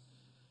texts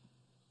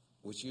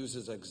which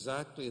uses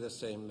exactly the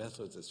same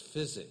methods as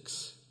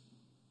physics.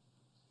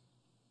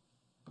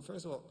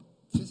 First of all,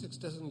 physics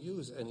doesn't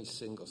use any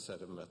single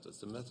set of methods.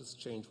 The methods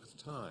change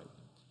with time.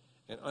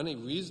 And any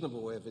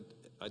reasonable way of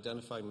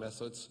identifying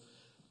methods,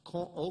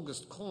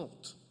 Auguste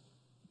Comte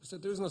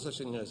said there's no such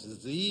thing as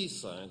the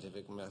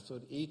scientific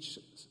method. Each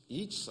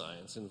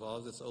science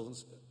evolves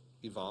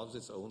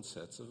its own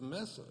sets of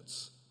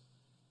methods.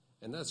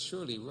 And that's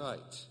surely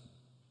right.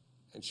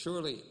 And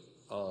surely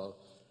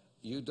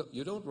you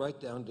don't write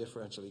down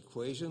differential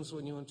equations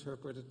when you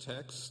interpret a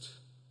text,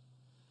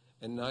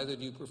 and neither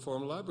do you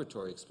perform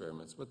laboratory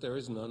experiments, but there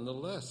is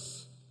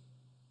nonetheless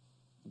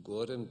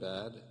good and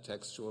bad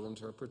textual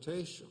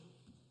interpretation.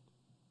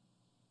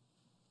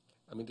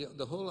 I mean,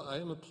 I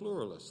am a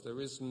pluralist.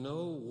 There is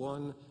no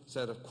one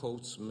set of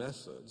quotes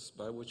methods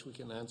by which we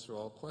can answer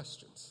all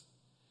questions.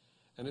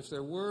 And if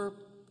there were,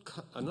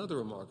 another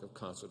remark of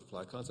Kant would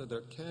apply. Kant said there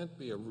can't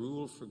be a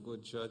rule for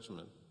good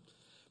judgment,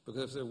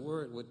 because if there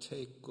were, it would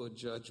take good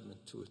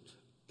judgment to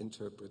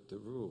interpret the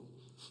rule.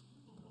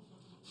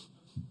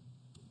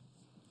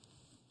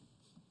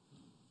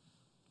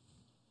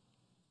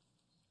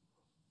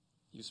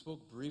 You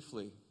spoke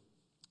briefly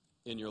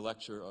in your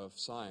lecture of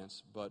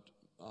science, but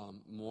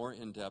more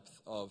in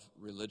depth of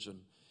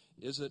religion.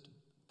 Is it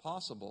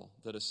possible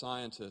that a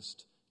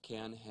scientist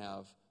can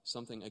have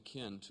something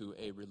akin to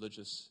a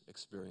religious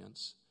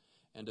experience?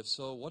 And if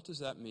so, what does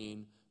that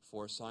mean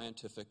for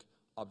scientific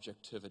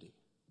objectivity?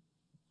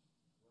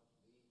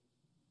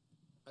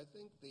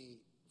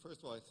 First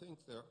of all, I think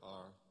there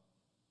are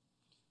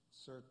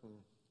certain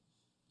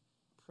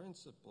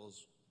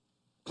principles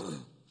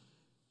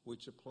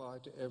which apply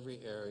to every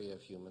area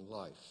of human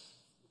life.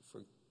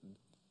 For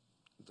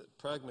the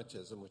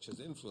pragmatism, which has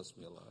influenced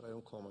me a lot, I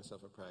don't call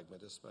myself a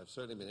pragmatist, but I've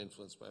certainly been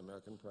influenced by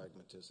American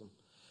pragmatism,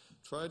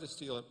 try to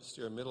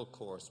steer a middle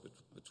course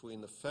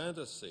between the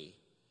fantasy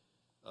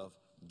of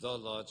the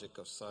logic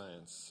of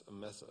science, a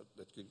method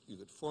that you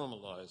could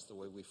formalize the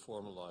way we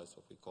formalize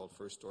what we call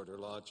first-order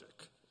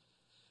logic,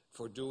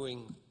 for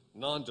doing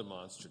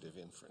non-demonstrative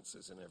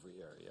inferences in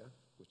every area,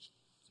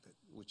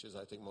 which is,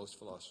 I think, most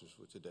philosophers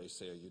would today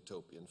say a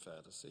utopian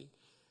fantasy,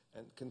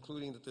 and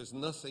concluding that there's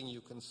nothing you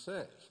can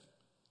say.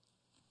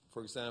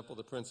 For example,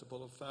 the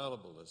principle of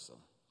fallibilism,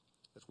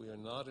 that we are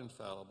not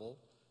infallible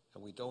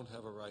and we don't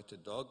have a right to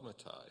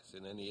dogmatize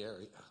in any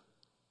area.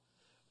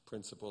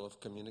 Principle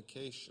of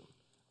communication,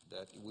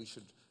 that we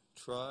should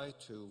try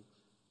to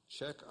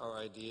check our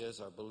ideas,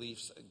 our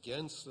beliefs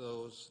against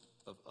those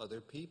of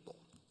other people.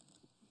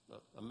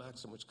 A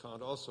maxim which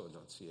Kant also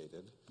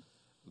enunciated,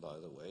 by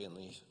the way,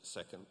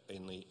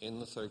 in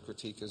the third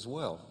critique as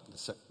well,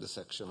 the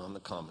section on the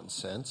common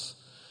sense.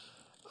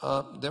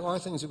 There are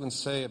things you can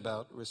say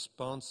about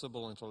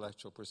responsible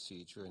intellectual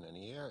procedure in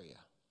any area,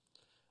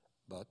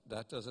 but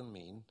that doesn't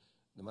mean,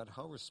 no matter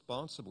how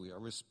responsible we are,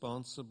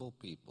 responsible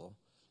people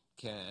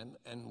can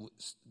and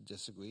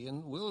disagree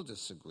and will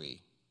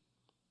disagree.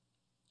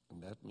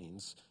 And that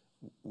means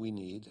we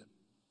need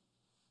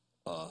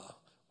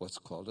what's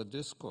called a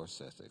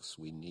discourse ethics.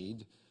 We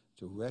need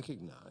to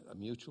recognize a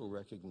mutual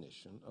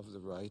recognition of the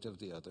right of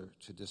the other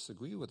to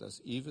disagree with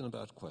us, even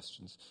about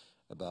questions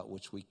about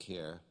which we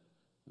care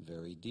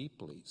very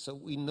deeply. So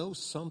we know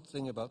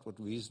something about what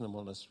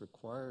reasonableness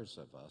requires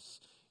of us,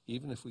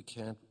 even if we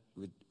can't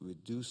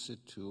reduce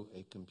it to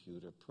a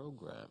computer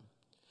program.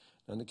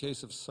 Now, in the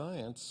case of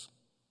science,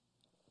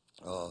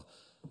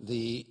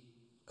 the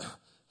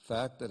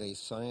fact that a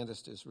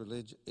scientist is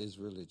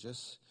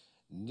religious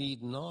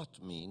need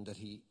not mean that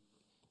he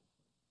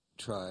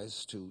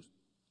tries to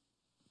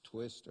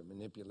twist or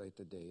manipulate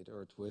the data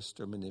or twist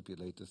or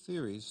manipulate the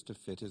theories to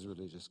fit his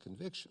religious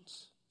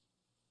convictions.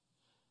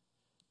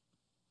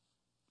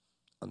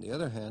 On the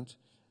other hand,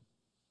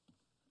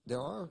 there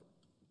are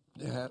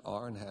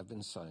and have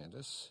been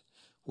scientists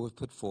who have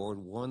put forward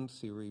one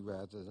theory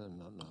rather than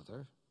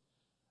another,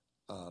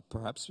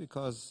 perhaps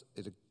because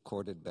it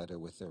accorded better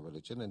with their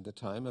religion. In the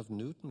time of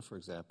Newton, for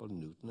example,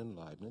 Newton and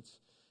Leibniz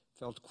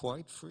felt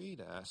quite free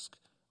to ask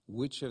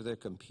which of their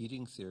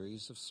competing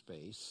theories of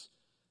space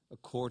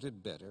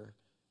accorded better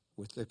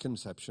with their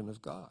conception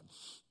of God.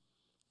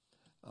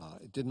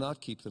 It did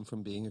not keep them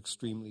from being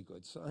extremely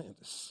good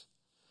scientists.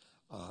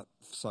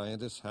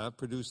 Scientists have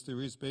produced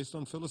theories based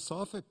on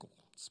philosophical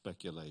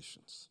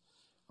speculations.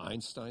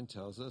 Einstein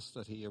tells us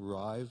that he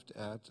arrived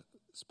at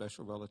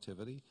special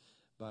relativity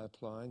by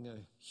applying a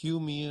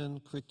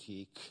Humean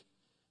critique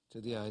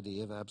to the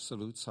idea of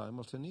absolute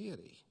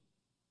simultaneity.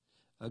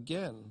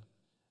 Again,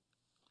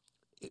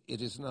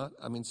 it is not,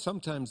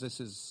 sometimes this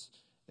is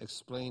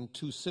explained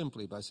too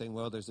simply by saying,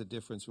 well, there's a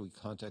difference between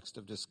context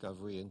of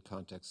discovery and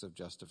context of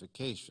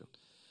justification.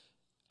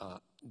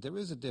 There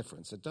is a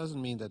difference. It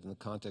doesn't mean that in the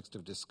context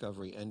of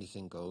discovery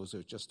anything goes,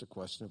 or it's just a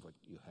question of what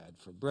you had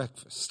for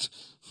breakfast.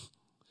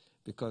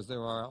 Because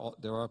there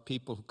are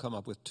people who come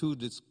up with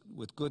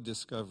good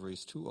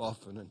discoveries too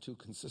often and too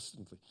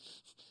consistently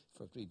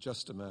for it to be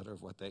just a matter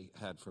of what they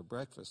had for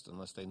breakfast,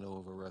 unless they know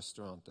of a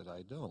restaurant that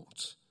I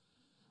don't.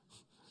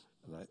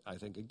 And I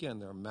think, again,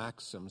 there are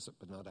maxims,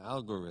 but not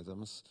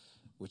algorithms,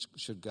 which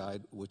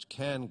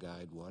can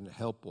guide one,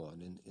 help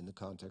one in the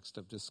context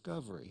of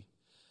discovery.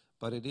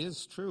 But it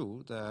is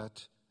true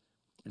that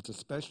it's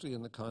especially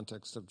in the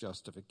context of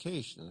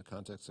justification, in the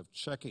context of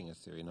checking a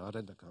theory, not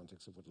in the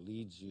context of what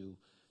leads you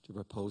to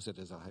propose it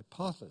as a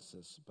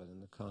hypothesis, but in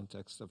the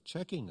context of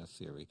checking a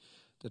theory,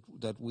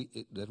 that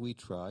we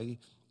try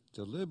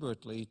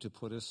deliberately to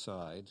put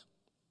aside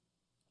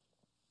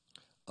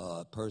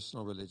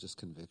personal religious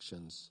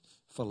convictions,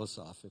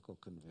 philosophical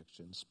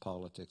convictions,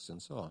 politics,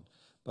 and so on.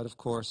 But of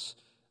course,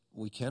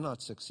 we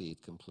cannot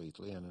succeed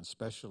completely, and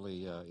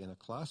especially in a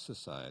class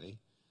society,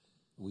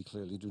 we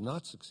clearly do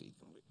not succeed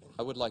completely.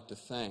 I would like to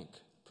thank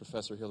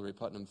Professor Hilary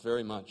Putman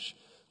very much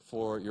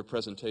for your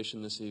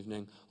presentation this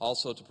evening.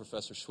 Also to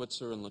Professor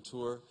Schweitzer and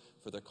Latour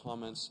for their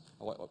comments.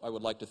 I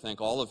would like to thank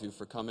all of you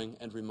for coming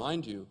and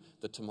remind you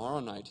that tomorrow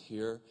night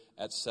here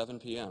at 7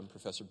 p.m.,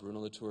 Professor Bruno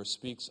Latour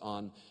speaks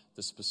on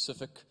the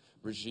specific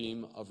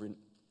regime of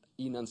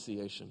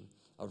enunciation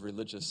of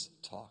religious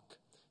talk.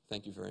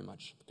 Thank you very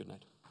much. Good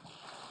night.